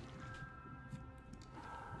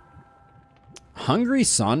 Hungry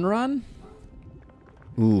Sun run?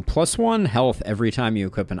 Ooh, +1 health every time you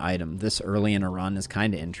equip an item this early in a run is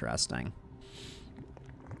kind of interesting.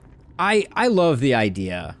 I love the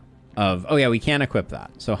idea of... Oh, yeah, we can't equip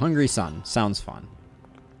that. So Hungry Sun sounds fun.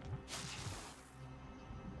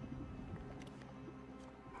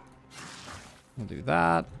 We'll do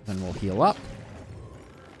that. Then we'll heal up.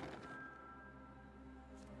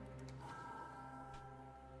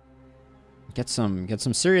 Get some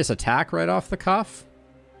serious attack right off the cuff.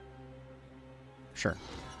 Sure.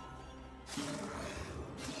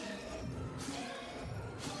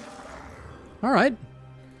 All right.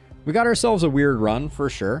 We got ourselves a weird run for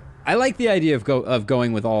sure. I like the idea of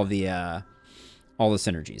going with all the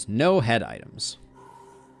synergies. No head items.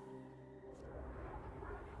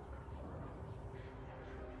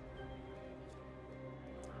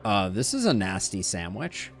 This is a nasty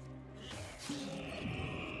sandwich.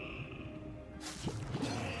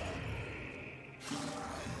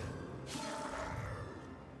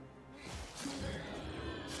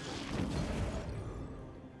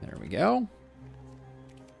 There we go.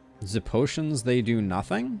 The potions, they do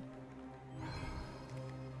nothing.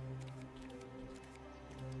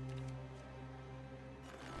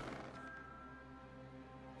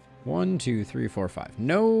 One, two, three, four, five.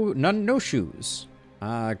 No shoes.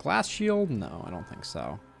 Glass shield? No, I don't think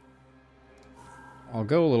so. I'll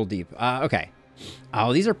go a little deep. Okay.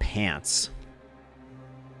 Oh, these are pants.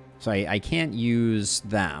 So I can't use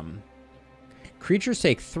them. Creatures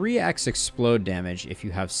take 3x explode damage if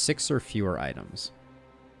you have 6 or fewer items.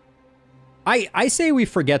 I say we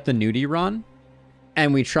forget the nudie run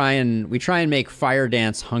and we try and make Fire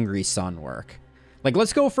Dance Hungry Sun work. Like,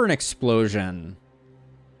 let's go for an explosion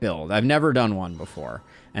build. I've never done one before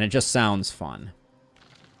and it just sounds fun.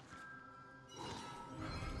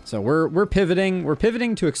 So we're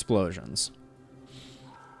pivoting to explosions.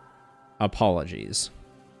 Apologies.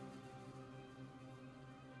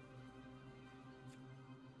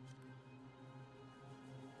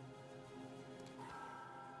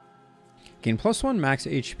 Gain +1 max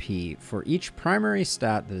HP for each primary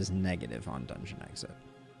stat that is negative on dungeon exit.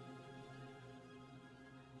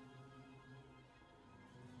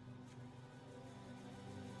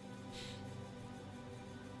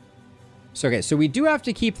 So, okay, so we do have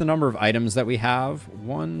to keep the number of items that we have.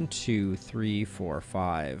 1, 2, 3, 4,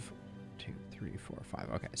 5. 2, 3, 4, 5.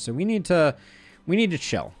 Okay, so we need to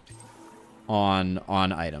chill on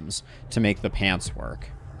items to make the pants work.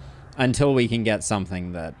 until we can get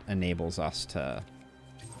something that enables us to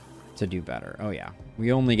do better. Oh yeah,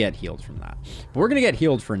 we only get healed from that. But we're gonna get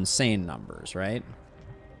healed for insane numbers, right?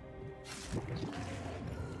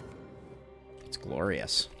 It's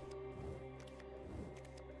glorious.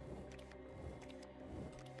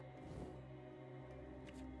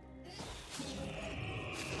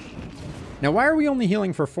 Now, why are we only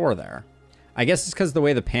healing for 4 there? I guess it's because the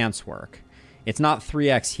way the pants work. It's not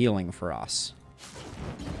 3x healing for us.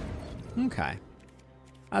 Okay.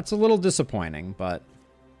 That's a little disappointing, but...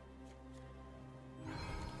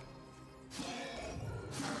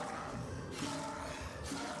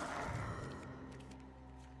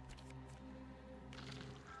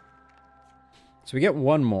 So we get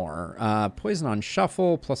 1 more. Poison on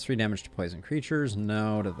shuffle, plus 3 damage to poison creatures.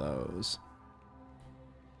 No to those.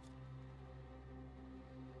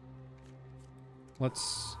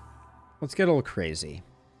 Let's get a little crazy.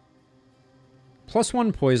 Plus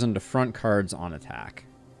 1 poison to front cards on attack.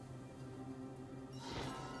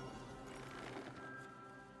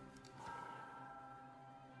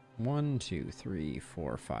 One, 2, 3,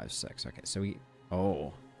 4, 5, 6. Okay, so we...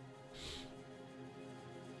 Oh.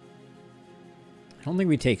 I don't think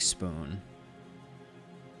we take Spoon.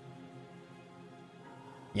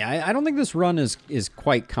 Yeah, I don't think this run is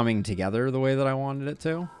quite coming together the way that I wanted it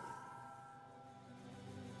to.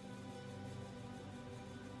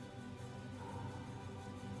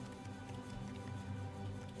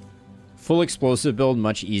 Full explosive build,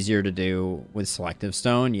 much easier to do with selective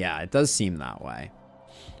stone. Yeah, it does seem that way.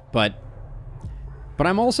 But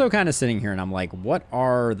I'm also kind of sitting here and I'm like, what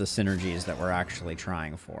are the synergies that we're actually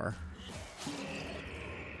trying for?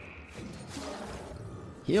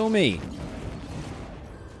 Heal me.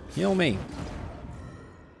 Heal me.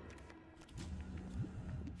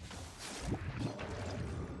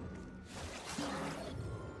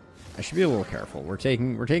 I should be a little careful. We're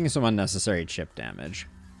taking some unnecessary chip damage.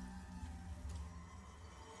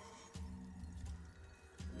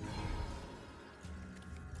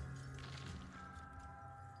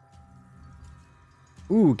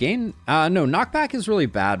 Ooh, gain... no, knockback is really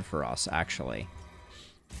bad for us, actually.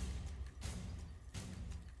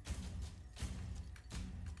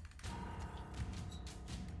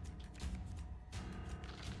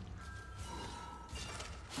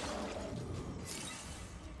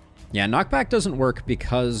 Yeah, knockback doesn't work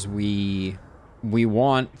because we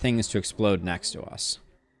want things to explode next to us.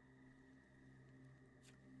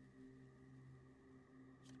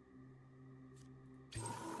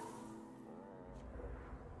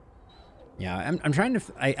 Yeah, I'm trying to...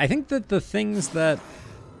 I think that the things that...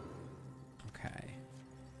 Okay.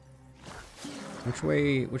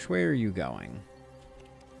 Which way are you going?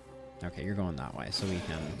 Okay, you're going that way, so we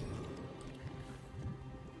can...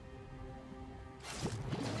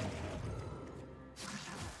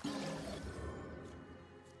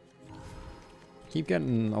 Keep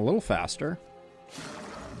getting a little faster.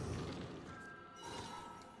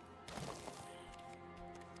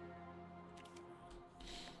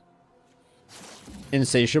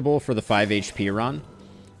 Insatiable for the 5 HP run.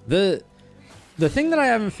 The thing that I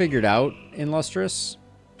haven't figured out in Lustrous,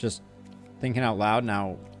 just thinking out loud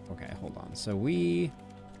now. Okay, hold on. So we...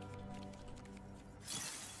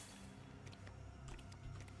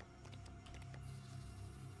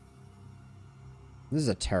 This is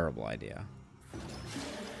a terrible idea.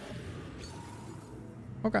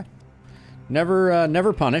 Okay.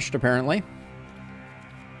 Never punished, apparently.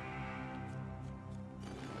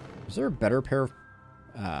 Is there a better pair of...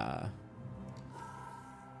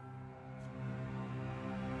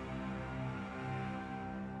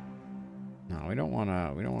 No, we don't want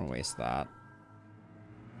to waste that.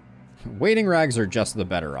 Waiting rags are just the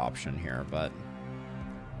better option here, but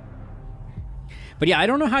yeah, I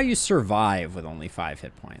don't know how you survive with only 5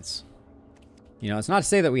 hit points. You know, it's not to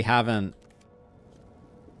say that we haven't...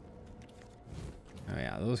 Oh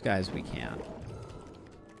yeah, those guys we can't.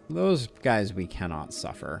 Those guys we cannot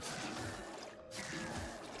suffer.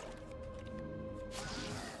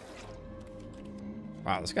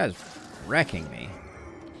 Wow, this guy's wrecking me.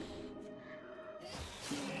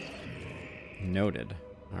 Noted.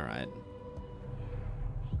 All right.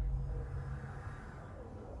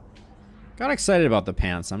 Got excited about the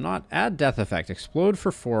pants. I'm not. Add death effect. Explode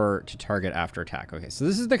for 4 to target after attack. Okay, so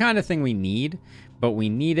this is the kind of thing we need, but we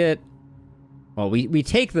need it... Well, we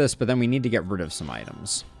take this, but then we need to get rid of some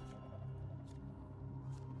items.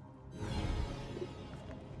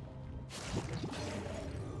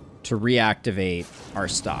 To reactivate our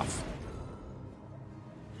stuff.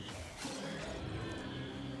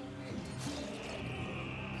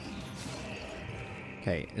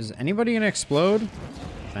 Okay, is anybody gonna explode?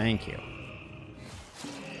 Thank you.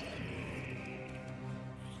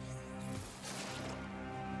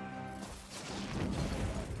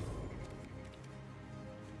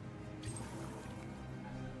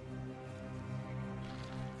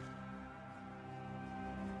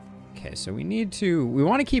 Okay, so we need to... We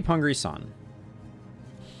want to keep Hungry Sun.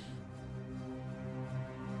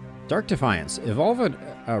 Dark Defiance. Evolve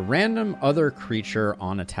a random other creature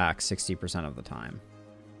on attack 60% of the time.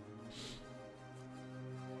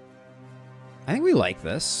 I think we like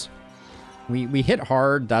this. We hit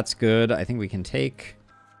hard. That's good. I think we can take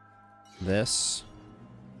this.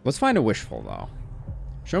 Let's find a Wishful, though.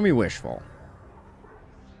 Show me Wishful.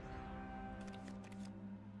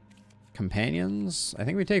 Companions? I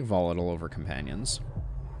think we take Volatile over Companions.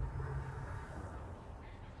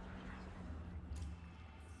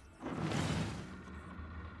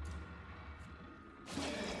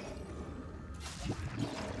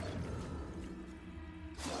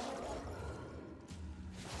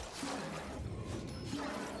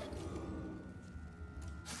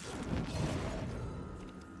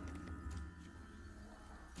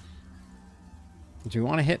 Do we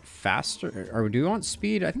want to hit faster? Or do we want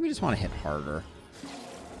speed? I think we just want to hit harder.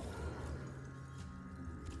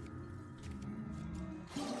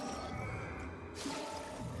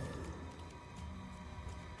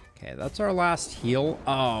 Okay, that's our last heal.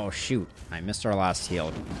 Oh, shoot. I missed our last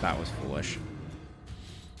heal. That was foolish.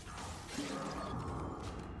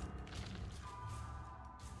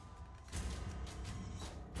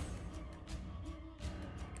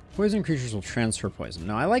 Poison creatures will transfer poison.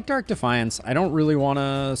 No, I like Dark Defiance. I don't really want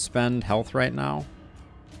to spend health right now.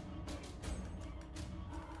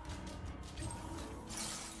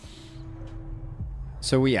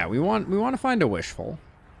 So yeah, we want to find a Wishful.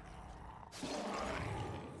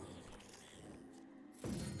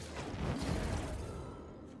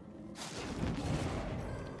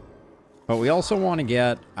 But we also want to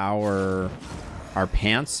get our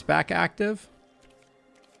pants back active.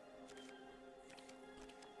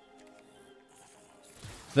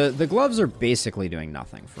 The gloves are basically doing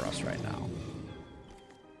nothing for us right now.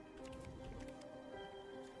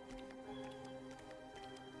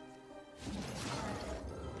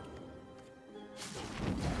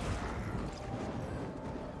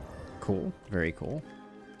 Cool. Very cool.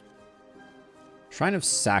 Shrine of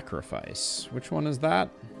Sacrifice. Which one is that?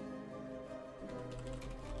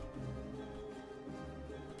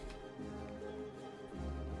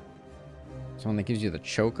 It's one that gives you the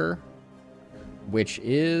choker, which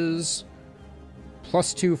is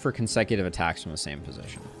 +2 for consecutive attacks from the same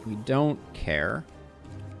position. We don't care.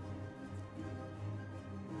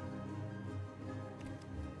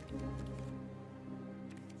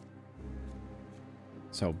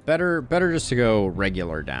 So better just to go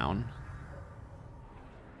regular down.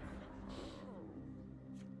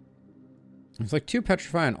 Inflict 2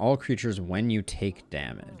 petrify on all creatures when you take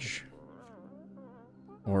damage.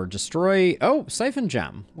 Or destroy... Oh, Siphon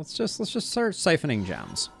Gem. Let's just start siphoning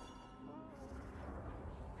gems.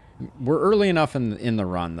 We're early enough in the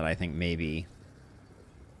run that I think maybe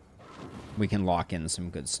we can lock in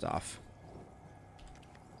some good stuff.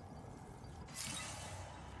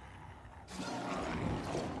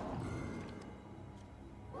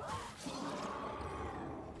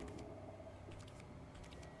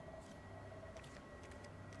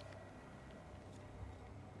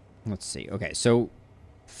 Let's see. Okay, so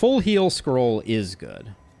full heal scroll is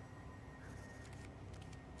good.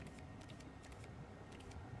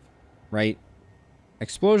 Right?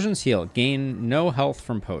 Explosions heal. Gain no health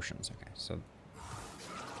from potions. Okay, so...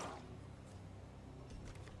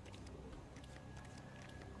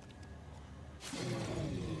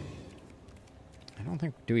 I don't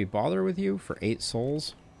think... Do we bother with you for 8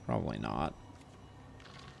 souls? Probably not.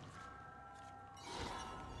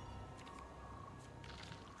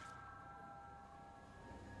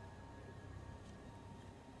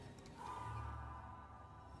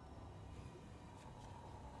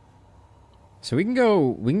 So we can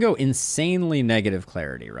go insanely negative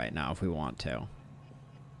clarity right now if we want to.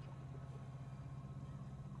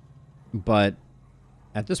 But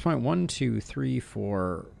at this point, 1, 2, 3,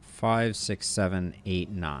 4, 5, 6, 7, 8,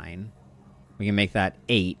 9. We can make that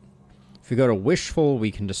 8. If we go to Wishful,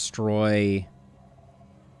 we can destroy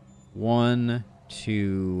 1,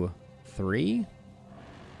 2, 3.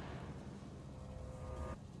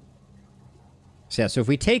 So yeah, so if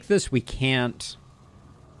we take this, we can't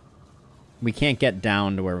get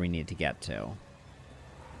down to where we need to get to.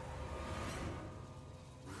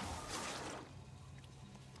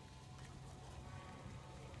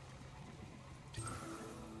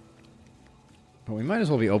 But we might as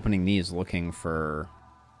well be opening these looking for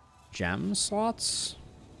gem slots.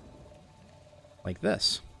 Like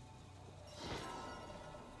this.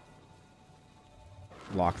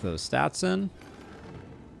 Lock those stats in.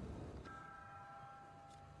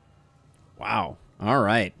 Wow. All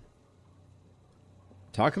right.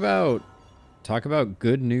 Talk about Talk about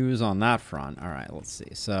good news on that front. All right, let's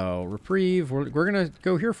see. So, Reprieve, we're going to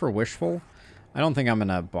go here for Wishful. I don't think I'm going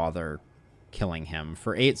to bother killing him.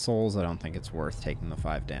 For 8 souls, I don't think it's worth taking the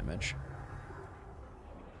 5 damage.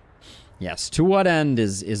 Yes, to what end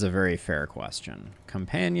is a very fair question.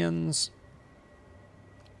 Companions.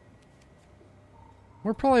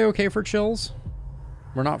 We're probably okay for chills.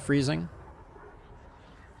 We're not freezing.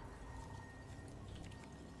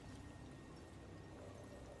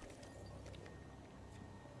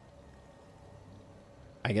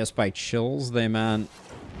 I guess by chills they meant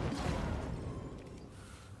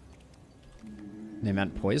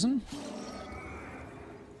poison?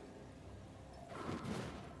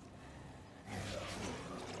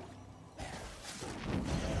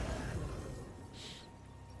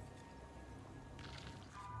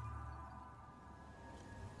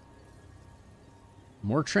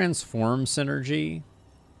 More transform synergy.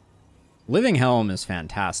 Living Helm is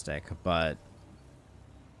fantastic, but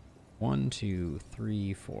 1, 2,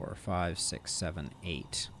 3, 4, 5, 6, 7,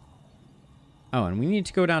 8. Oh, and we need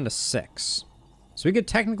to go down to 6. So we could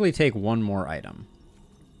technically take 1 more item.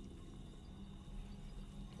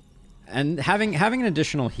 And having an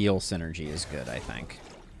additional heal synergy is good, I think.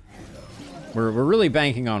 We're really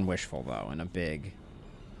banking on Wishful though, in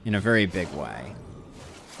a very big way.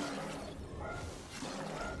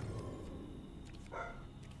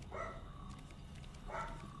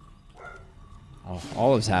 Oh,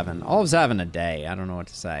 Olive's having a day. I don't know what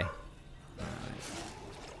to say.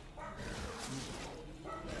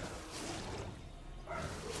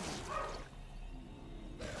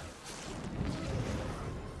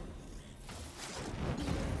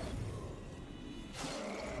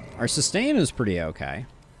 Our sustain is pretty okay.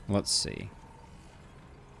 Let's see.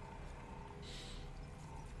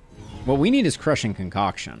 What we need is Crushing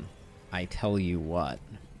Concoction. I tell you what.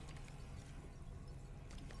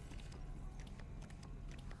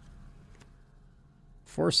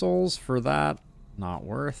 Four souls for that, not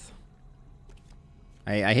worth.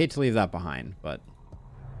 I hate to leave that behind, but...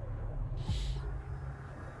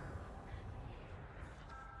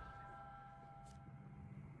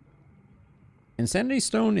 Insanity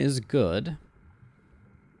Stone is good.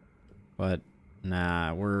 But,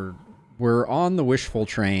 nah, we're on the Wishful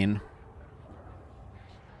train.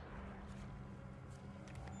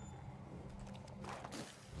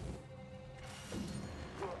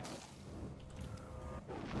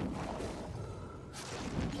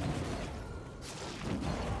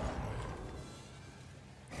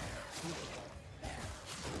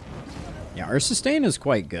 Yeah, our sustain is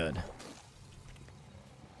quite good.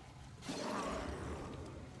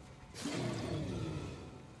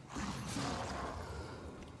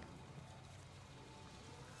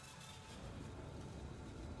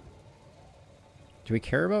 Do we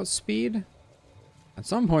care about speed? At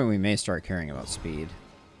some point we may start caring about speed.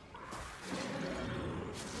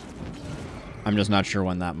 I'm just not sure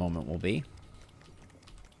when that moment will be.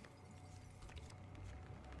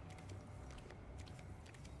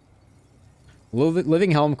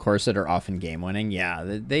 Living Helm Corset are often game-winning. Yeah,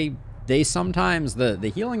 they sometimes... The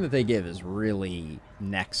healing that they give is really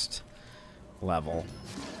next level.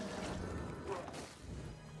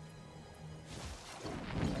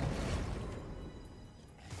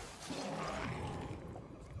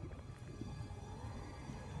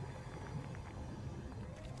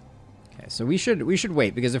 Okay, so we should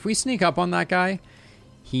wait, because if we sneak up on that guy,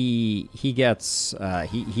 he gets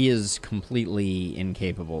he is completely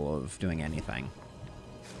incapable of doing anything.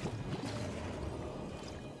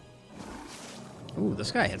 Ooh,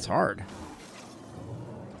 this guy hits hard.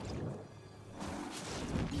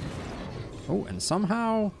 Oh, and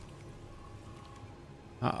somehow...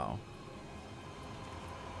 Uh-oh.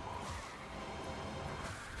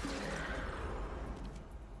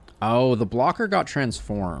 Oh, the blocker got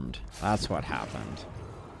transformed. That's what happened.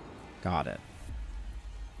 Got it.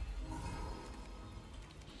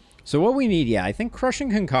 So what we need, yeah, I think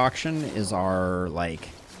Crushing Concoction is our, like,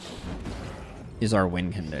 is our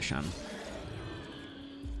win condition.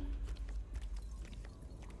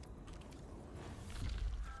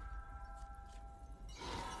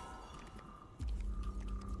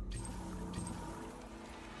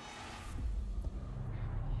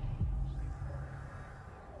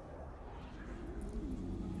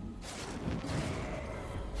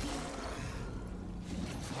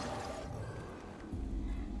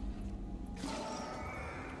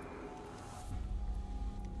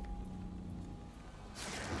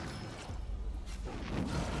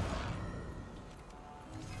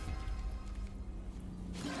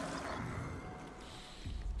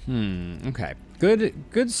 Okay.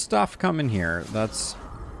 Good stuff coming here. That's...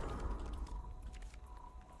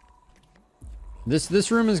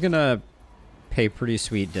 This room is gonna pay pretty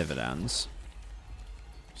sweet dividends.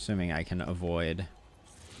 Assuming I can avoid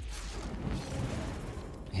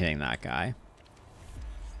hitting that guy.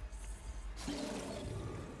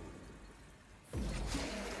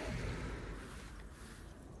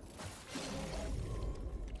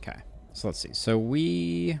 Okay, so let's see. So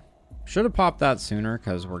we should have popped that sooner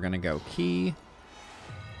because we're gonna go key.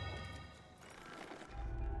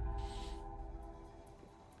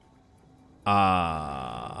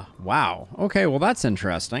 Wow. Okay, well that's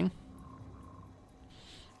interesting.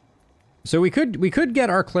 So we could get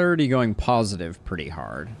our clarity going positive pretty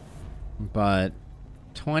hard. But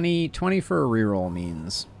 20 for a reroll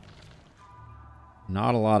means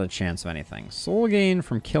not a lot of chance of anything. Soul gain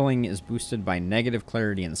from killing is boosted by negative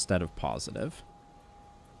clarity instead of positive.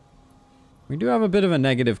 We do have a bit of a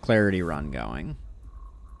negative clarity run going.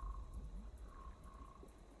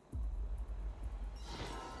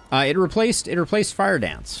 It replaced Fire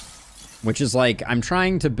Dance, which is like, I'm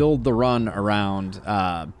trying to build the run around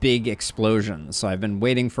big explosions. So I've been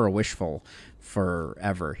waiting for a wishful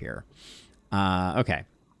forever here. Okay.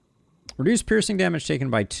 Reduce piercing damage taken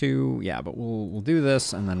by 2. Yeah, but we'll do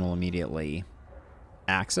this and then we'll immediately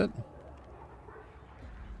axe it.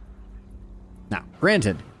 Now,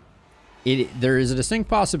 granted, there is a distinct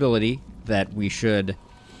possibility that we should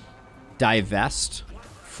divest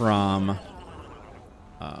from...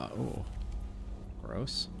 oh,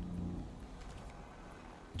 gross.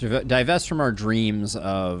 Divest from our dreams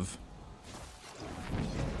of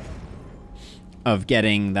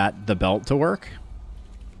getting the belt to work,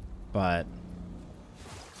 but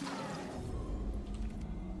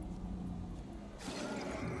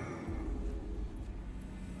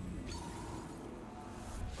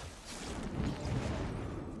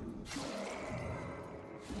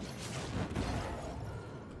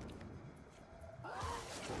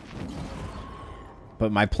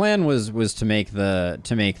my plan was to make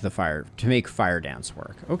Fire Dance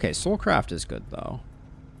work. Okay, Soulcraft is good though.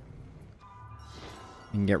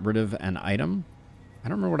 You can get rid of an item. I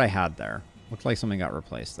don't remember what I had there. Looked like something got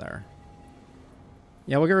replaced there.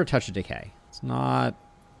 Yeah, we'll give her a Touch of Decay. It's not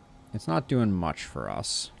doing much for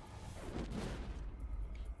us.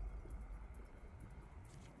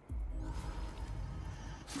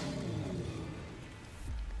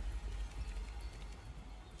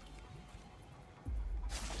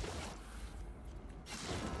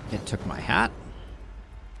 It took my hat.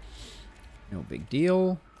 No big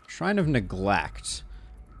deal. Shrine of Neglect.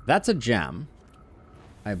 That's a gem,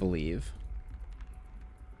 I believe.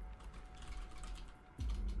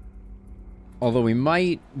 Although we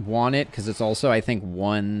might want it because it's also, I think,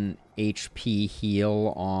 1 HP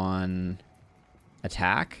heal on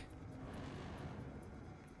attack.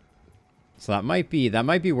 So that might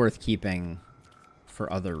be worth keeping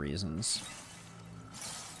for other reasons.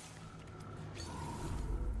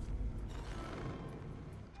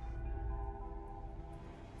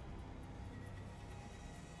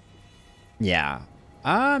 Yeah.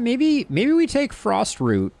 Maybe we take Frost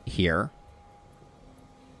Root here.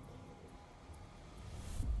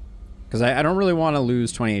 Because I don't really want to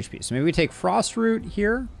lose 20 HP. So maybe we take Frost Root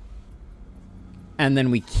here. And then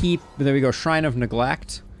we go Shrine of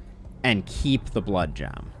Neglect. And keep the Blood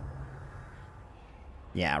Gem.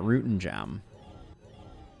 Yeah, Root and Gem.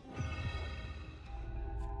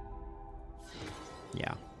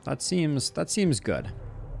 Yeah, that seems good.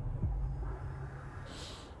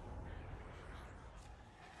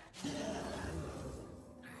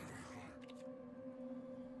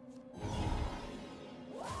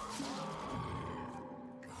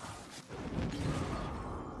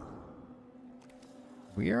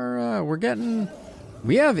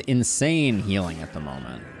 We have insane healing at the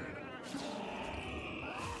moment.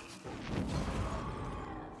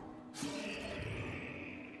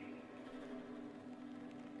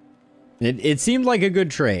 It seemed like a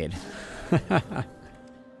good trade.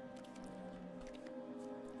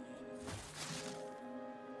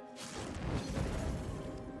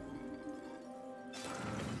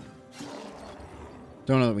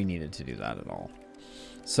 Don't know that we needed to do that at all.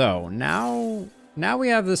 So now we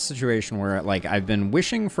have this situation where, like, I've been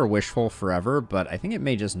wishing for Wishful forever, but I think it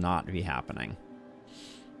may just not be happening.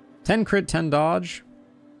 10 crit, 10 dodge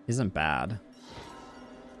isn't bad.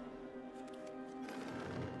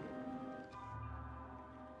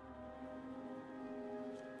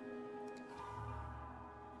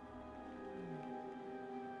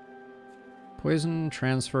 Poison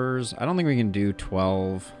transfers. I don't think we can do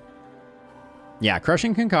 12. Yeah,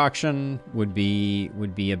 Crushing Concoction would be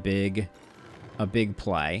a big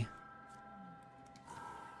play.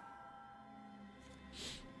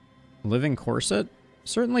 Living Corset.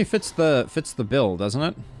 Certainly fits the bill, doesn't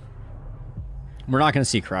it? We're not going to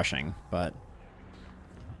see crushing, but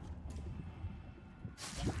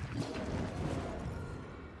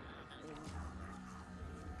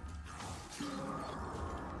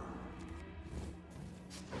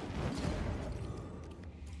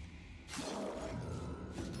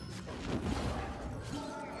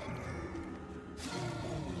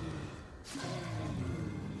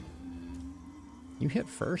you hit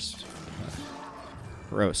first.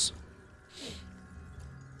 Gross.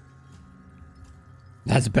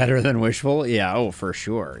 That's better than wishful? Yeah, oh, for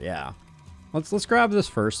sure, yeah. Let's grab this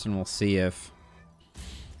first and we'll see if...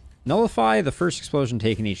 Nullify the first explosion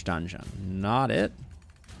taken each dungeon. Not it.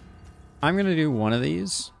 I'm gonna do one of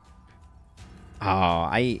these. Oh,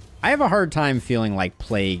 I have a hard time feeling like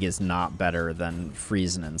Plague is not better than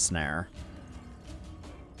Freeze and Ensnare.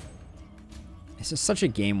 It's just such a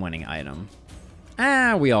game-winning item.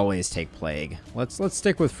 Ah, we always take Plague. Let's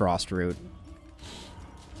stick with Frost Root.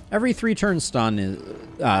 Every 3-turn stun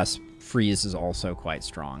is freeze is also quite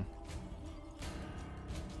strong.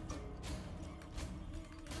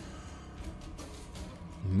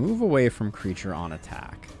 Move away from creature on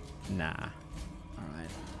attack. Nah. Alright.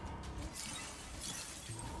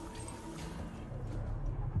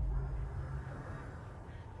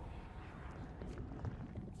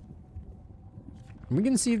 We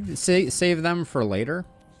can save them for later.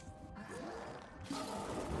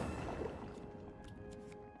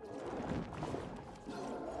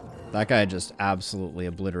 That guy just absolutely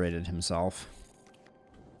obliterated himself.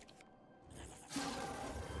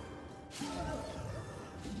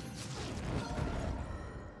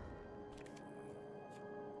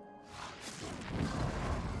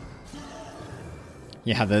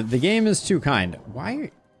 Yeah, the game is too kind.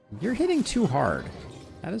 Why? You're hitting too hard.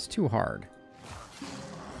 That is too hard.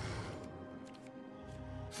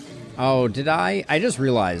 Oh, did I? I just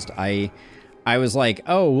realized I was like,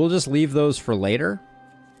 oh, we'll just leave those for later.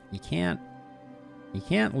 You can't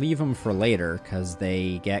leave them for later because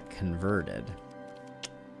they get converted.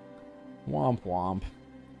 Womp womp.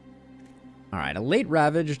 All right, a late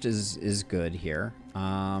Ravaged is good here.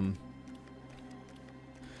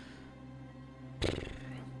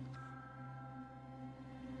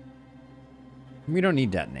 We don't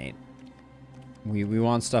need Detonate. We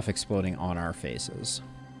want stuff exploding on our faces.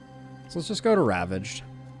 So let's just go to Ravaged.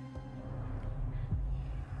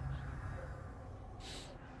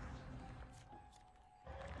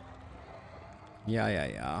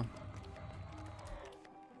 Yeah.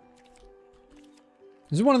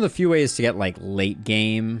 This is one of the few ways to get, like, late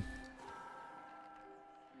game.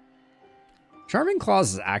 Charming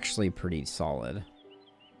Claws is actually pretty solid.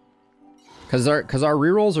 Because our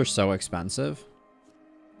rerolls are so expensive.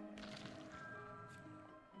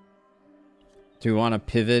 Do we want to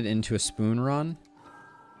pivot into a spoon run?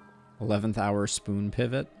 11th hour spoon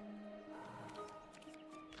pivot.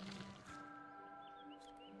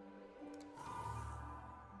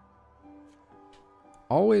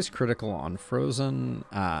 Always critical on Frozen.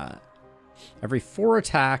 Every 4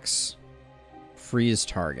 attacks, freeze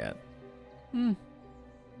target.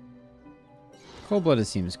 Cold-blooded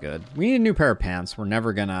seems good. We need a new pair of pants. We're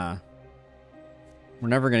never gonna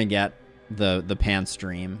get the pants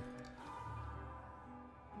dream.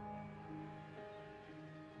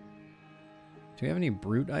 Do we have any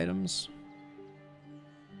brute items?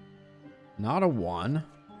 Not a 1.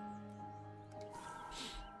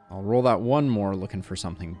 I'll roll that one more looking for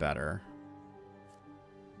something better.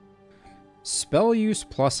 Spell use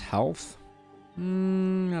plus health? I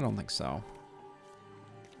don't think so.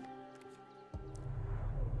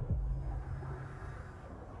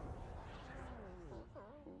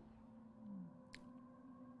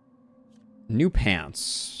 New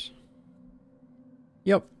pants.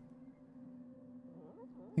 Yep.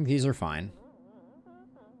 I think these are fine.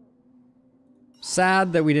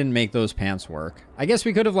 Sad that we didn't make those pants work. I guess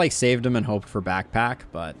we could have, like, saved them and hoped for backpack,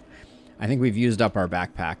 but I think we've used up our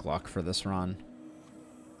backpack luck for this run.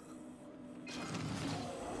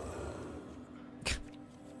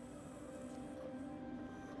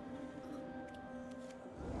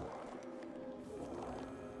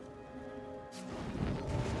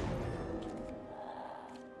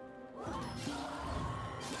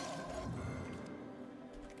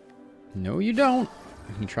 No, you don't.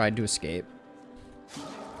 He tried to escape.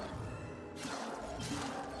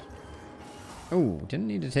 Oh, didn't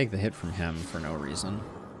need to take the hit from him for no reason.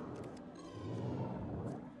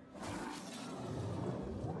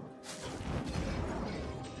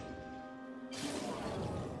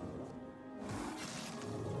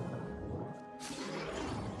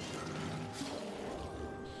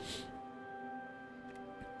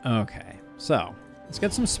 Okay, so Let's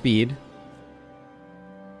get some speed.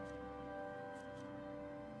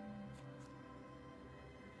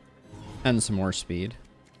 And some more speed.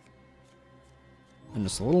 And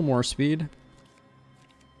just a little more speed.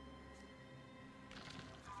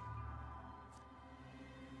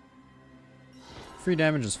 Free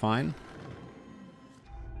damage is fine.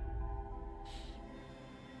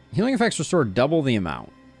 Healing effects restore double the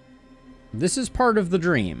amount. This is part of the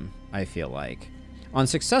dream, I feel like. On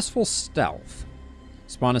successful stealth,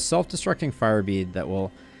 spawn a self-destructing fire bead that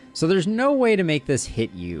will... So there's no way to make this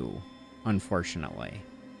hit you, unfortunately.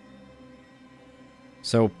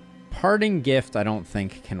 So parting gift I don't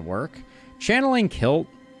think can work. Channeling kilt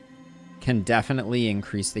can definitely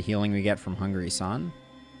increase the healing we get from Hungry Sun.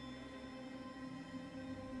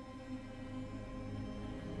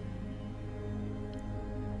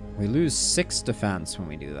 We lose 6 defense when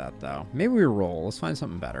we do that, though. Maybe we roll. Let's find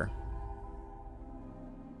something better.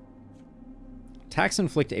 Attacks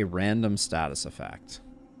inflict a random status effect.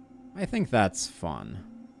 I think that's fun.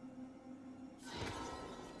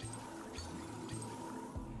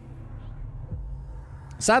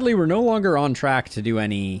 Sadly, we're no longer on track to do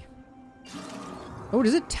any... Oh,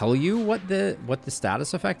 does it tell you what the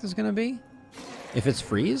status effect is going to be? If it's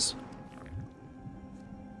freeze?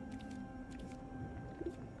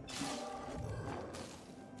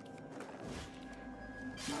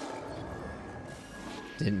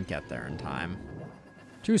 Didn't get there in time.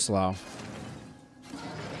 Too slow.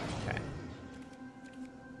 Okay.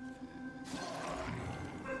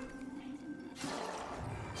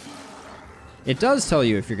 It does tell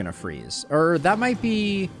you if you're gonna freeze. Or that might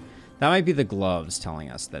be the gloves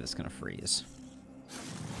telling us that it's gonna freeze.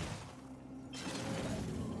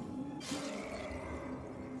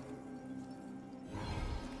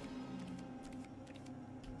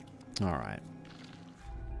 Alright.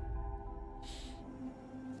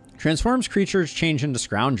 Transforms creatures change into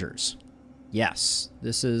scroungers. Yes,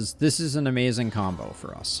 this is an amazing combo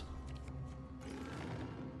for us.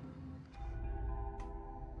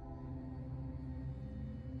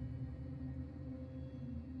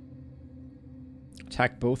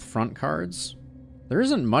 Attack both front cards. There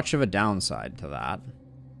isn't much of a downside to that.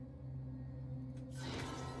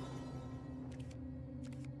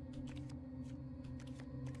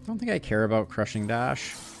 I don't think I care about Crushing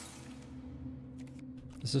Dash.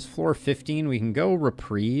 This is floor 15. We can go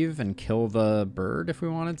Reprieve and kill the bird if we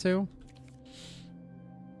wanted to.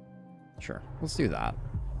 Sure, let's do that.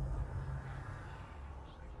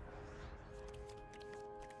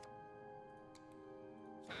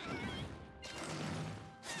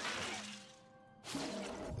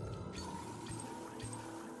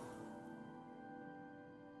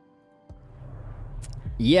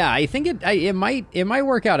 Yeah, I think it might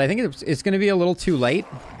work out. I think it's going to be a little too late.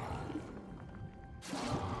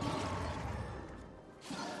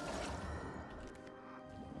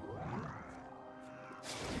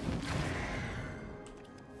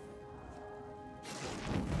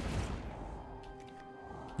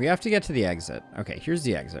 We have to get to the exit. Okay, here's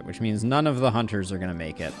the exit, which means none of the hunters are going to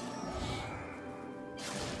make it.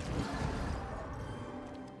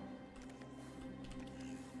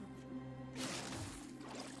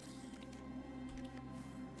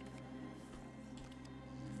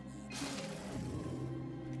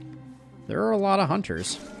 There are a lot of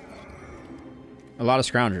hunters. A lot of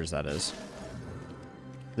scroungers, that is.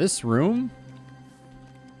 This room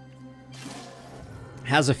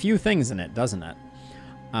has a few things in it, doesn't it?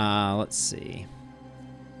 Let's see.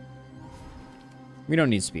 We don't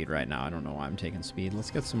need speed right now. I don't know why I'm taking speed. Let's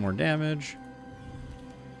get some more damage.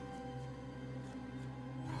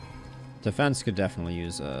 Defense could definitely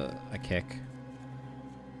use a kick.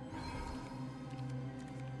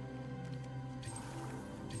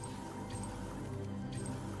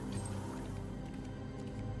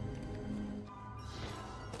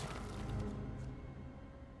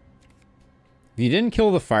 If you didn't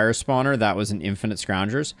kill the fire spawner, that was an infinite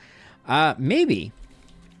scroungers. Maybe.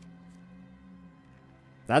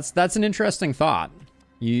 That's an interesting thought.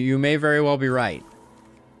 You may very well be right.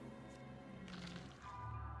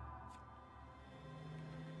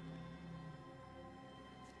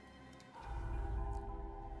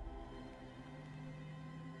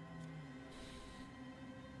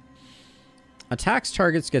 Attacks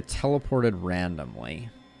targets get teleported randomly.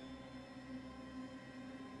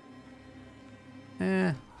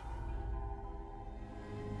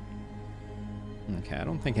 Okay, I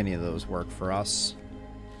don't think any of those work for us.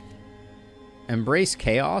 Embrace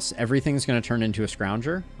chaos. Everything's going to turn into a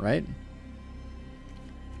scrounger, right?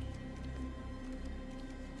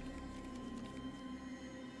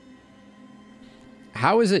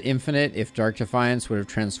 How is it infinite if Dark Defiance would have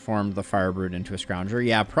transformed the Firebrute into a Scrounger?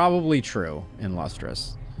 Yeah, probably true in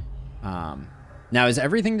Lustrous. Now, is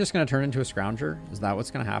everything just going to turn into a Scrounger? Is that what's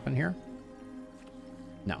going to happen here?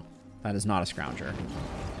 No, that is not a Scrounger.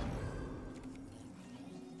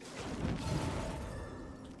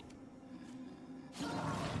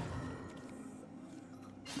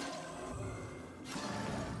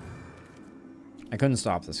 I couldn't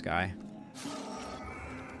stop this guy.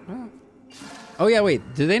 Oh, yeah,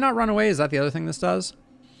 wait. Did they not run away? Is that the other thing this does?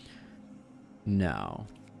 No.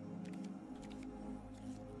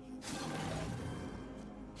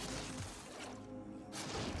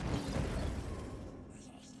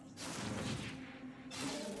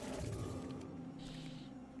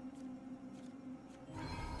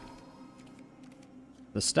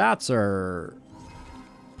 The stats are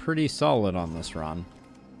pretty solid on this run.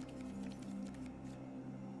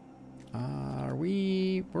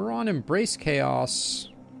 We're on Embrace Chaos,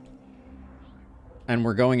 and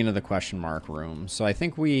we're going into the question mark room. So I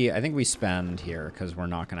think we spend here because we're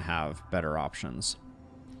not going to have better options.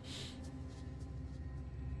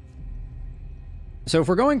 So if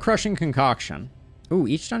we're going Crushing Concoction, ooh,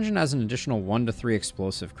 each dungeon has an additional 1 to 3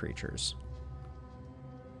 explosive creatures.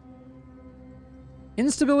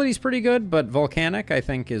 Instability's pretty good, but Volcanic I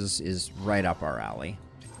think is right up our alley.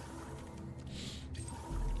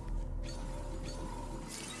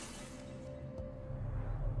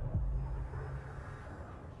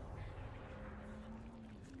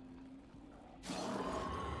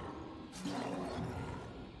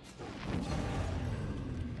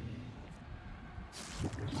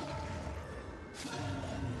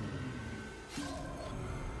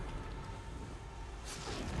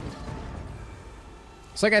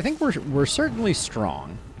 It's like, I think we're certainly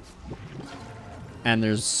strong. And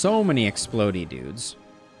there's so many explodey dudes.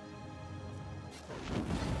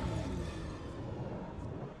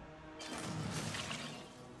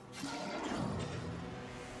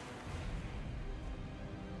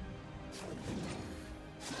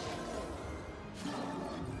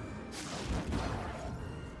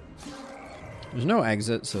 There's no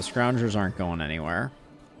exit, so Scroungers aren't going anywhere.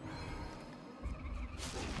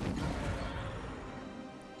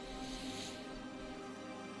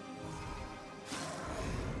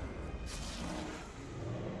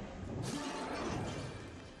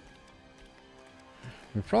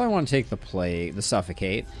 We probably want to take the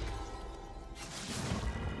Suffocate.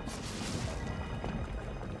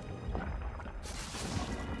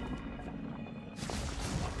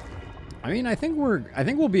 I mean, I think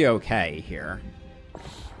we'll be okay here.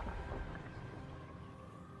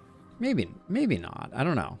 Maybe not. I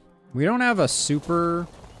don't know. We don't have a super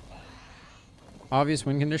obvious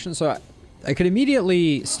win condition, so I could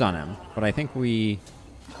immediately stun him, but I think we...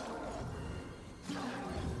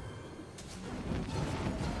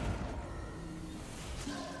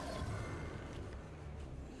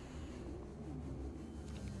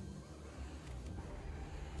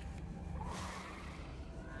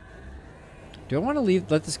 Do I want to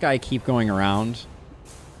let this guy keep going around?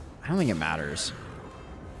 I don't think it matters.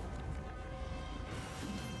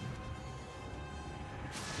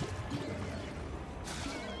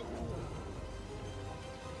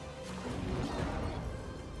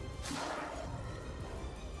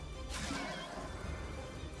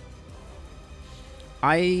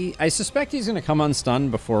 I suspect he's going to come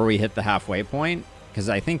unstunned before we hit the halfway point, because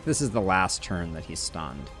I think this is the last turn that he's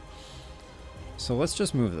stunned. So let's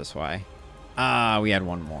just move this way. We had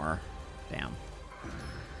one more. Damn.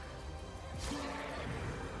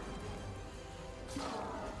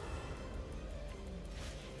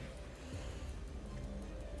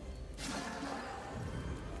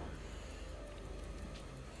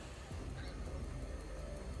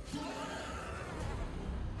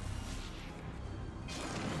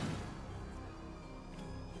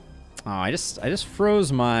 Oh, I just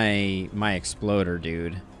froze my exploder,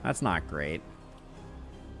 dude. That's not great.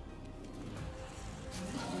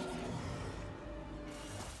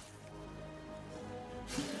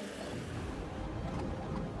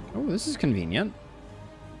 Oh, this is convenient.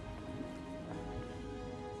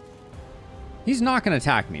 He's not going to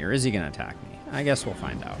attack me, or is he going to attack me? I guess we'll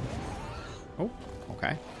find out. Oh,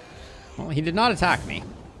 okay. Well, he did not attack me.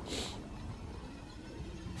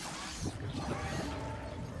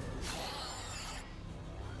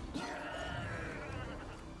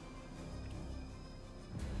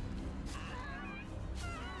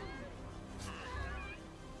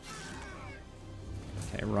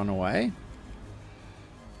 Okay, run away.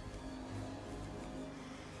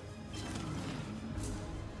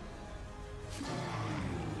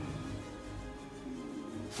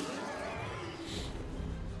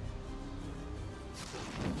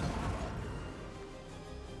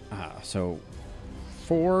 So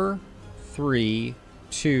 4, 3,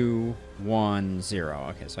 2, 1, 0.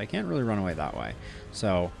 Okay, so I can't really run away that way.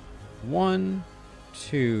 So 1,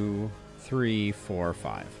 2, 3, 4,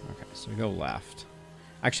 5. Okay, so we go left.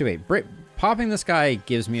 Actually, wait. Popping this guy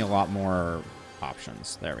gives me a lot more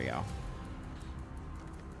options. There we go.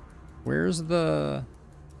 Where's the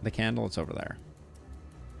candle? It's over there.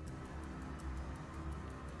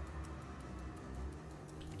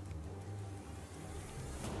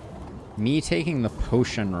 Me taking the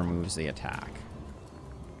potion removes the attack.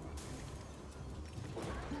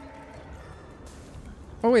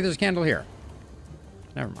 Oh, wait, there's a candle here.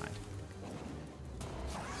 Never mind.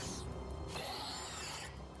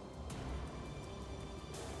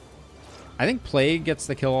 I think Plague gets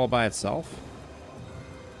the kill all by itself.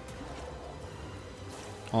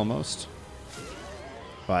 Almost.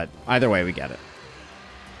 But either way, we get it.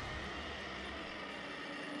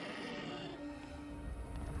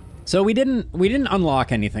 So we didn't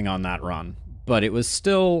unlock anything on that run, but it was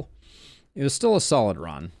still a solid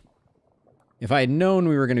run. If I had known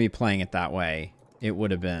we were going to be playing it that way, it would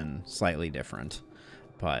have been slightly different.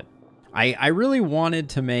 But I really wanted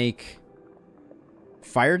to make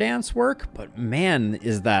Fire Dance work, but man,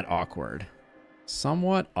 is that awkward.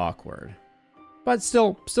 Somewhat awkward. But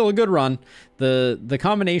still a good run. The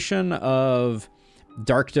combination of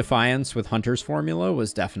Dark Defiance with Hunter's Formula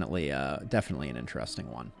was definitely an interesting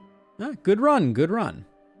one. Good run, good run.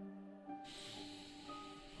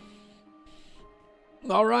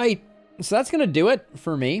 All right, so that's gonna do it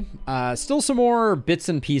for me. Still some more bits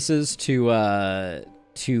and pieces to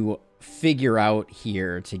figure out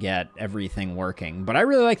here to get everything working. But I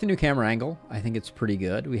really like the new camera angle. I think it's pretty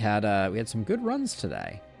good. We had some good runs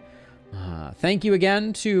today. Thank you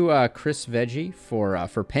again to Chris Veggie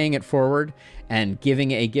for paying it forward and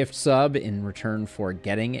giving a gift sub in return for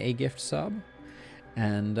getting a gift sub.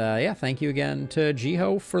 And yeah, thank you again to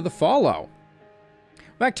Jiho for the follow.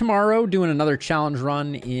 Back tomorrow doing another challenge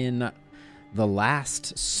run in the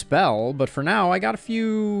last spell, but for now I got a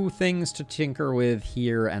few things to tinker with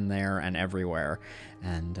here and there and everywhere.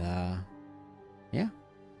 And yeah,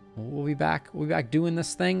 we'll be back doing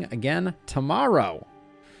this thing again tomorrow.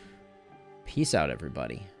 Peace out,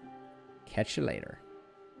 everybody. Catch you later.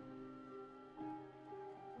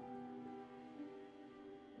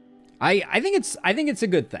 I think it's a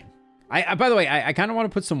good thing. By the way, I kind of want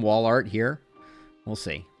to put some wall art here. We'll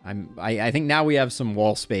see. I think now we have some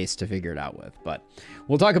wall space to figure it out with, but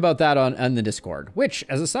we'll talk about that on the Discord, which,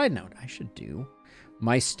 as a side note, I should do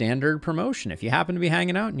my standard promotion. If you happen to be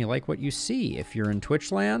hanging out and you like what you see, if you're in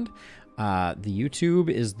Twitch land, the YouTube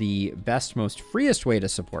is the best, most freest way to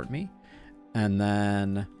support me. And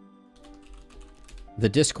then the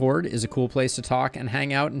Discord is a cool place to talk and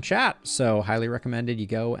hang out and chat. So highly recommended you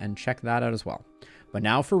go and check that out as well. But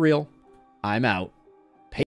now for real, I'm out.